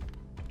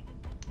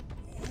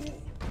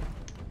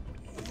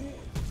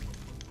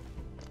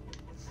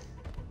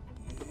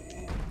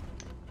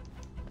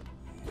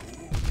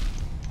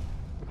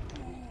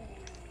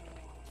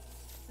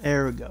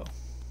 There we go.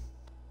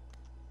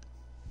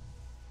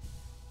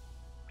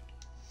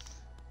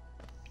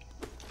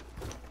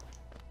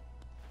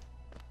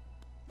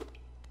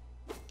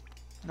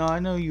 No, I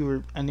knew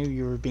you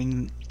were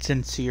being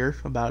sincere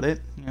about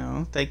it. You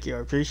know, thank you. I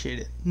appreciate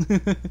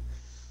it.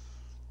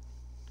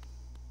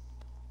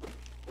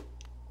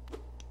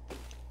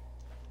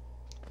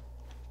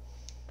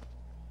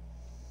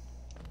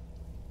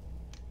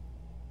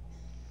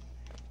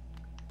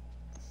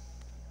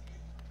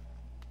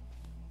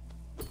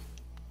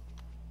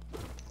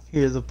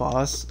 Here's the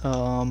boss.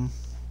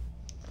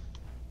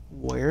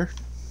 Where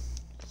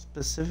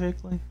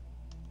specifically?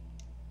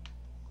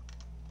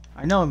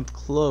 I know I'm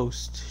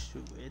close to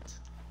it.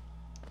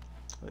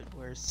 Wait,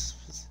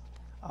 where's...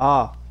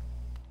 Ah.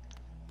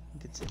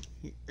 It's in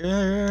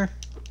here.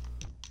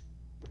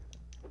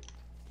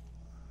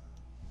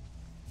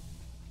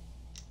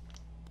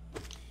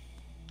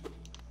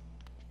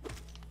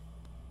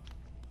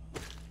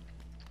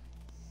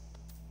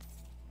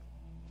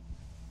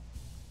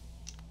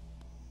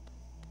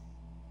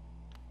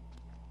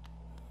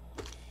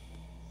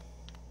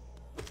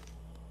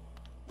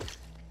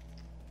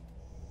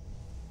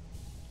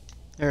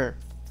 There.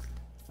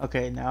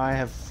 Okay, now I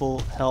have full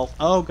health.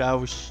 Oh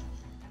gosh.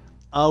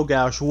 Oh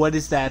gosh, what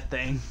is that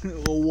thing?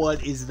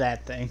 What is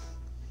that thing?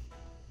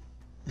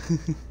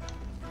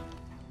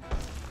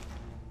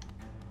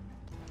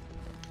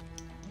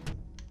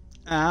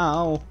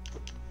 Ow.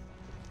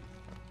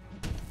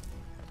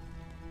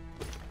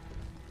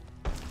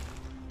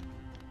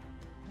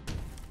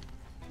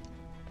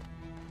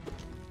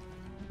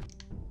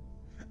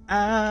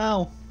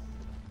 Ow.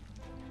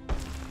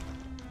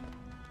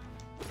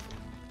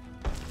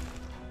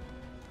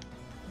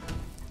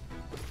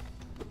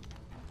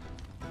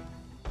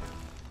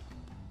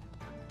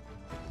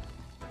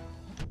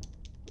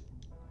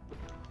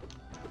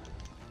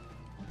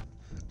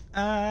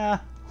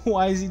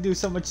 Why does he do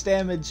so much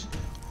damage?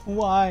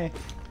 Why?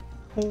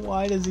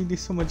 Why does he do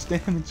so much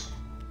damage?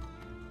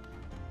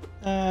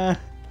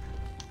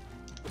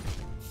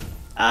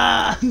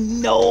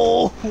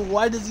 No!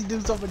 Why does he do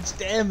so much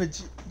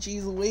damage?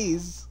 Jeez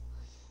Louise.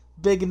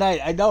 Big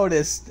Knight, I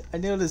noticed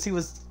he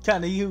was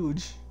kind of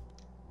huge.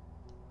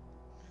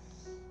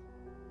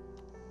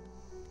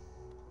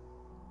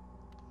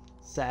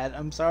 Sad,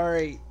 I'm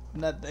sorry.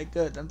 I'm not that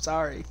good, I'm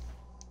sorry.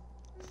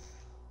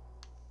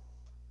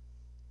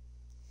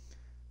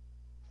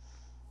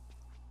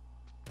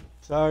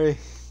 Sorry.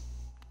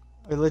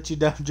 I let you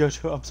down,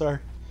 Jojo. I'm sorry.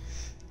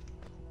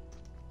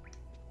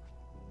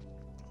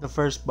 The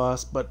first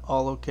boss, but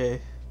all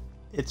okay.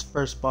 It's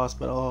first boss,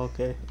 but all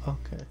okay.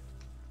 Okay.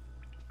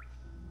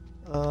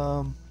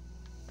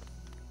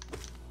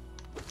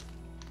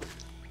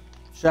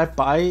 Should I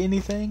buy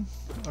anything?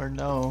 Or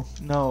no?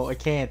 No, I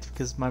can't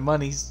because my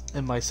money's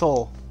in my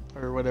soul.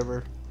 Or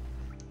whatever.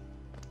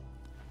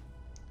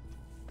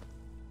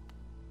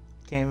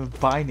 Can't even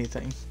buy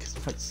anything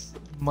because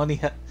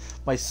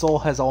my soul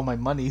has all my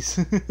monies.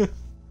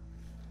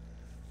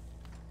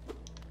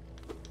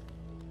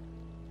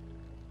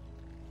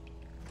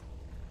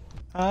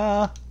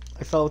 I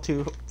fell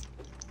too.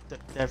 Did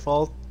I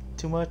fall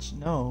too much?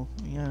 No.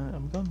 Yeah,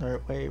 I'm going the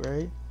right way,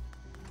 right?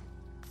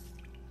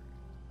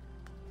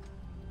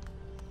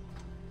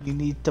 You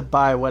need to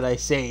buy what I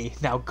say.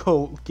 Now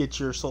go get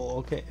your soul.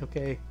 Okay,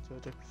 okay.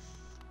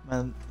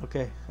 Man,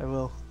 okay, I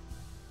will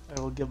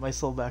get my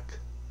soul back.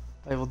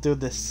 I will do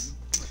this.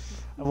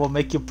 I will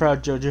make you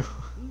proud, Jojo.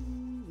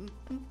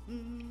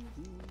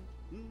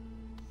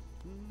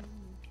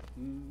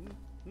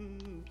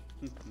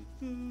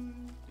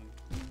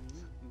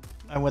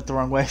 I went the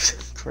wrong way.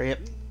 Crap.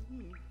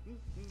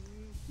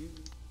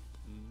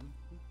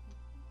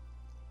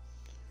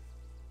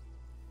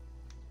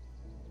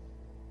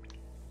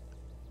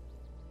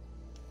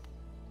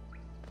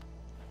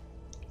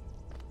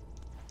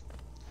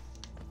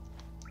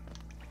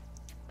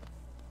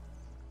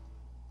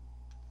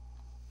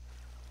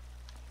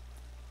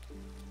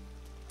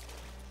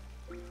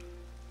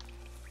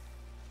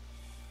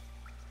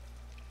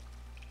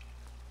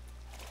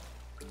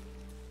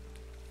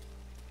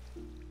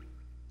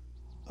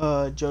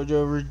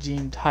 Jojo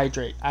redeemed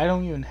hydrate. I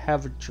don't even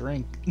have a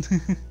drink.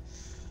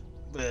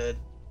 But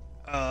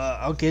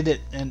I'll get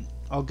it, and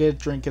I'll get a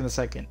drink in a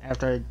second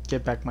after I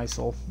get back my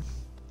soul.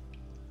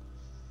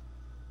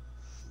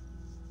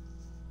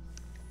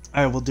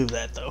 I will do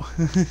that though.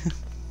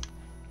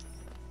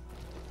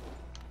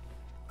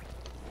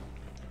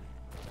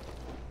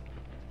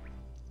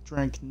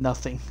 Drink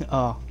nothing.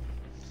 Oh.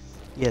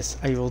 Yes,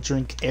 I will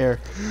drink air.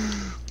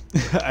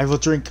 I will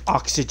drink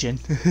oxygen.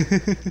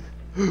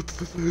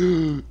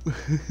 Leave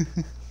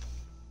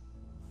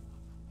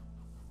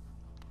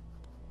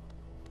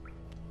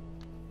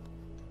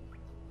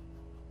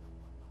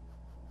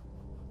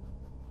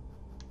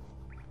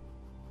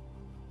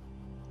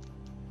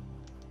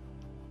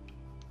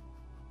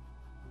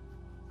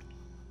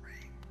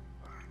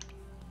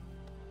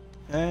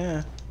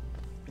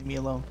me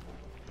alone.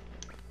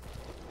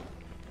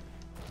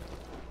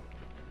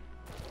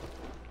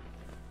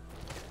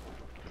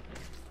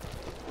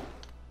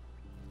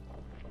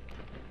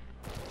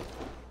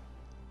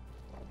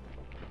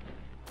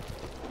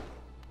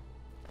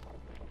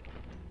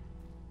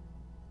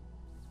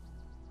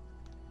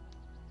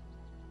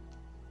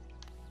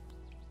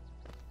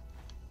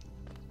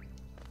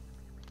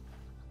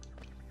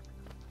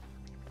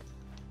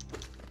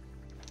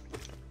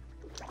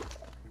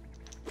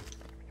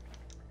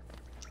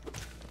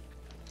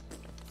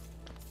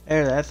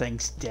 There, that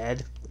thing's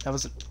dead. That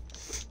was...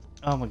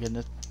 Oh my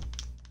goodness.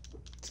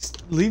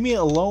 Just leave me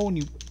alone,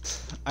 you...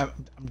 I'm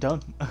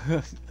done.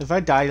 If I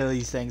die to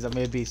these things, I'm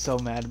gonna be so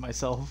mad at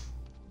myself.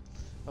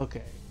 Okay.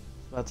 I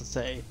was about to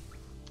say.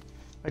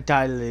 If I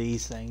die to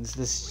these things,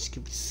 this is just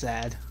gonna be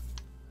sad.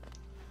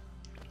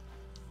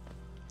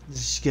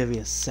 This is gonna be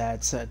a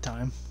sad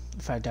time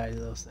if I die to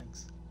those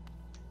things.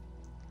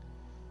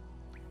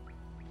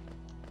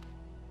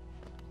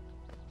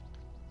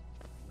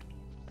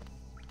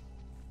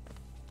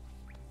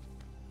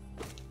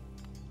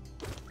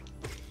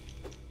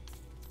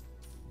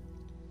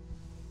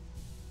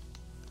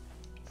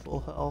 Full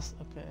health,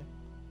 okay.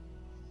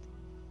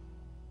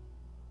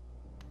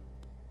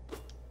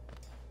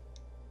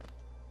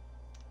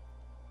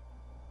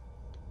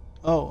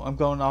 Oh, I'm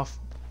going off.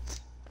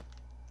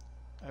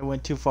 I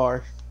went too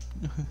far.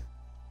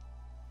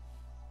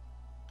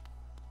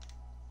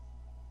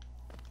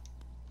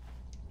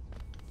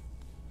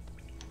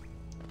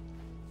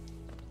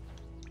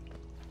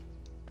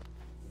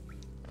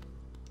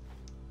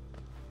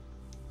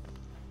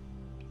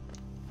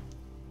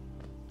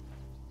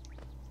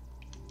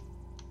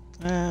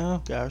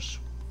 Oh gosh.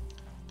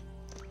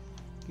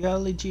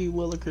 Golly gee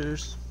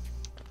willikers.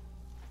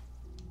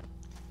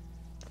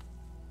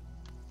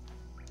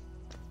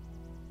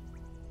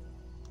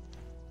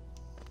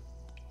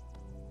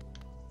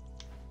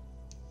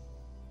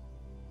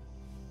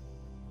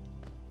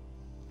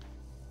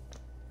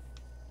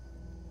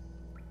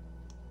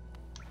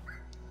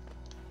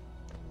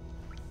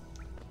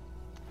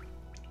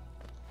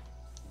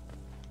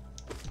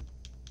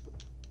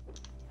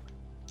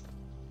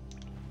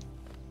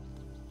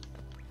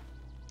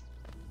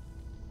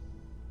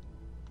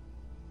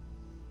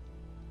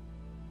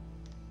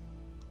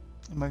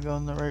 Am I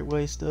going the right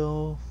way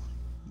still?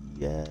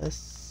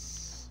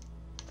 Yes.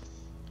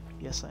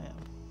 Yes, I am.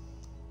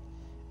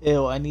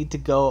 Ew, I need to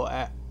go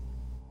at...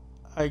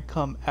 I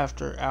come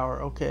after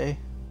hour, okay.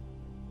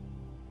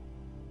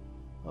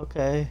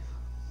 Okay.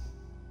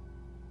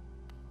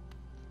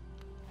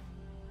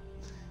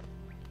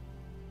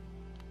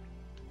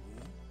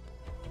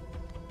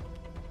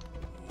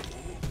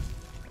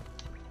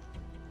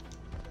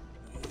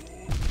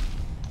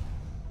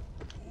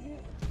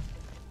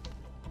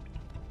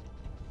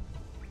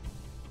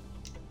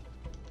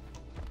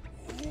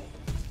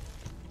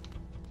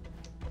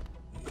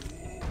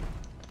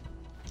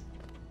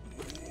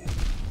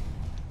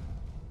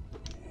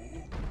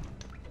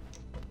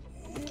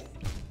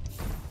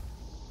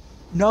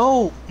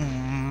 No!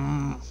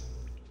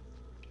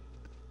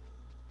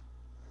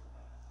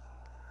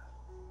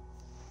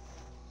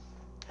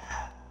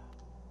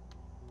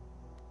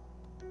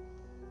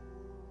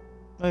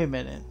 Wait a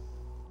minute.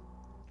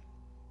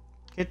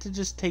 Get to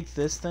just take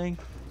this thing?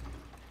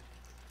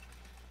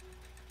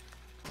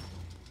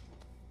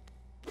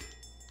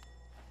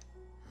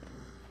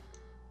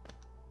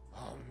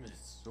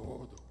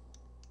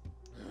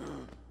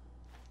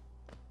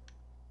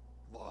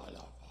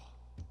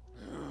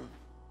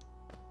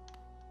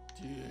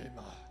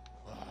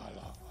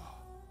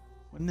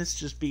 Wouldn't this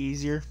just be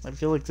easier? I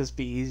feel like this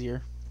be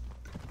easier.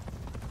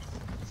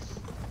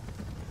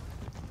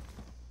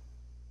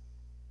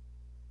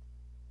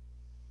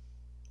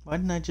 Why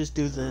didn't I just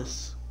do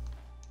this?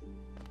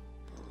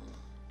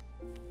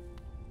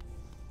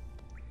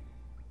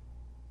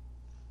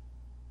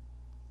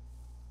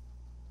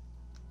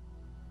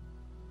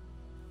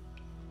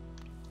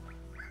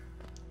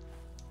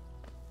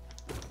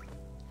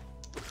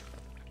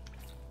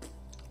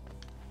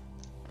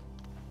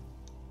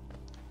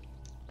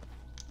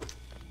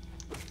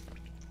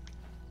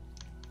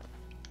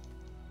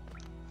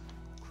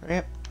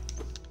 Crap.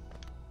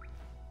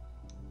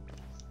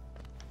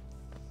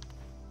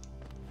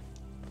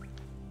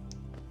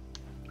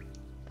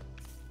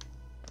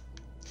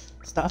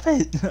 Stop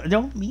it! I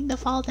don't mean to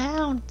fall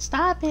down!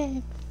 Stop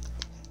it!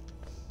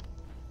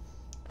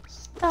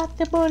 Stop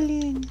the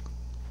bullying!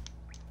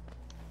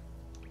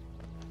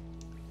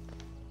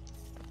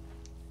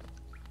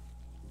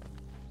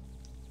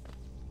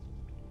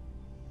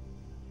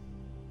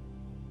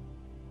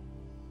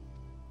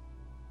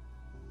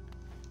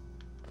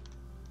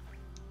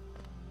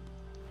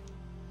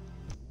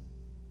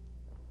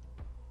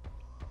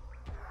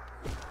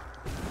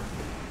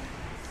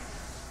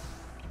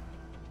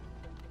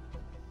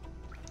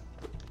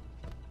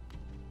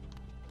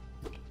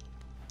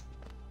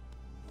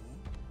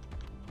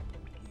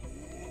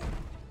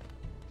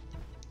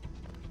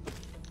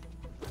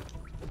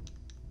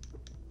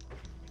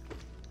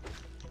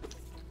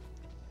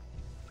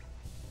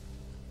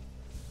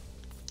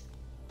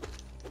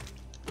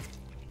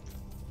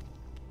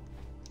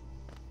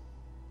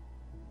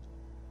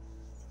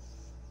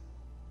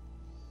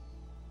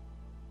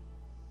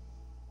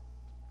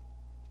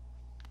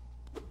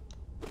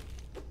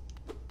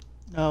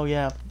 Oh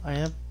yeah, I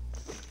have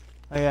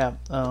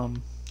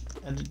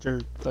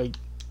editor, like,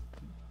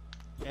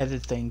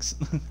 edit things.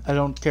 I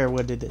don't care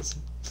what it is.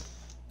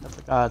 I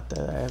forgot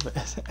that I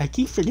have I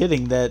keep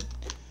forgetting that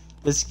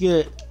this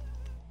could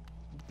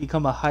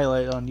become a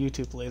highlight on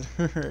YouTube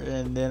later,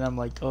 and then I'm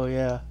like, oh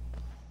yeah,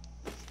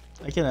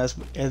 I can ask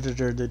my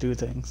editor to do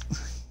things.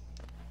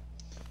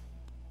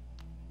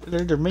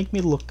 Editor, make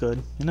me look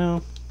good, you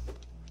know?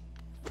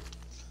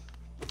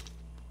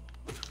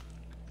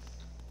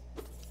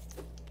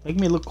 Make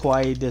me look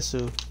kawaii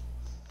desu.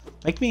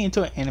 Make me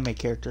into an anime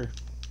character.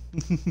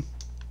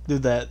 Do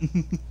that.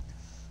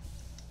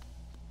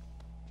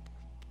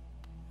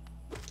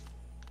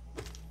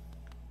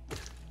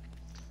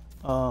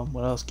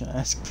 What else can I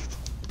ask people?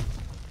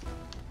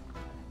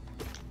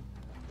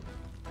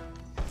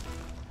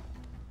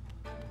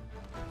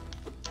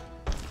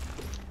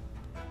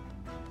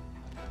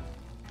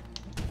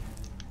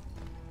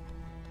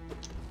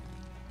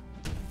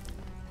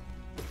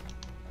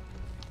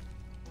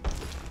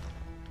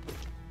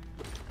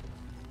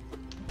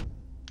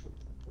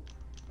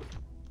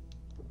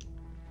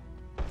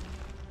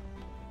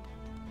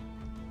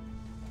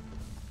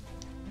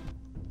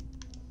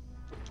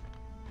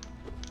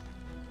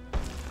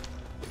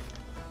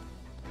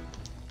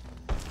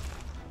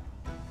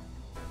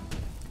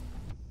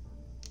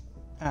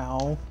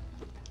 Ow.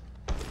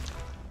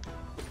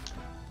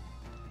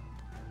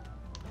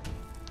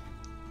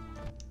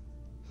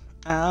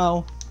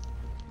 Ow.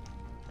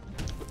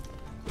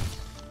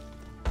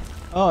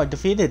 Oh, I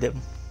defeated him.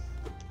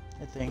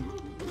 I think.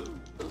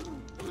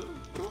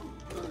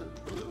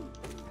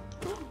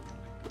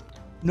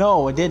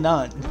 No, I did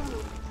not.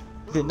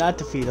 I did not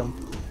defeat him.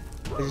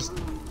 I just...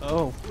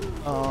 Oh.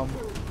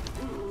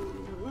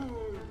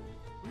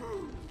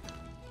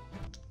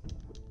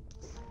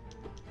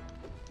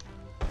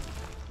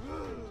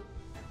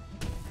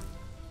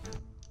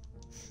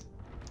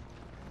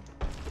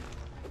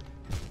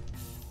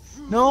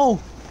 No!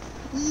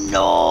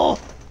 No!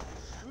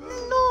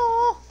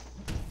 No!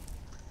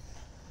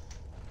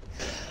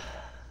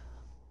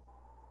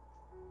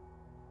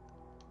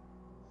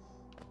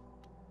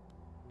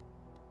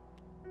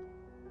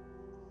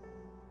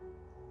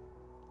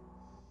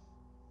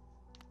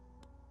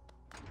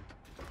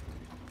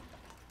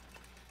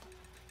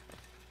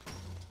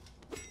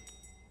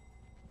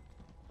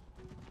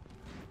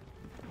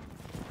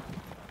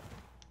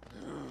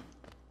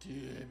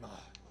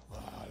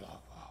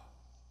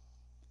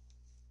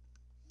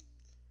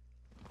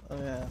 Oh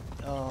yeah,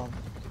 I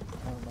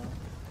don't know.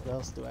 What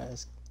else do I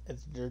ask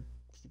editor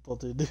people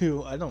to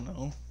do? I don't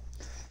know.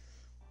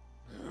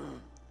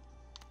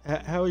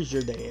 How is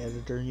your day,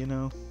 editor, you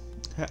know?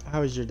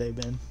 How has your day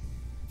been?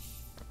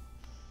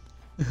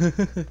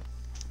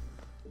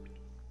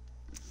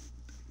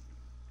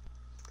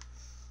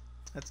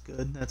 That's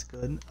good, that's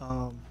good.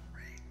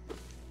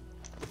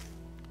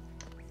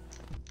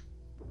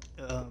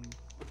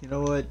 You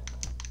know what?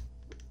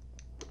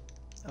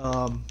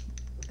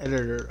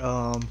 Editor,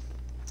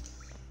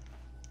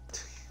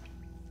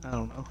 I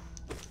don't know.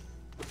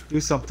 Do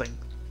something.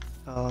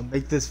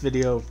 Make this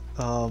video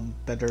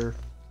better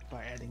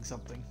by adding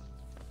something.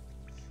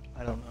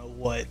 I don't know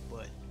what,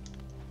 but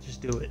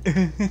just do it.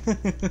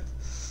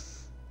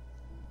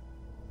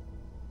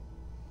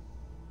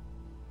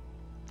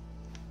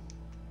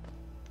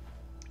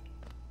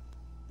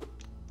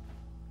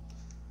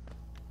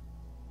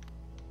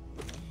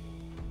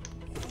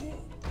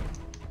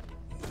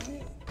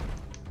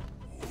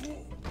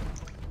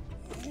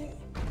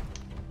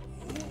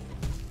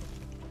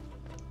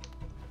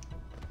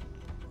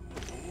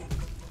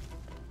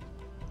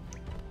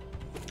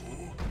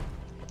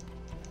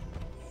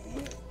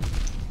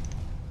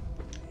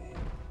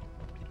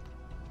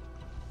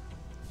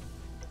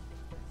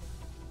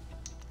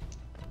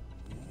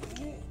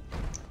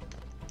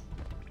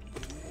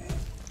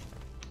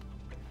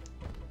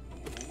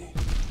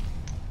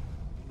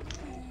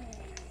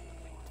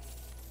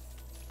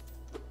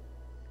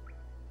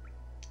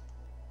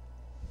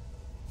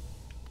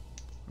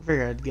 I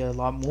figured I'd get a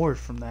lot more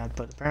from that,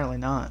 but apparently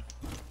not.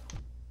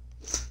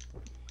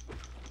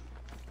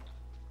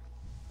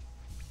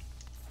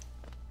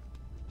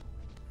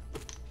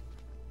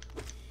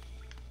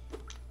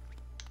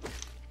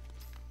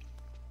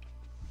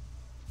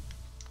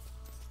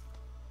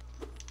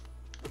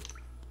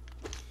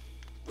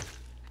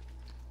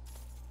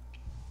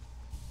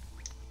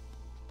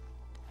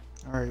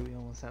 Alright, we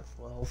almost have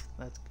 12.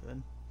 That's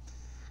good.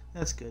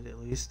 That's good, at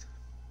least.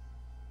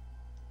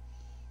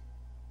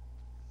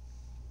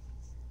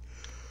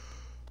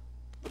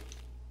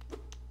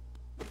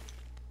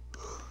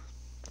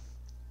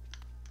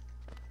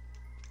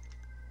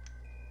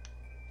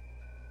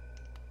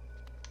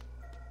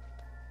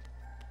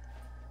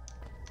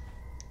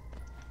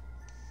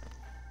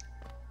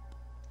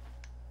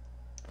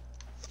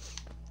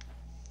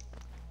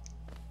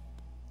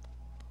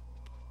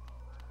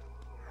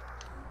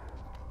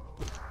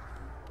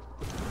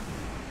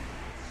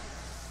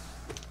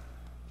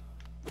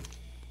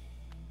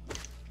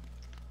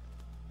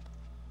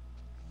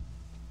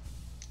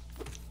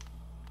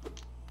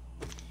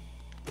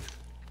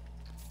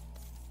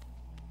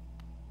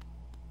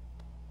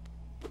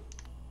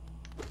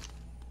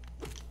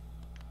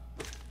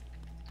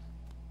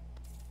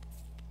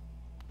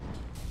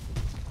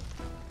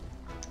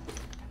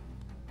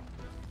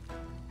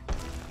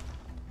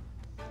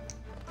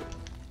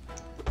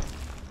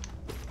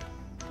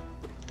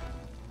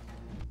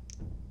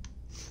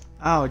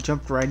 Oh, it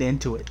jumped right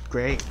into it.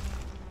 Great.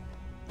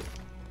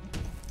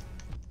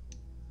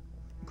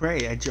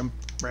 Great, I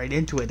jumped right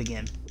into it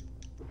again.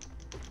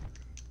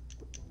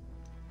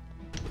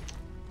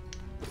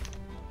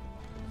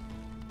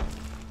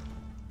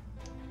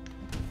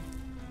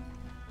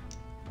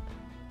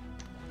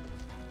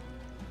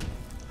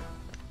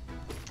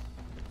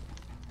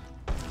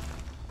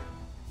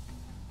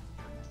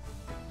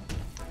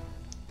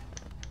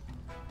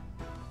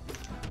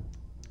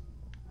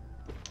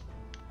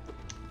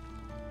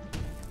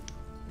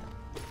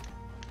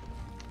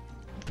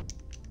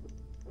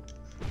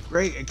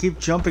 Great, I keep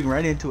jumping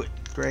right into it.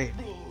 Great.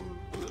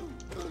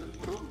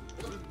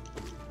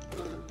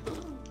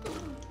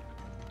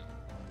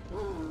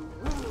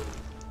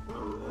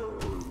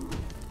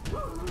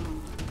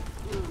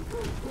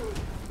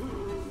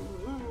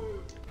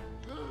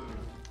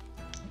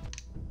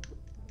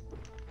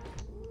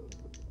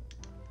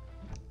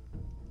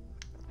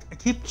 I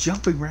keep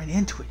jumping right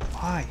into it.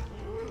 Why?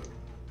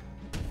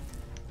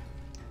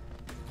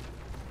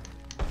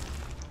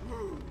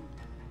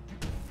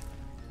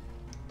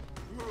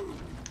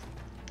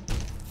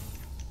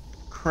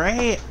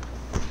 Great.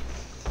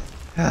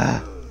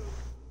 Yeah,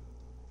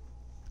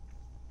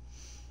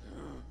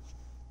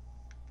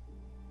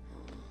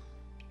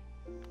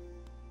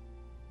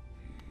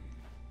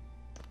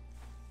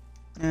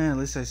 at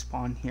least I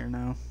spawn here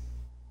now.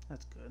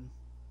 That's good.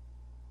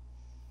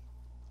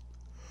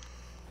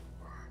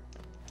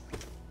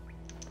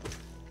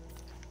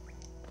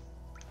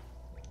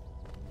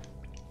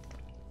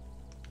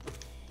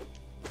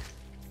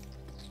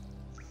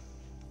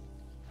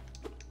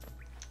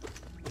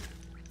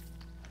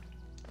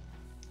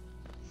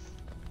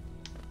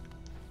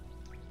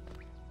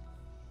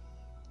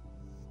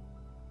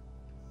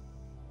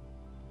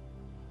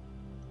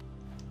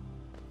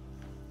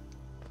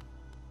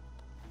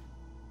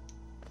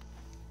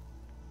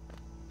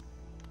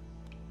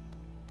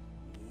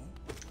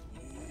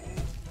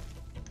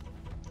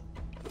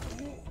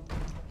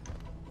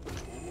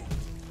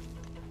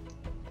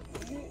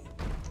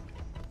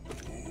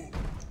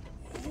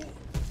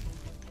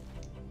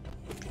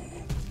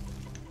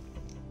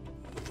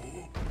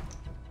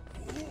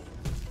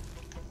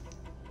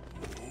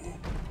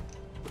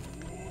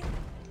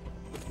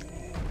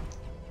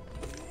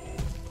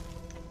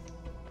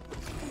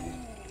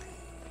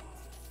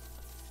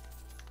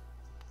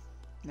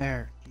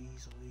 There.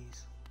 Jeez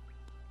Louise.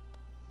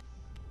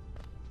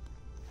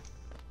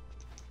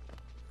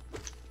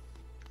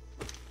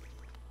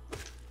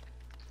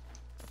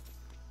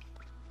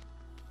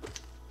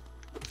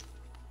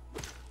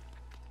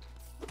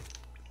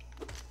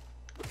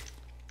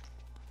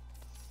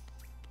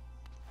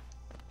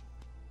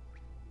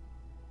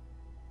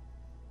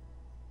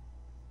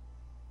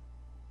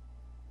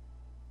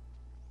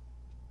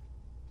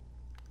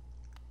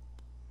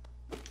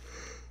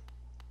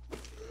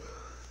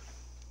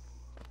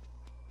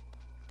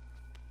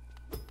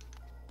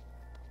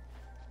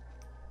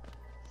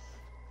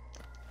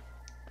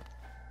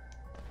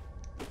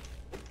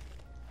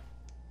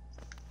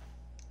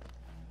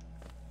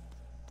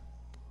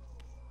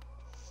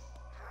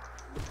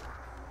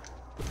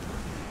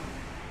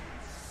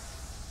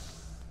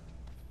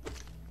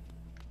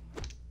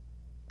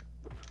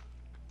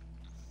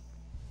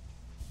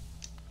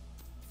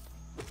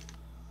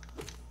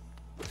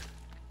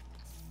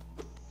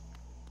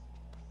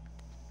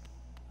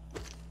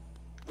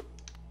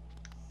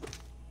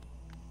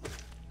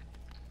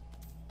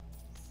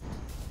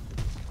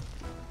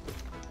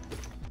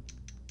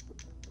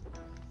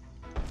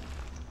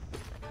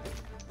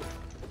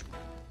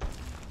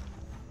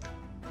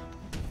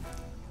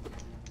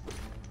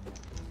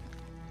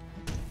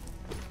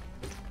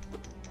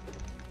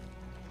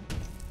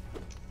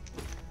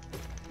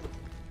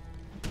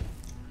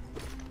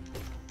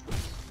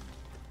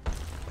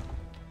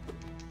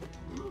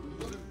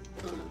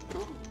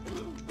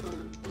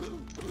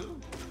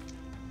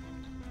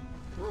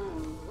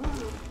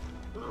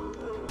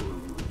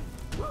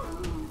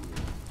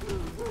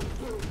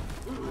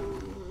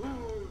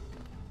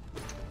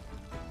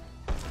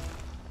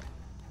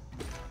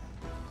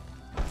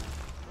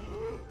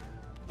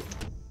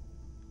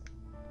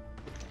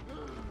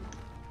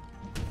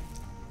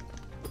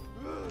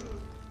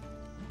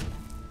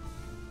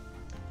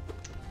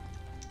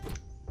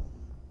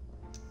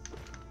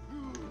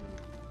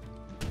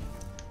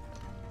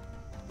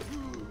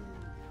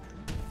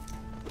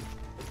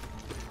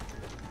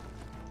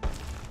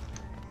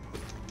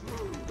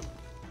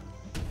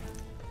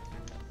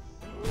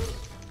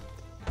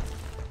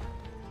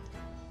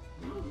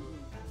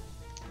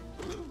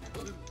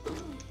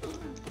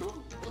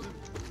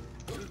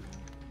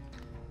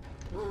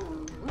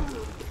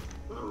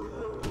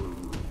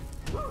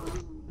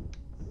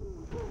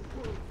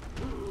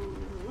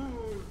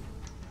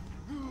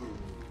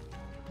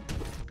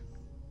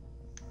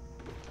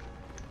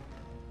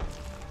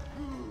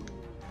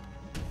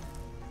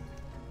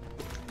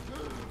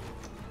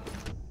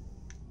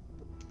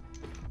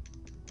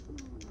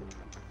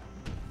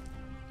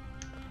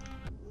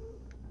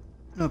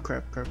 Oh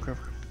crap, crap, crap.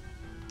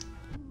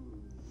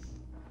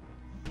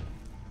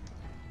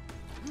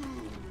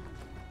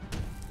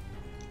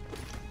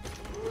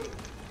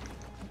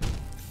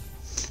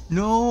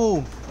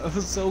 No!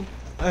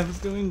 I was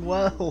doing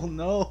well,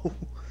 no!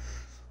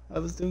 I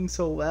was doing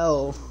so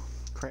well.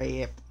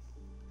 Crap.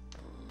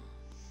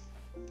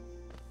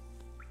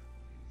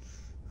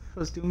 I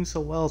was doing so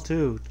well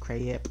too,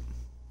 crap.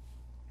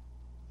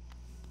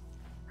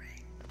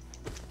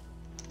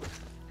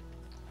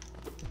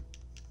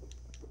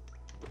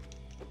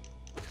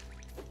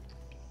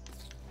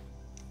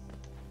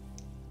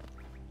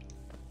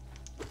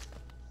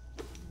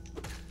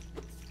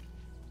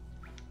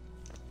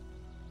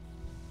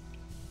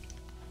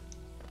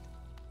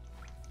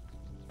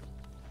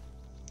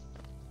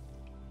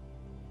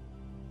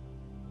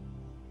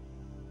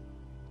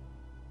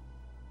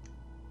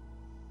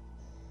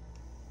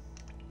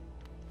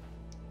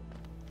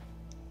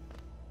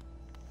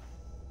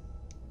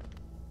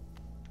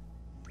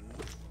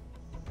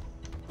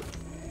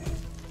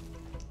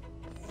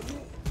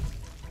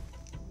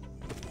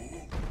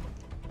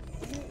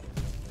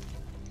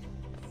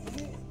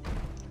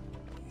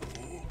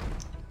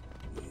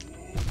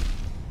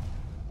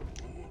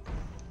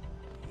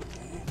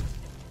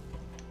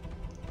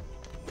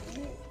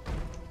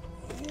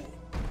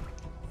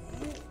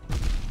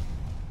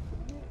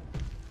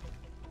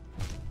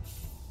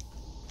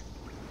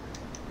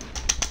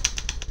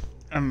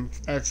 I'm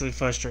actually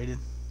frustrated.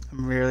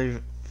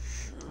 I'm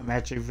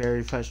actually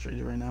very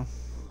frustrated right now.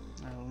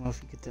 I don't know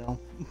if you could tell.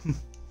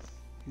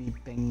 Me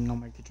banging on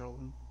my controller.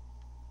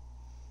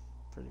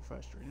 Pretty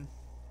frustrating.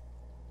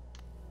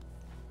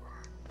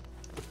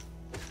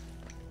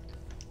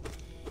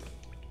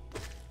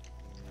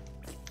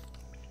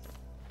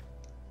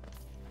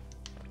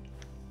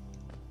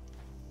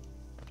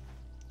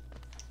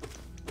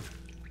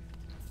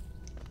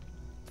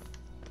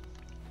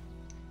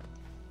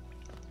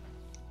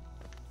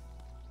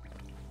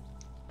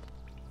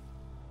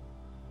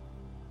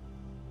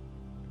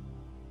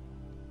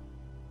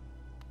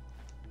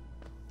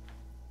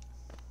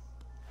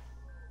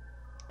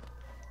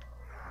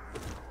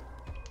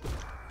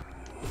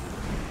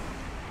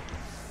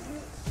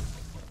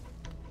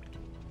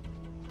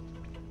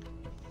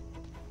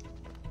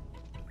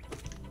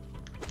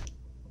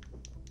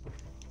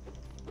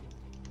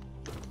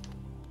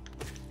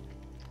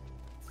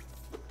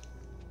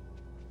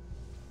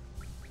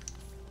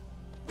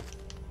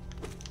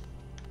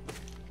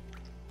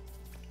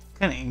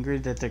 Kind of angry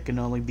that there can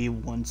only be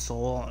one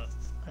soul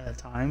at a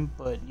time,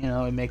 but you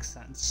know, it makes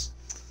sense.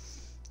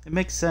 It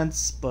makes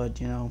sense, but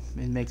you know,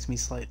 it makes me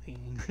slightly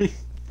angry.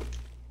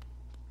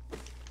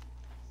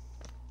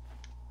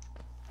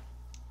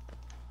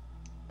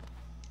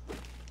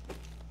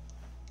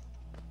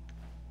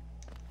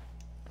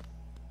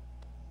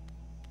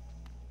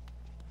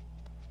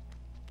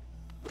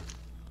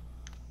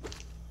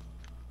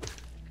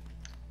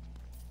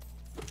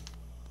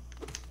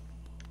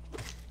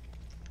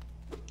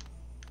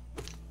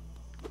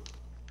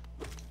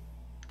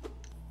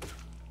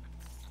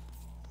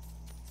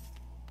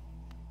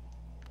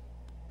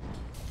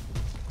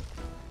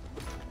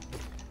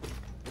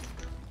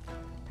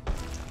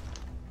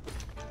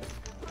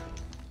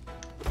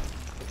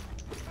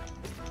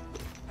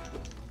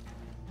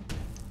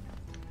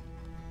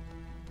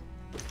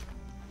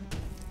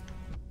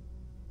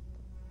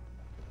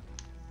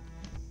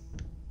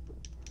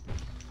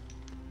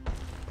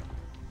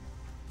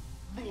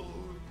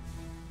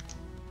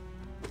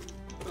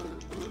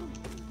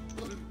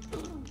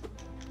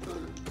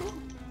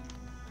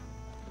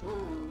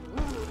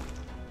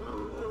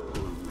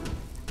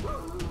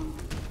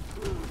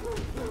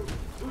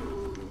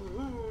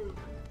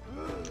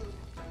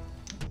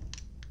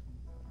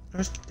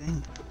 Gosh dang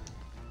it.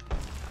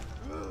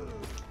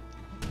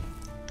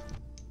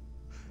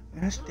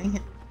 Gosh dang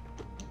it.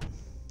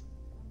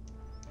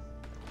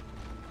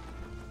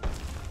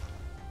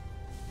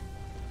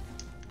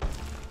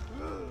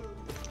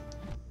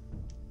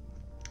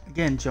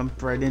 Again,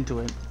 jumped right into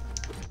it.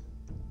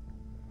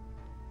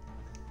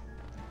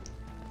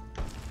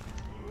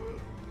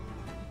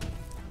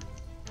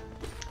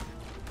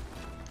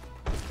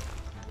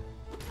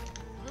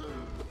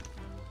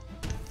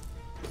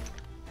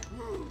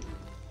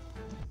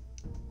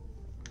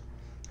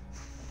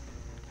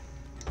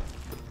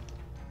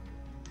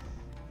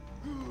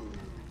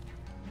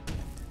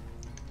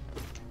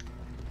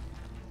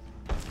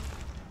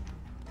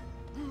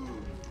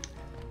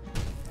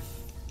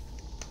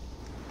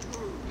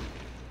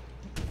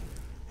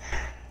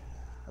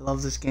 I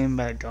love this game,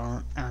 but I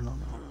don't know.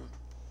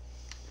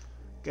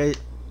 Guys,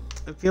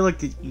 I feel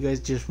like you guys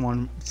just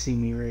want to see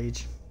me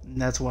rage.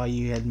 And that's why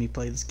you had me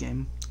play this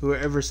game.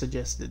 Whoever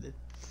suggested it.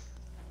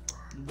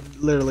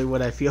 Literally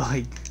what I feel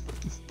like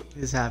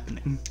is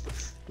happening.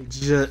 It's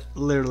just,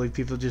 literally,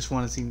 people just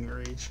want to see me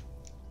rage.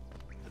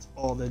 That's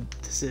all that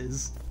this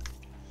is.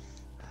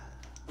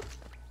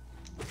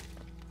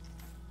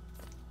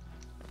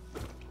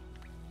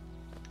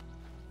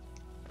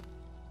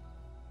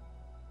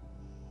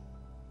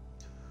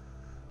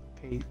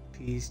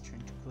 Peace,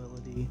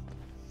 tranquility,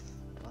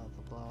 blah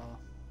blah blah.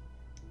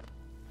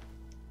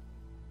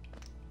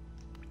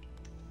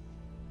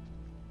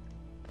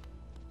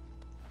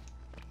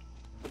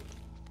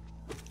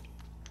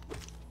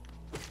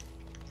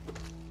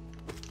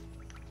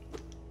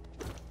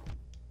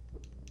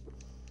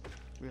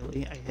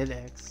 Really? I hit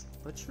X.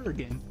 But sure,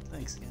 game.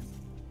 Thanks, game.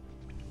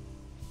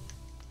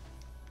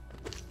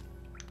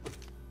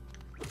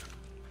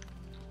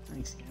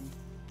 Thanks, game.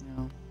 You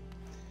know,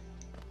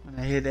 when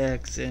I hit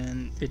X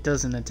and it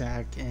doesn't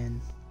attack,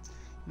 and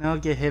you know, I'll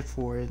get hit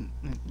for it.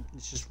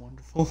 It's just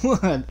wonderful.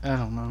 I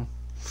don't know.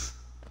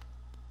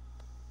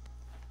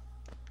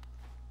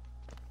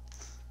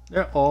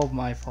 They're all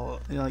my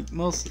fault. Like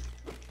most,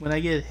 when I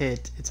get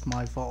hit, it's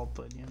my fault.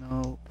 But you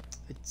know,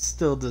 it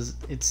still does.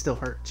 It still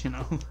hurts. You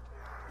know.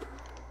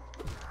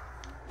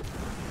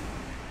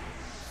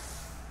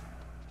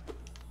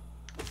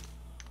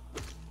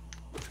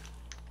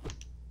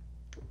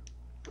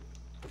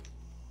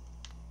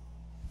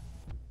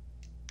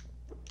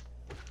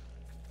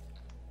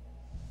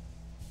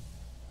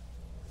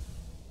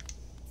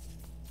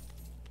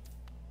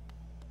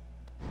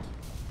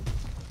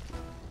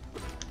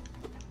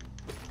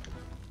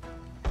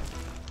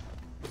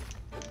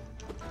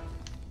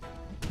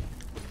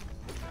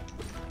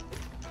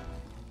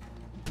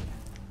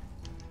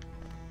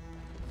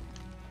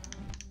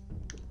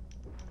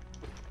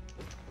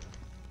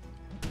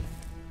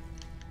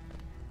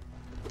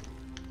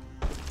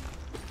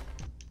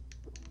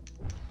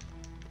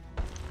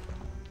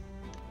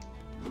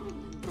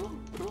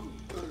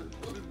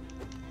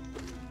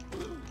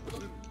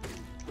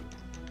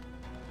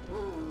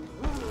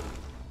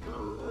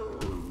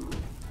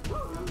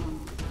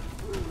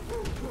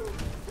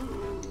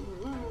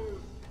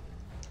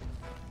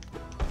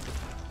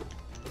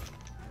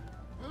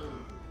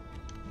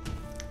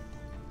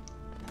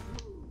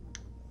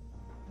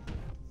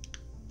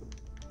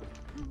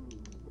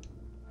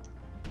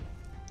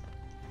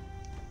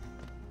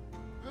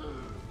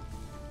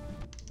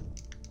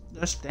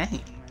 Gosh dang,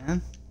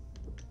 man.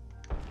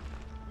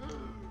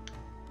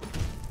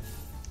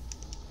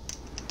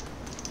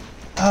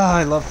 Ah,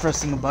 I love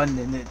pressing a button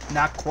and it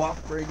not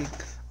cooperating.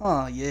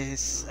 Oh,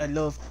 yes. I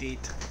love it.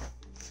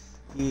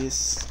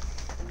 Yes.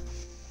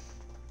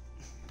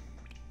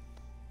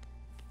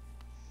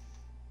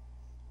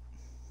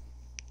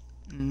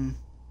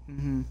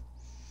 Mm-hmm.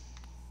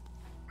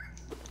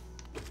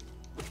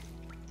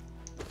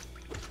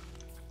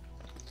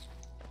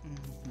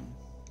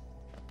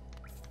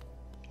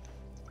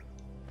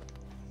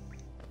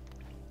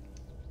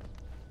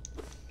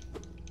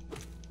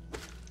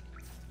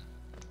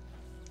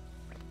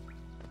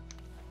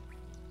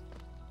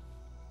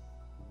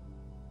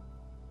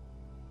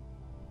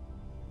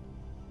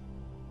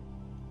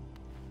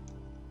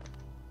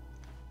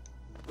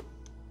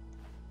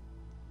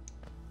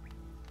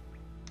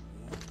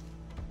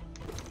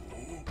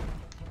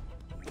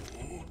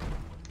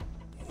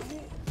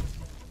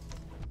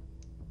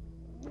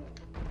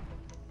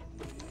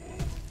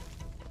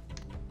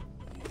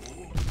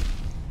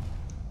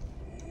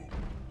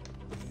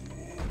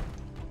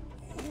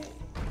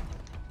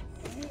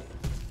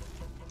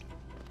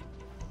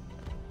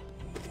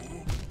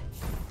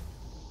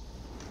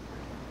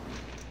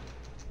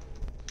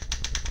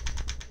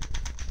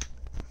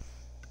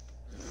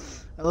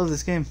 I love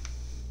this game.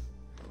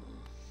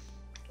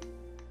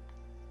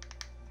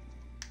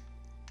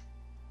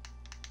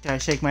 Can I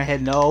shake my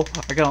head? No.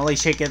 I can only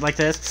shake it like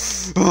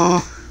this. There's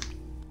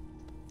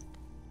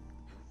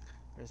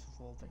the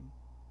full thing.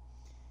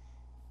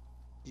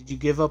 Did you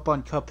give up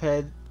on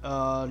Cuphead?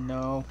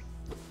 No.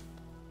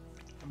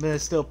 I'm gonna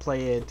still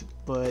play it,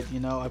 but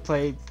you know, I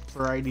play a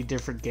variety of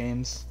different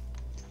games.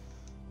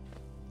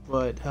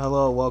 But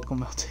hello,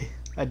 welcome out.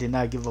 I did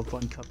not give up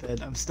on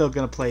Cuphead. I'm still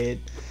gonna play it,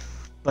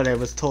 but I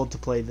was told to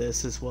play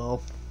this as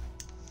well.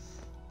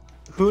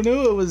 Who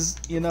knew it was,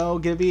 you know,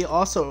 gonna be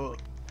also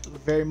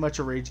very much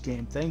a rage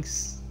game.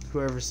 Thanks,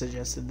 whoever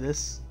suggested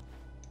this.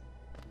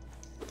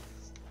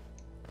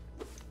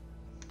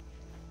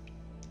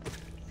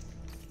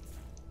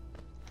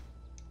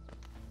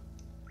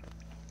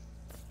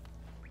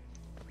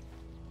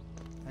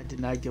 I did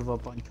not give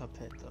up on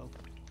Cuphead though.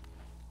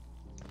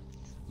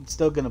 I'm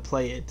still gonna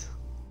play it.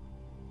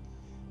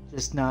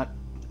 Just not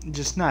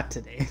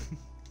today.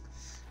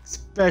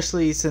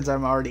 Especially since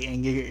I'm already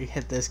angry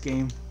at this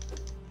game.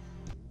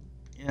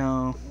 You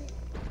know,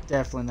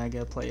 definitely not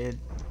gonna play it.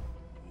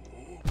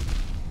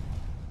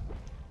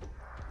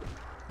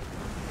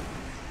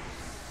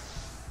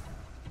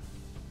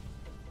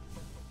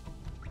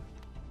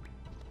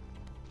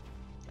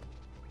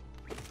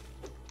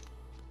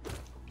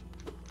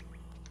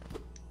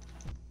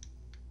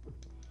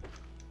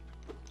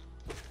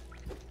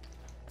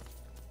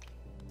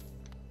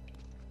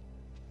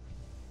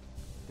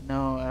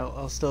 No,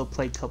 I'll still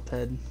play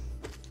Cuphead.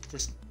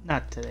 Just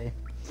not today.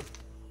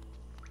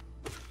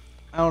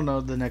 I don't know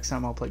the next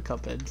time I'll play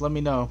Cuphead. Let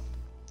me know.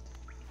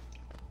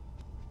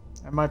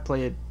 I might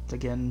play it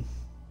again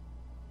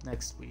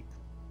next week.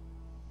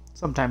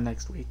 Sometime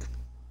next week.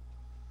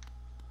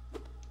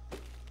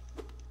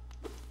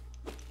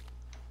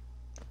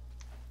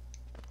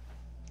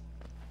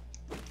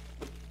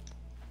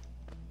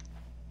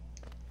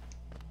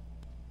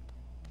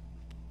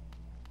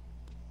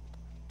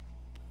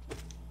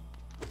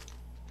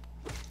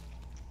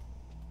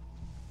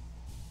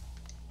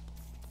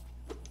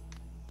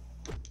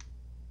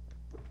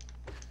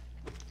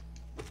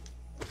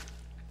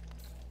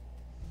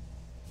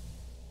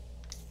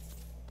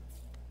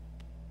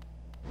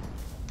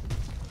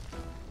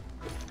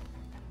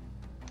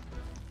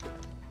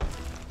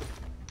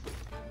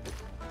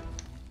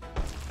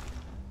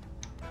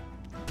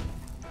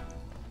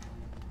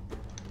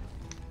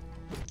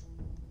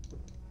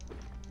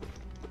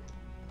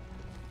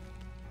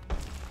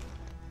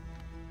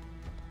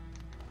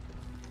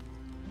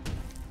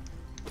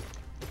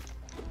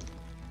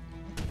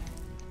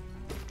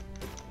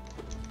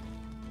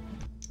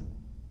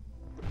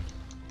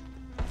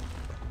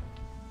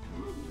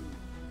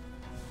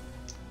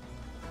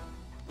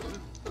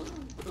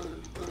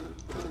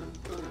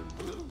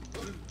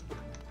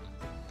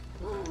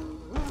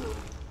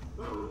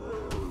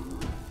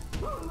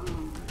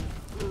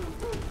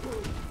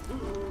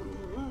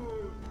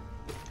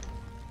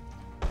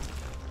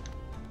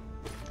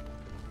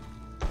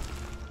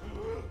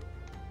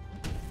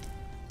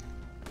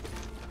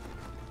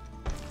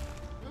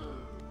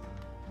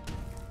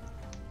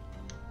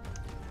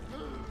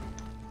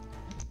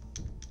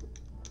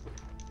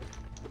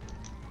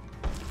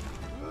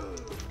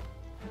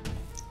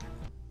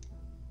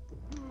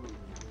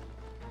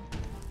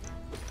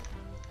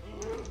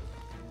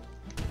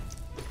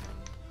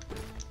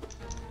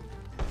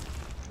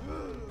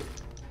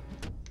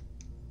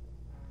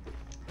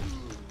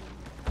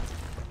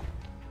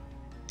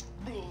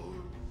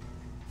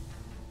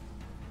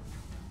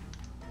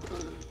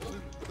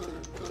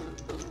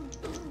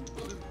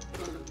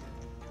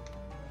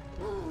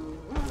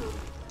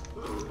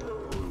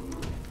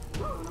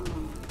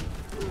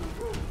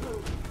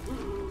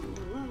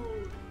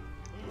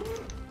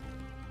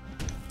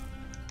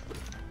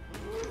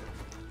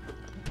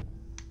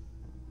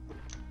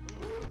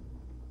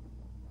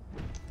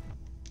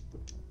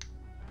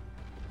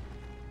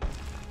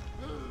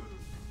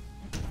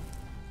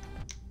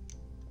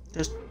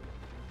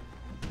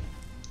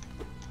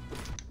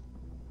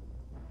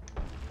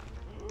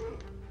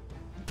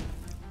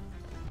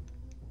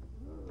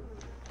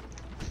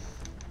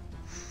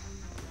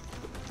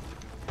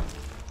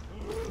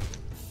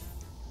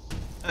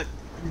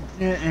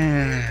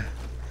 I'm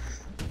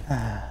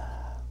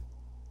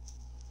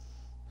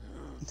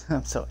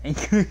so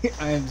angry.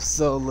 I am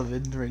so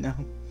livid right now.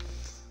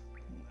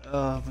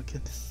 Oh my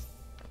goodness.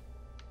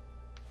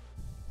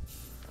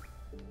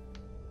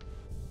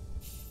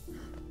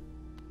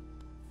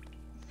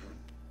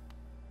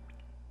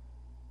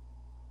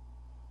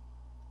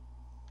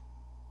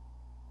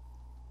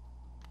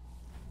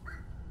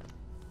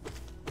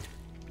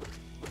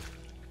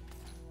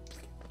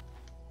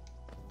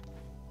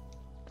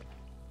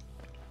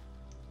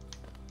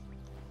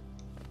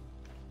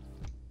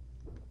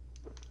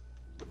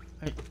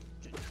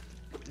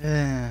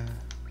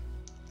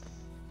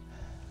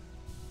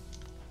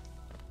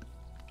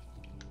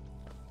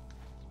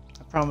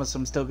 I promise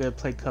I'm still gonna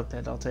play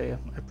Cuphead, I'll tell you.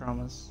 I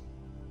promise.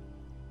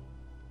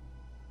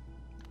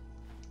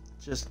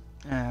 Just,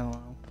 I don't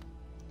know.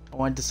 I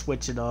wanted to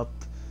switch it up.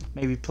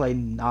 Maybe play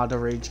not a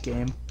rage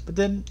game. But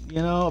then,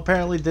 you know,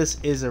 apparently this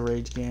is a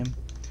rage game.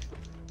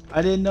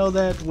 I didn't know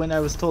that when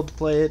I was told to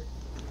play it.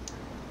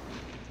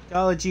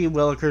 Golly gee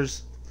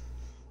willikers.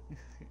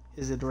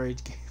 Is it a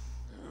rage game?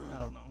 I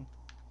don't know.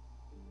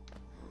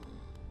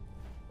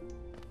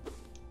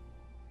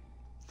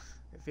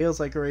 It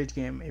feels like a rage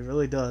game. It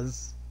really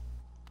does.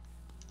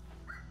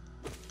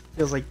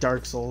 Feels like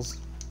Dark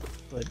Souls,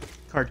 but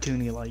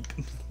cartoony like.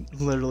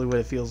 Literally what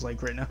it feels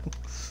like right now.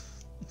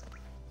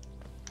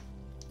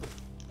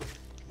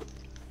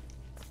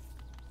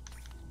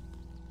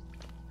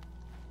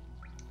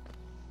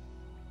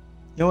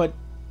 You know what?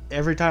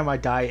 Every time I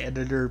die,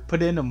 editor,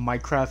 put in a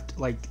Minecraft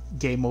like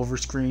game over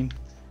screen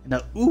and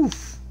a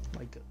oof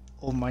like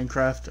old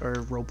Minecraft or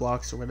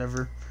Roblox or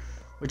whatever,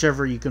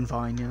 whichever you can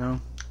find. You know,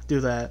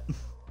 do that.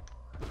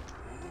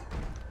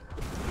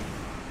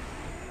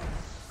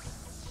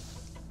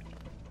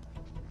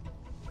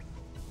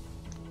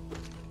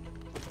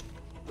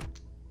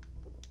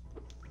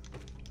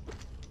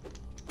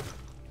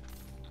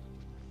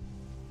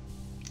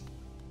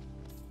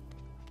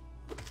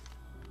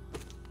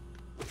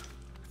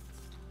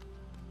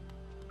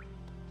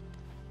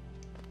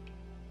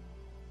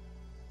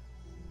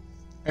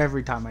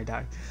 Every time I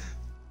die.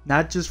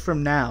 Not just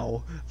from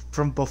now,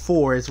 from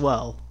before as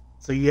well.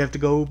 So you have to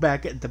go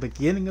back at the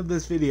beginning of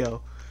this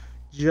video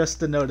just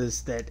to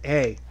notice that,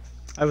 hey,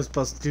 I was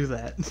supposed to do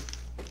that.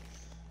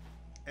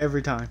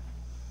 Every time.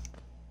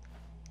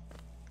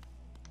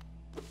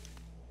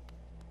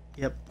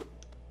 Yep.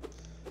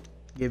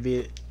 Give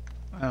it,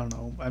 I don't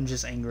know, I'm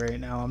just angry right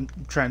now. I'm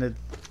trying to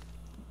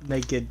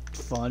make it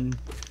fun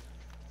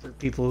for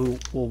people who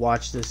will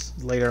watch this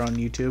later on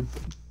YouTube.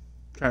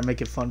 Try to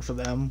make it fun for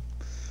them.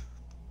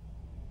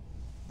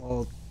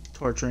 While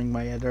torturing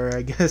my editor,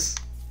 I guess.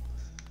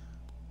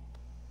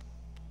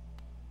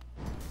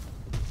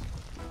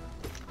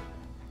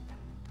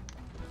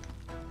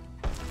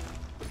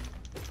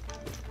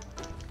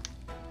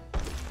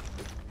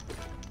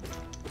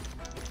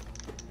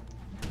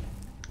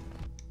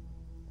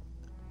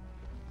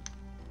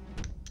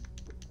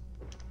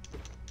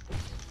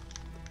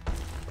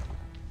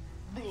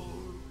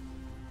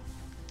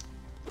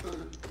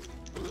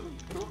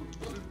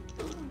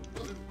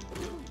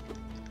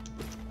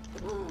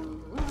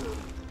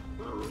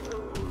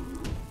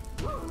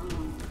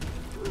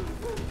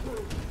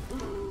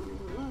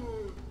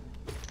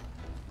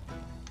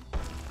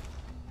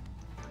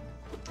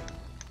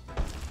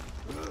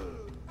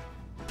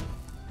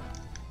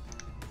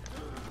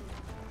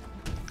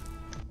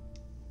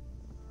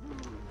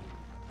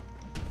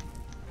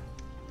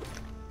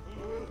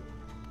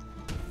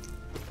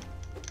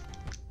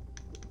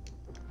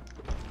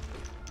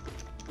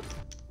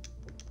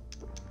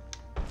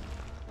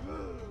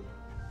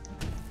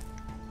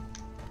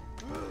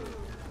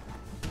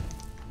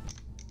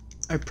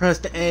 I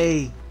pressed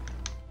A.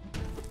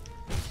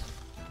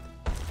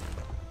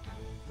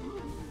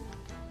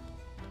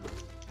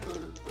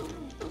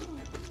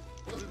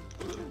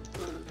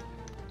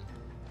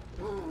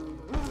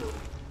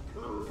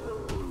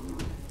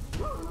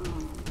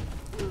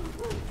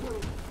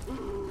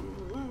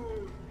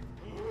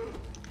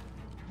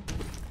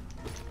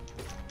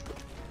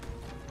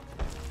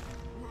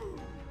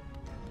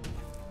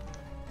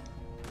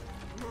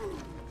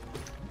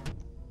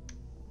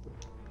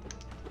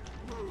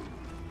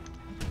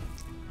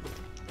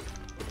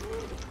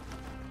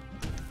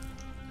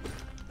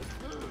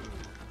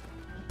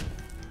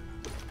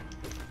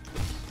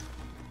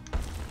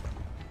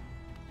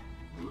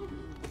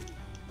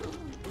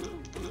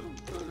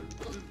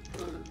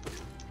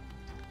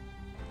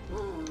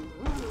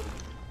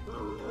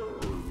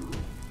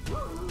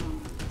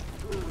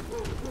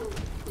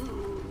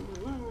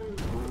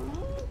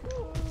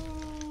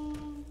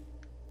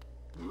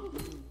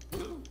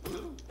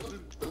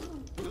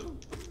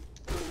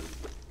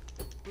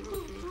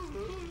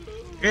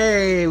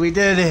 Hey, we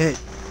did it!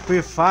 We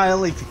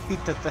finally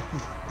beat the thing.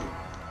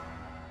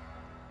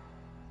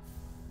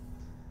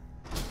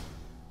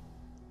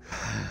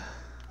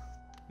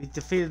 We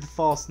defeated the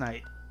False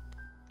Knight.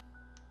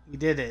 We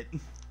did it.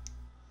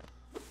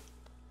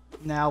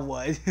 Now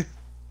what?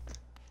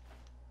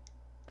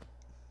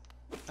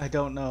 I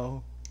don't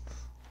know.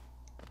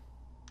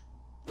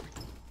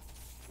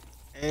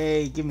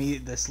 Hey, give me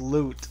this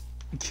loot.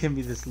 Give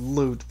me this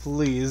loot,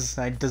 please.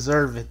 I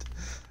deserve it.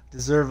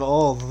 Deserve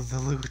all of the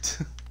loot.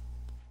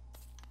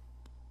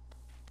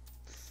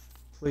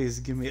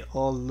 Please give me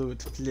all loot,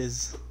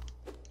 please.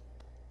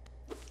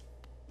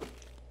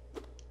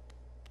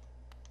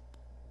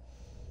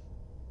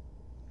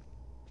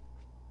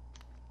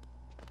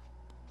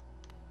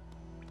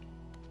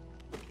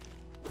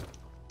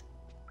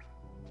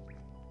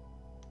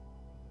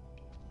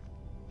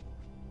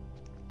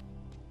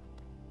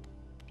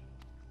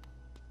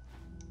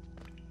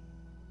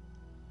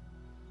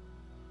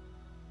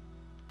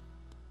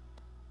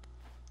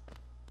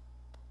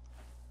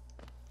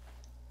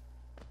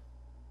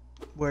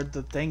 Where'd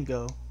the thing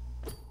go?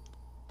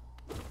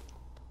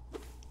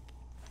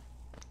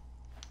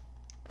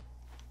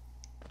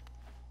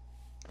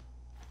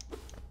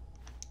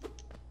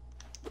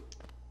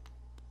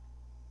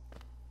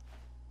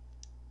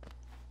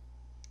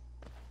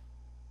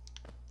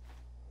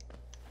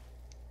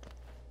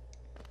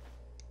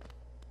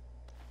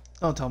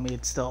 Don't tell me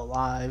it's still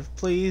alive,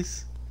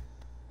 please.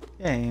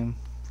 Game,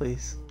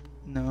 please.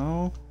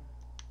 No.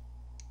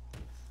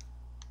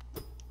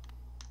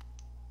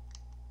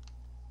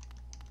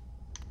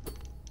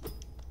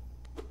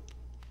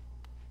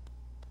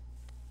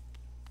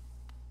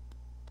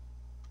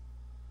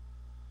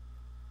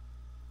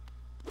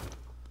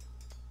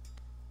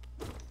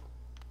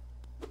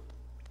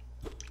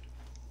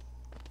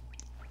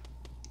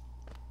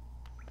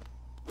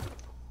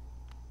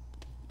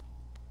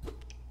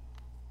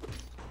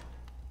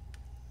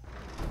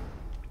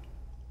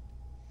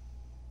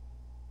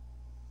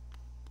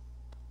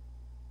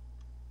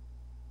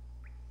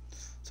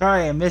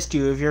 Sorry I missed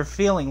you. If you're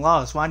feeling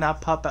lost, why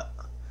not pop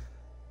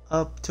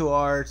up to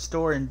our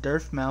store in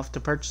Durfmouth to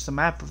purchase a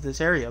map of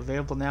this area,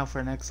 available now for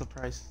an excellent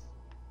price.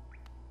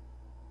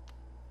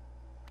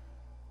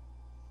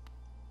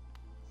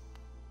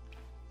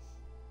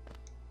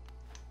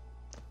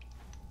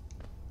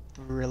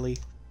 Really?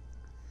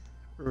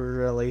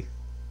 Really?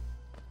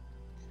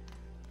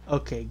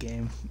 Okay,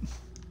 game.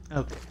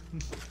 Okay.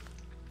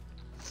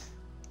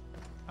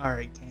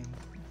 Alright, game.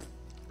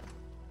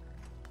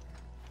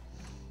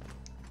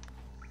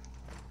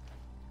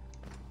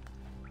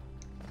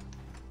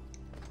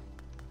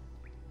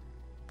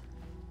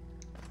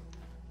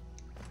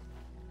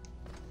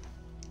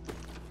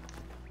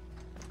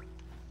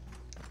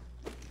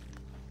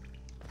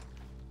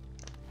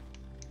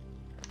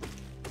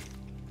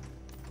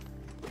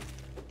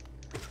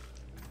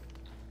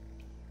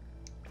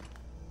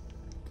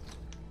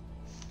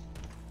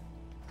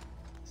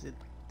 Is it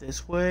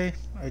this way?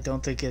 I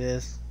don't think it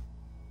is.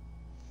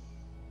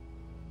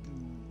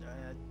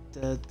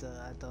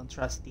 I don't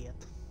trust it.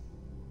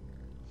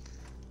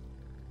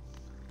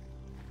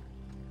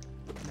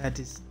 That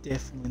is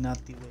definitely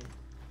not the way.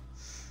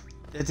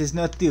 That is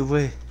not the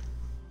way.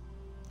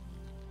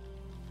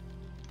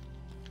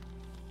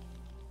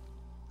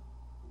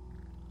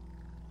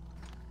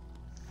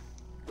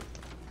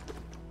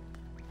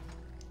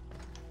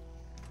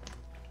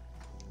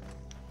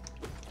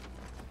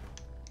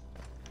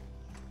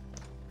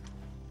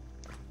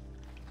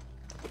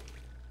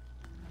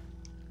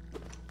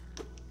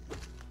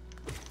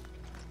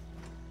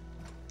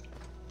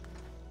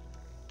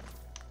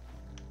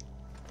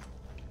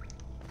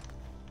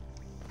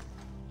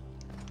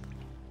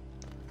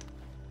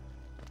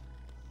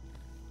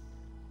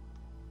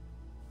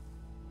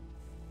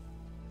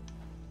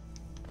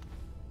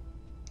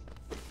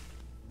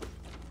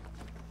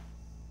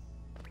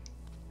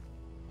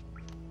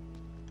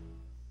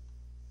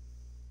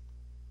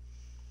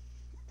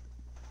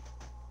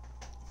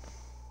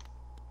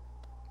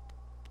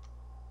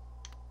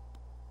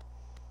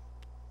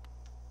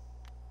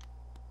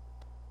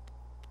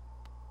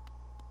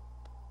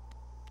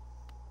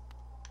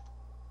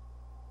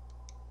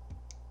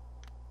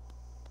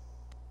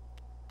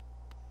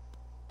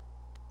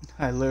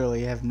 I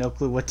literally have no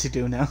clue what to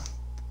do now.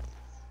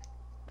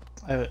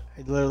 I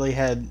literally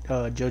had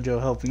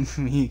Jojo helping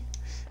me.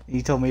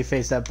 He told me to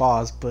face that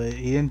boss, but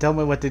he didn't tell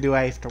me what to do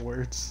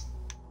afterwards.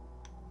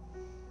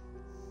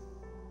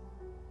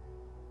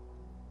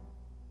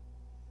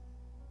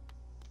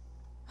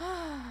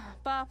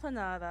 Papa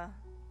nada.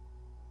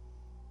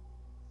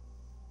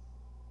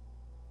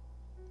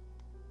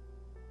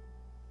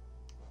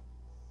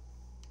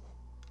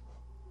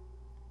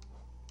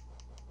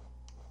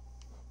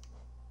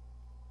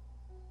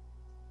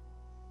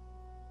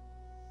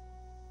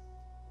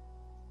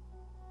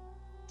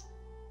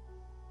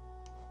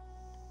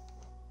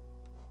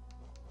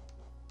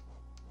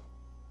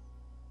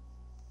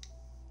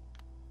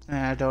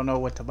 And I don't know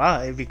what to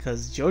buy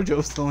because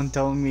Jojo's the one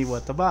telling me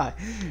what to buy,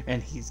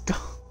 and he's gone.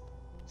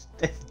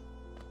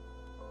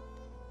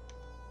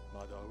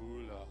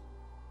 Madaula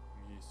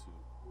Misu.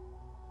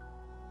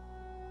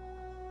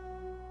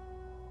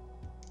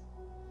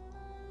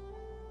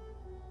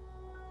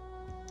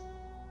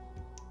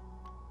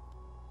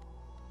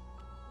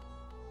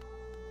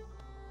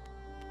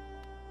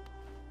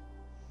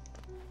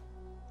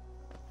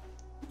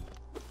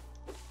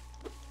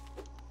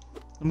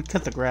 Let me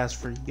cut the grass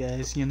for you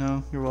guys, you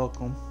know? You're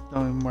welcome.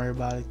 Don't even worry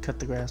about it. Cut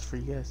the grass for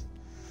you guys.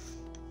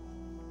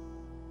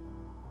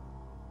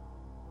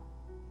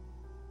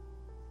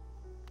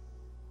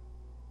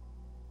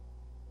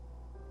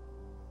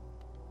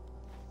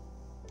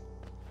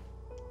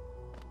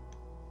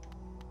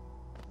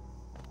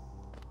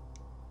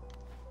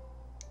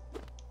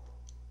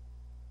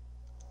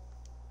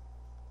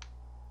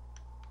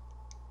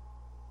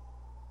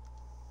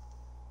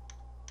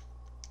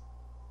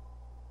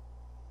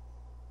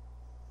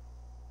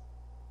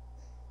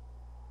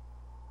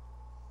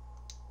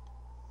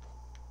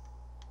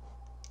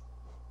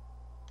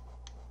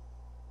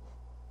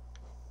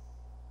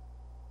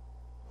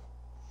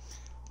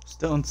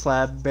 Stone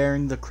slab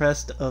bearing the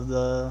crest of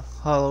the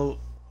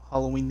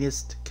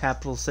Halloweenist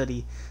capital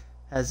city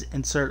has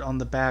insert on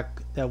the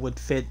back that would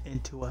fit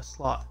into a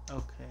slot.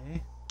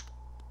 Okay.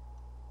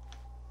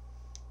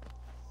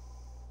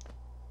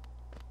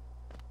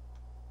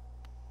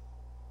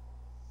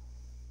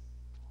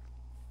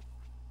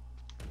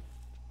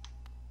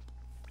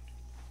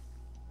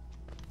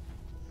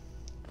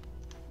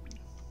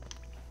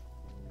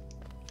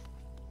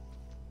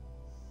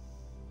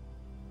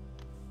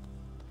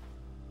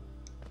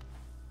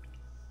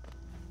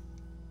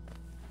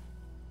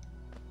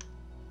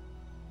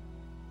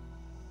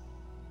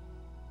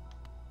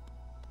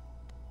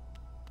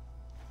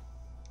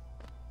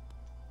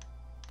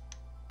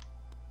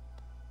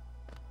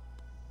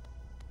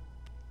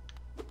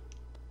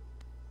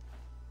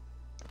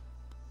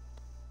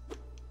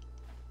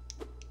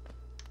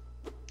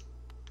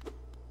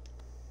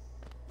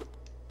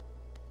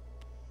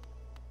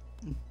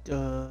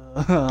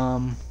 Uh,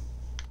 um...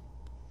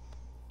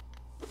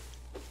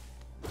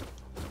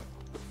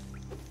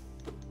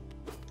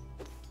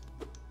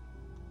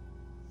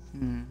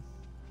 Hmm.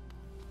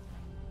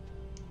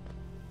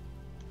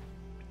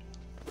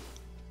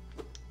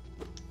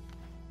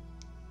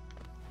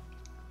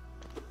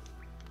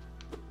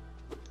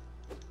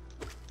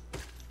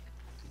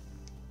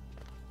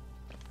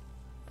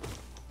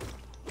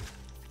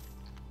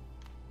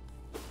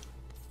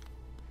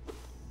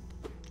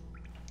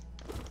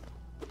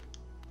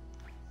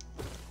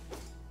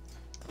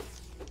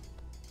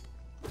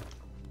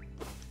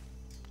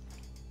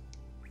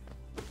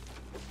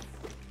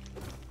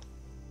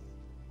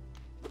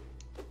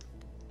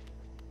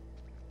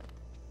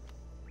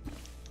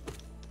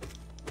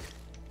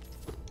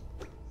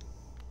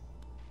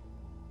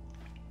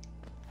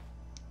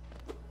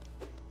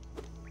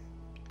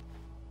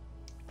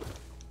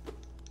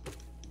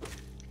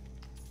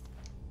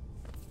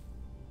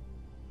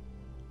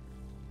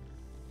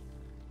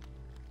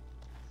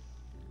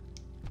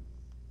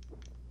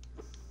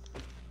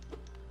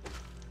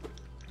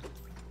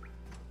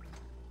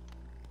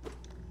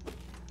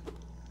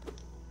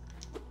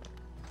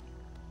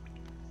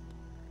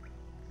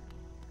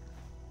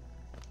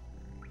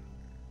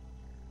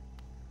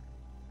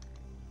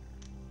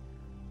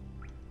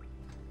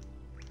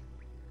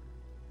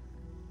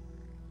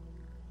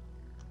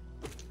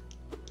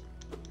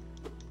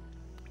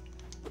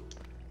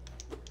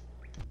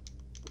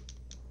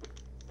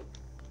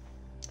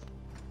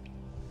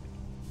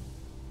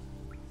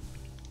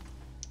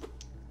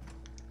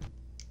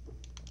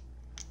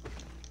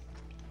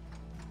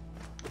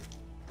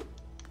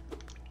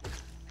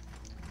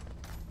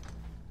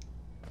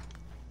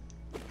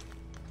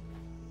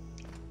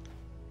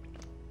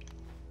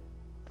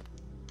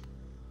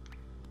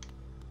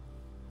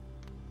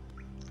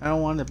 I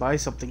don't want to buy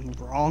something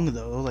wrong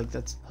though. Like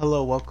that's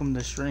hello, welcome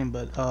to stream,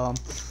 but I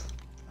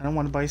don't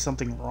want to buy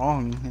something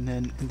wrong and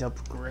then end up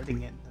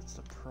regretting it. That's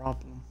the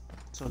problem.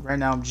 So right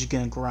now I'm just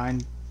gonna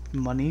grind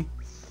money,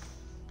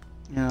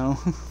 you know,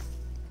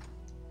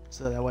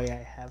 so that way I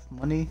have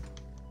money.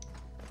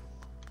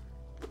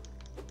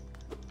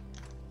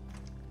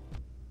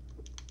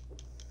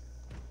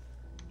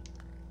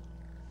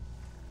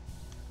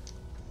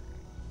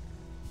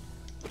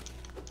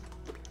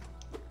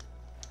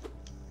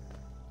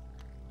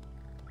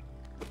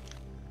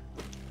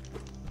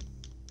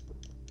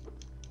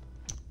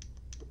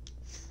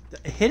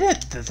 Hit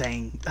it, the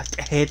thing.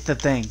 Hit the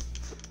thing.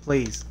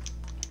 Please.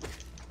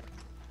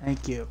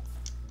 Thank you.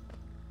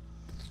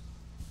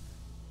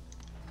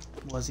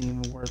 Wasn't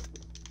even worth it.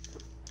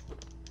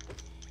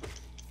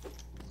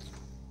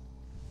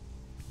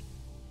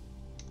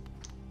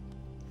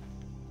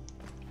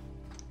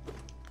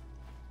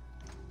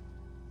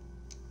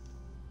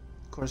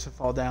 Of course I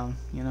fall down,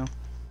 you know.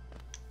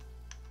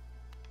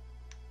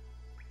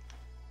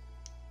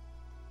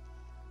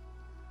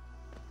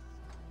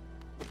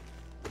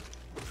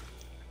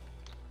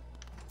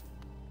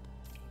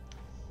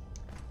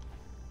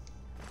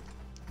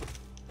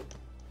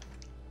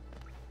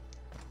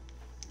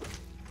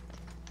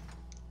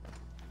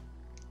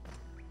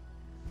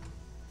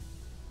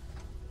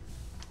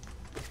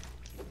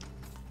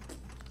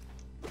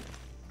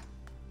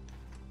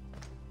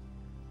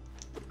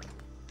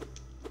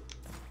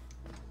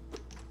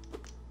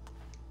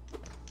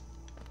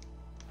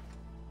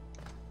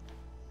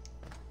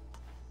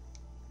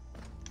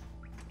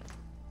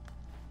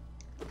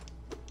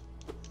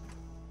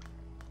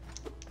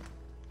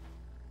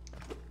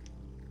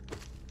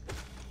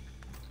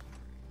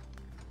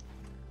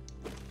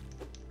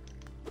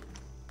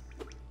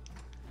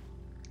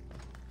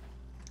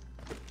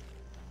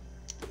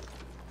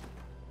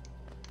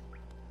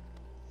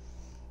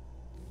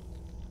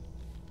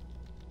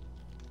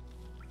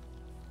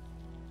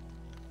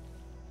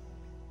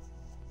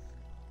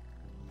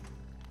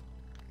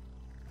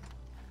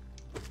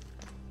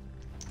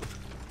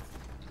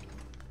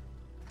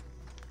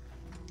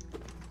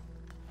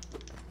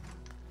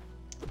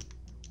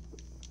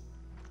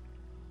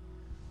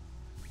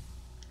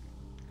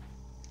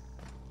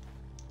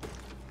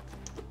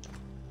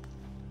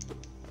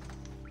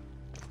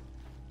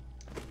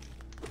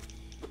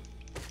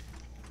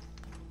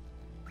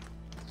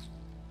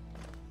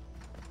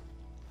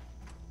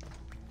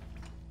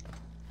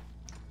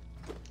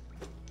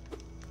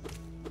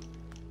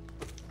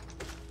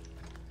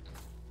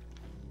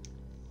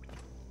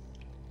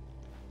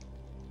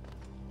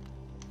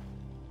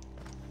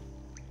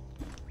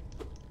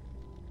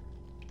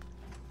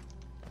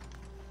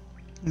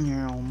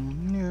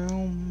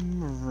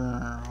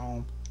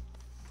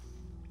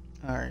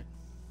 Alright.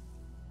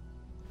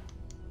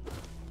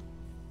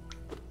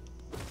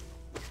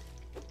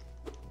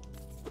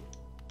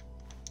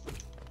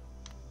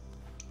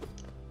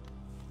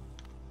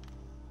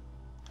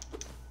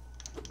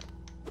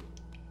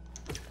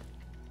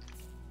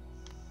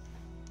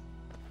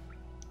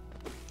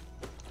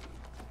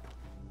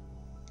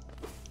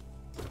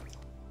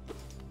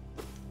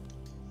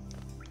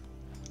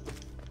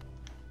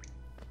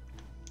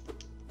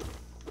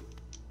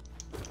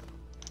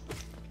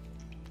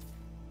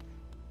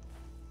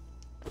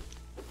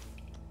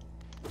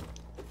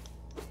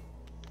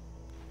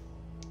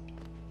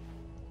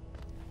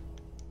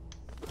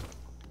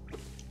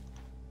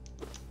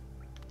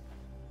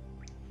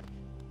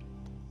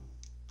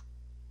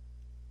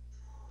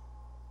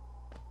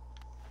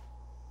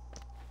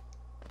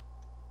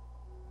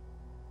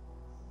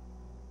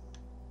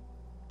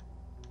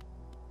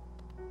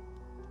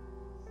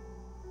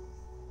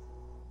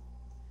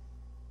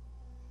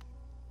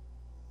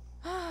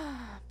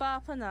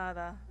 Papa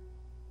nada.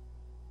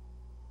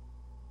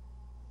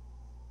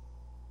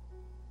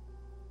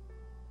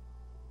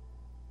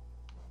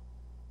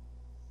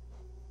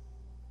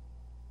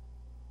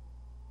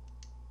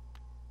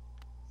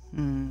 I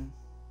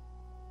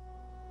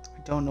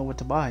don't know what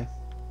to buy.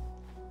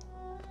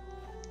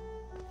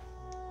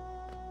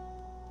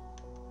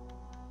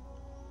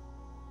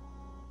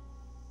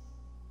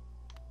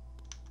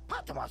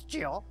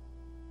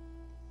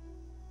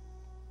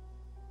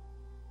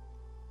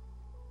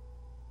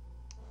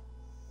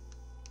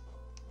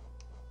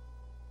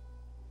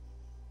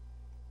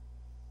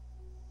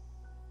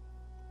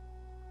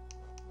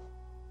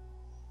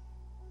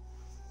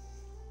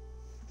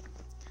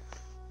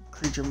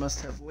 Creature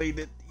must have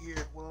waited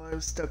here while I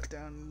was stuck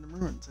down in the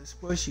ruins. I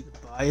suppose you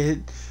could buy it.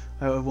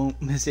 I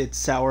won't miss its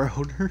sour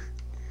odor.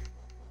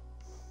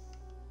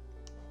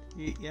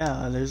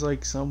 Yeah, there's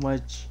like so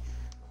much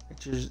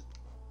that you're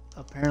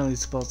apparently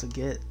supposed to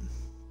get.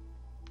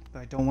 But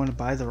I don't want to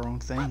buy the wrong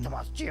thing.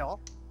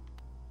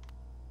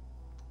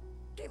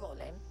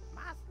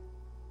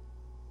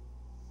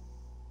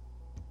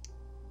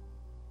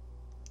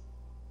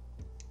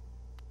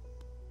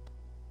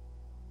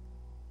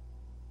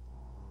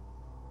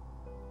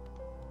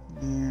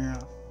 Yeah.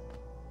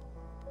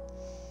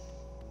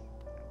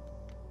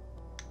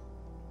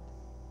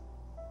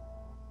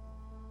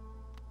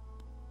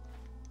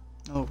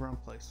 Oh, wrong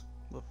place.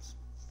 Whoops.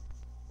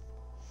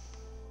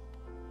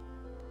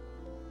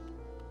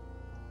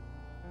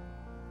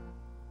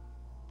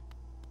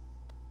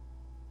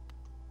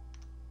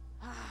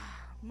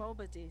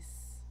 Mobadis.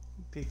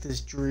 Picked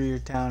this dreary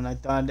town. I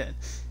thought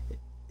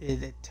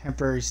it a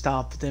temporary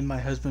stop, but then my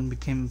husband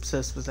became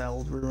obsessed with that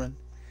old ruin.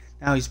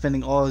 Now he's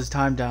spending all his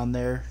time down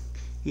there.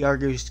 He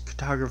argues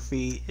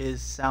cartography is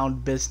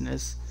sound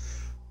business.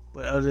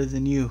 But other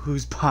than you,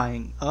 who's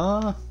buying?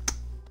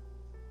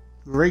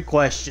 Great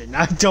question.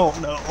 I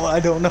don't know. I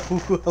don't know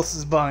who else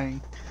is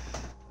buying.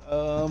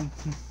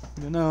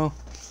 You know,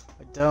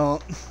 I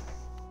don't.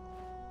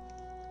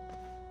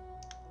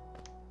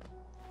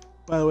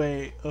 By the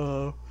way,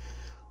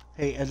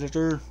 hey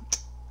editor,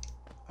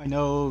 I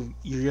know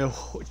you're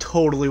gonna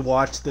totally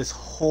watch this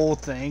whole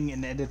thing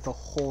and edit the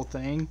whole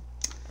thing.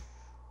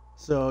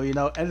 So, you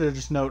know,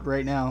 editor's note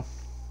right now.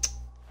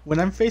 When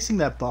I'm facing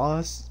that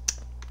boss,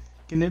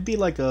 can it be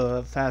like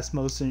a fast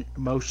motion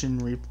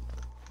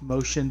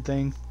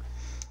thing?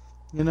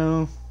 You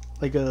know,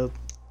 like a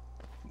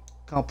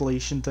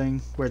compilation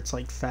thing where it's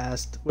like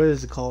fast. What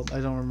is it called?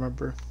 I don't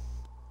remember.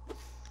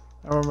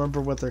 I don't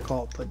remember what they're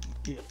called, but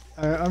yeah,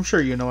 I'm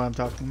sure you know what I'm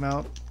talking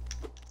about.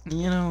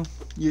 You know,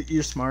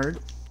 you're smart.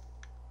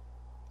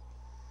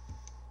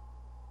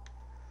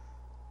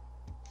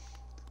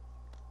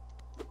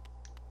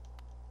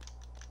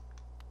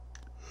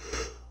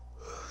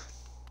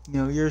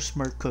 You know, you're a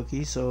smart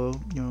cookie, so,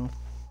 you know,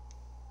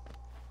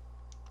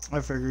 I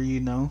figure you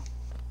know.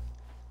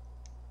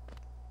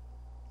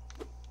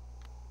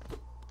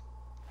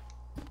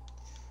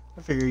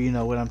 I figure you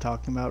know what I'm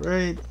talking about,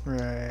 right?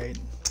 Right.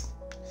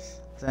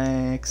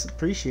 Thanks.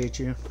 Appreciate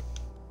you.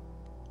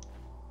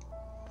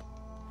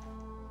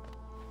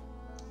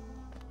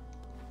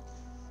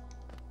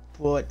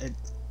 But I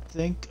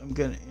think I'm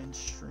gonna end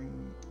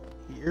stream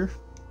here.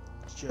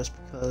 Just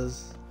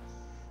because,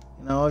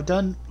 you know, I've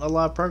done a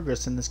lot of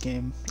progress in this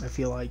game, I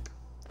feel like.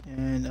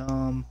 And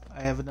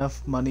I have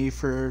enough money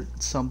for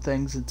some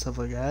things and stuff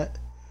like that.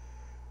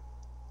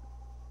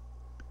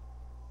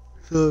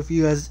 So if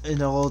you guys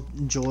all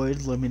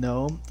enjoyed, let me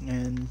know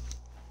and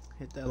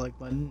hit that like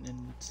button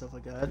and stuff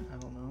like that. I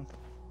don't know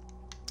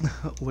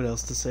what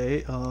else to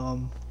say.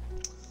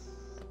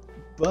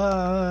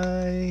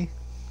 Bye.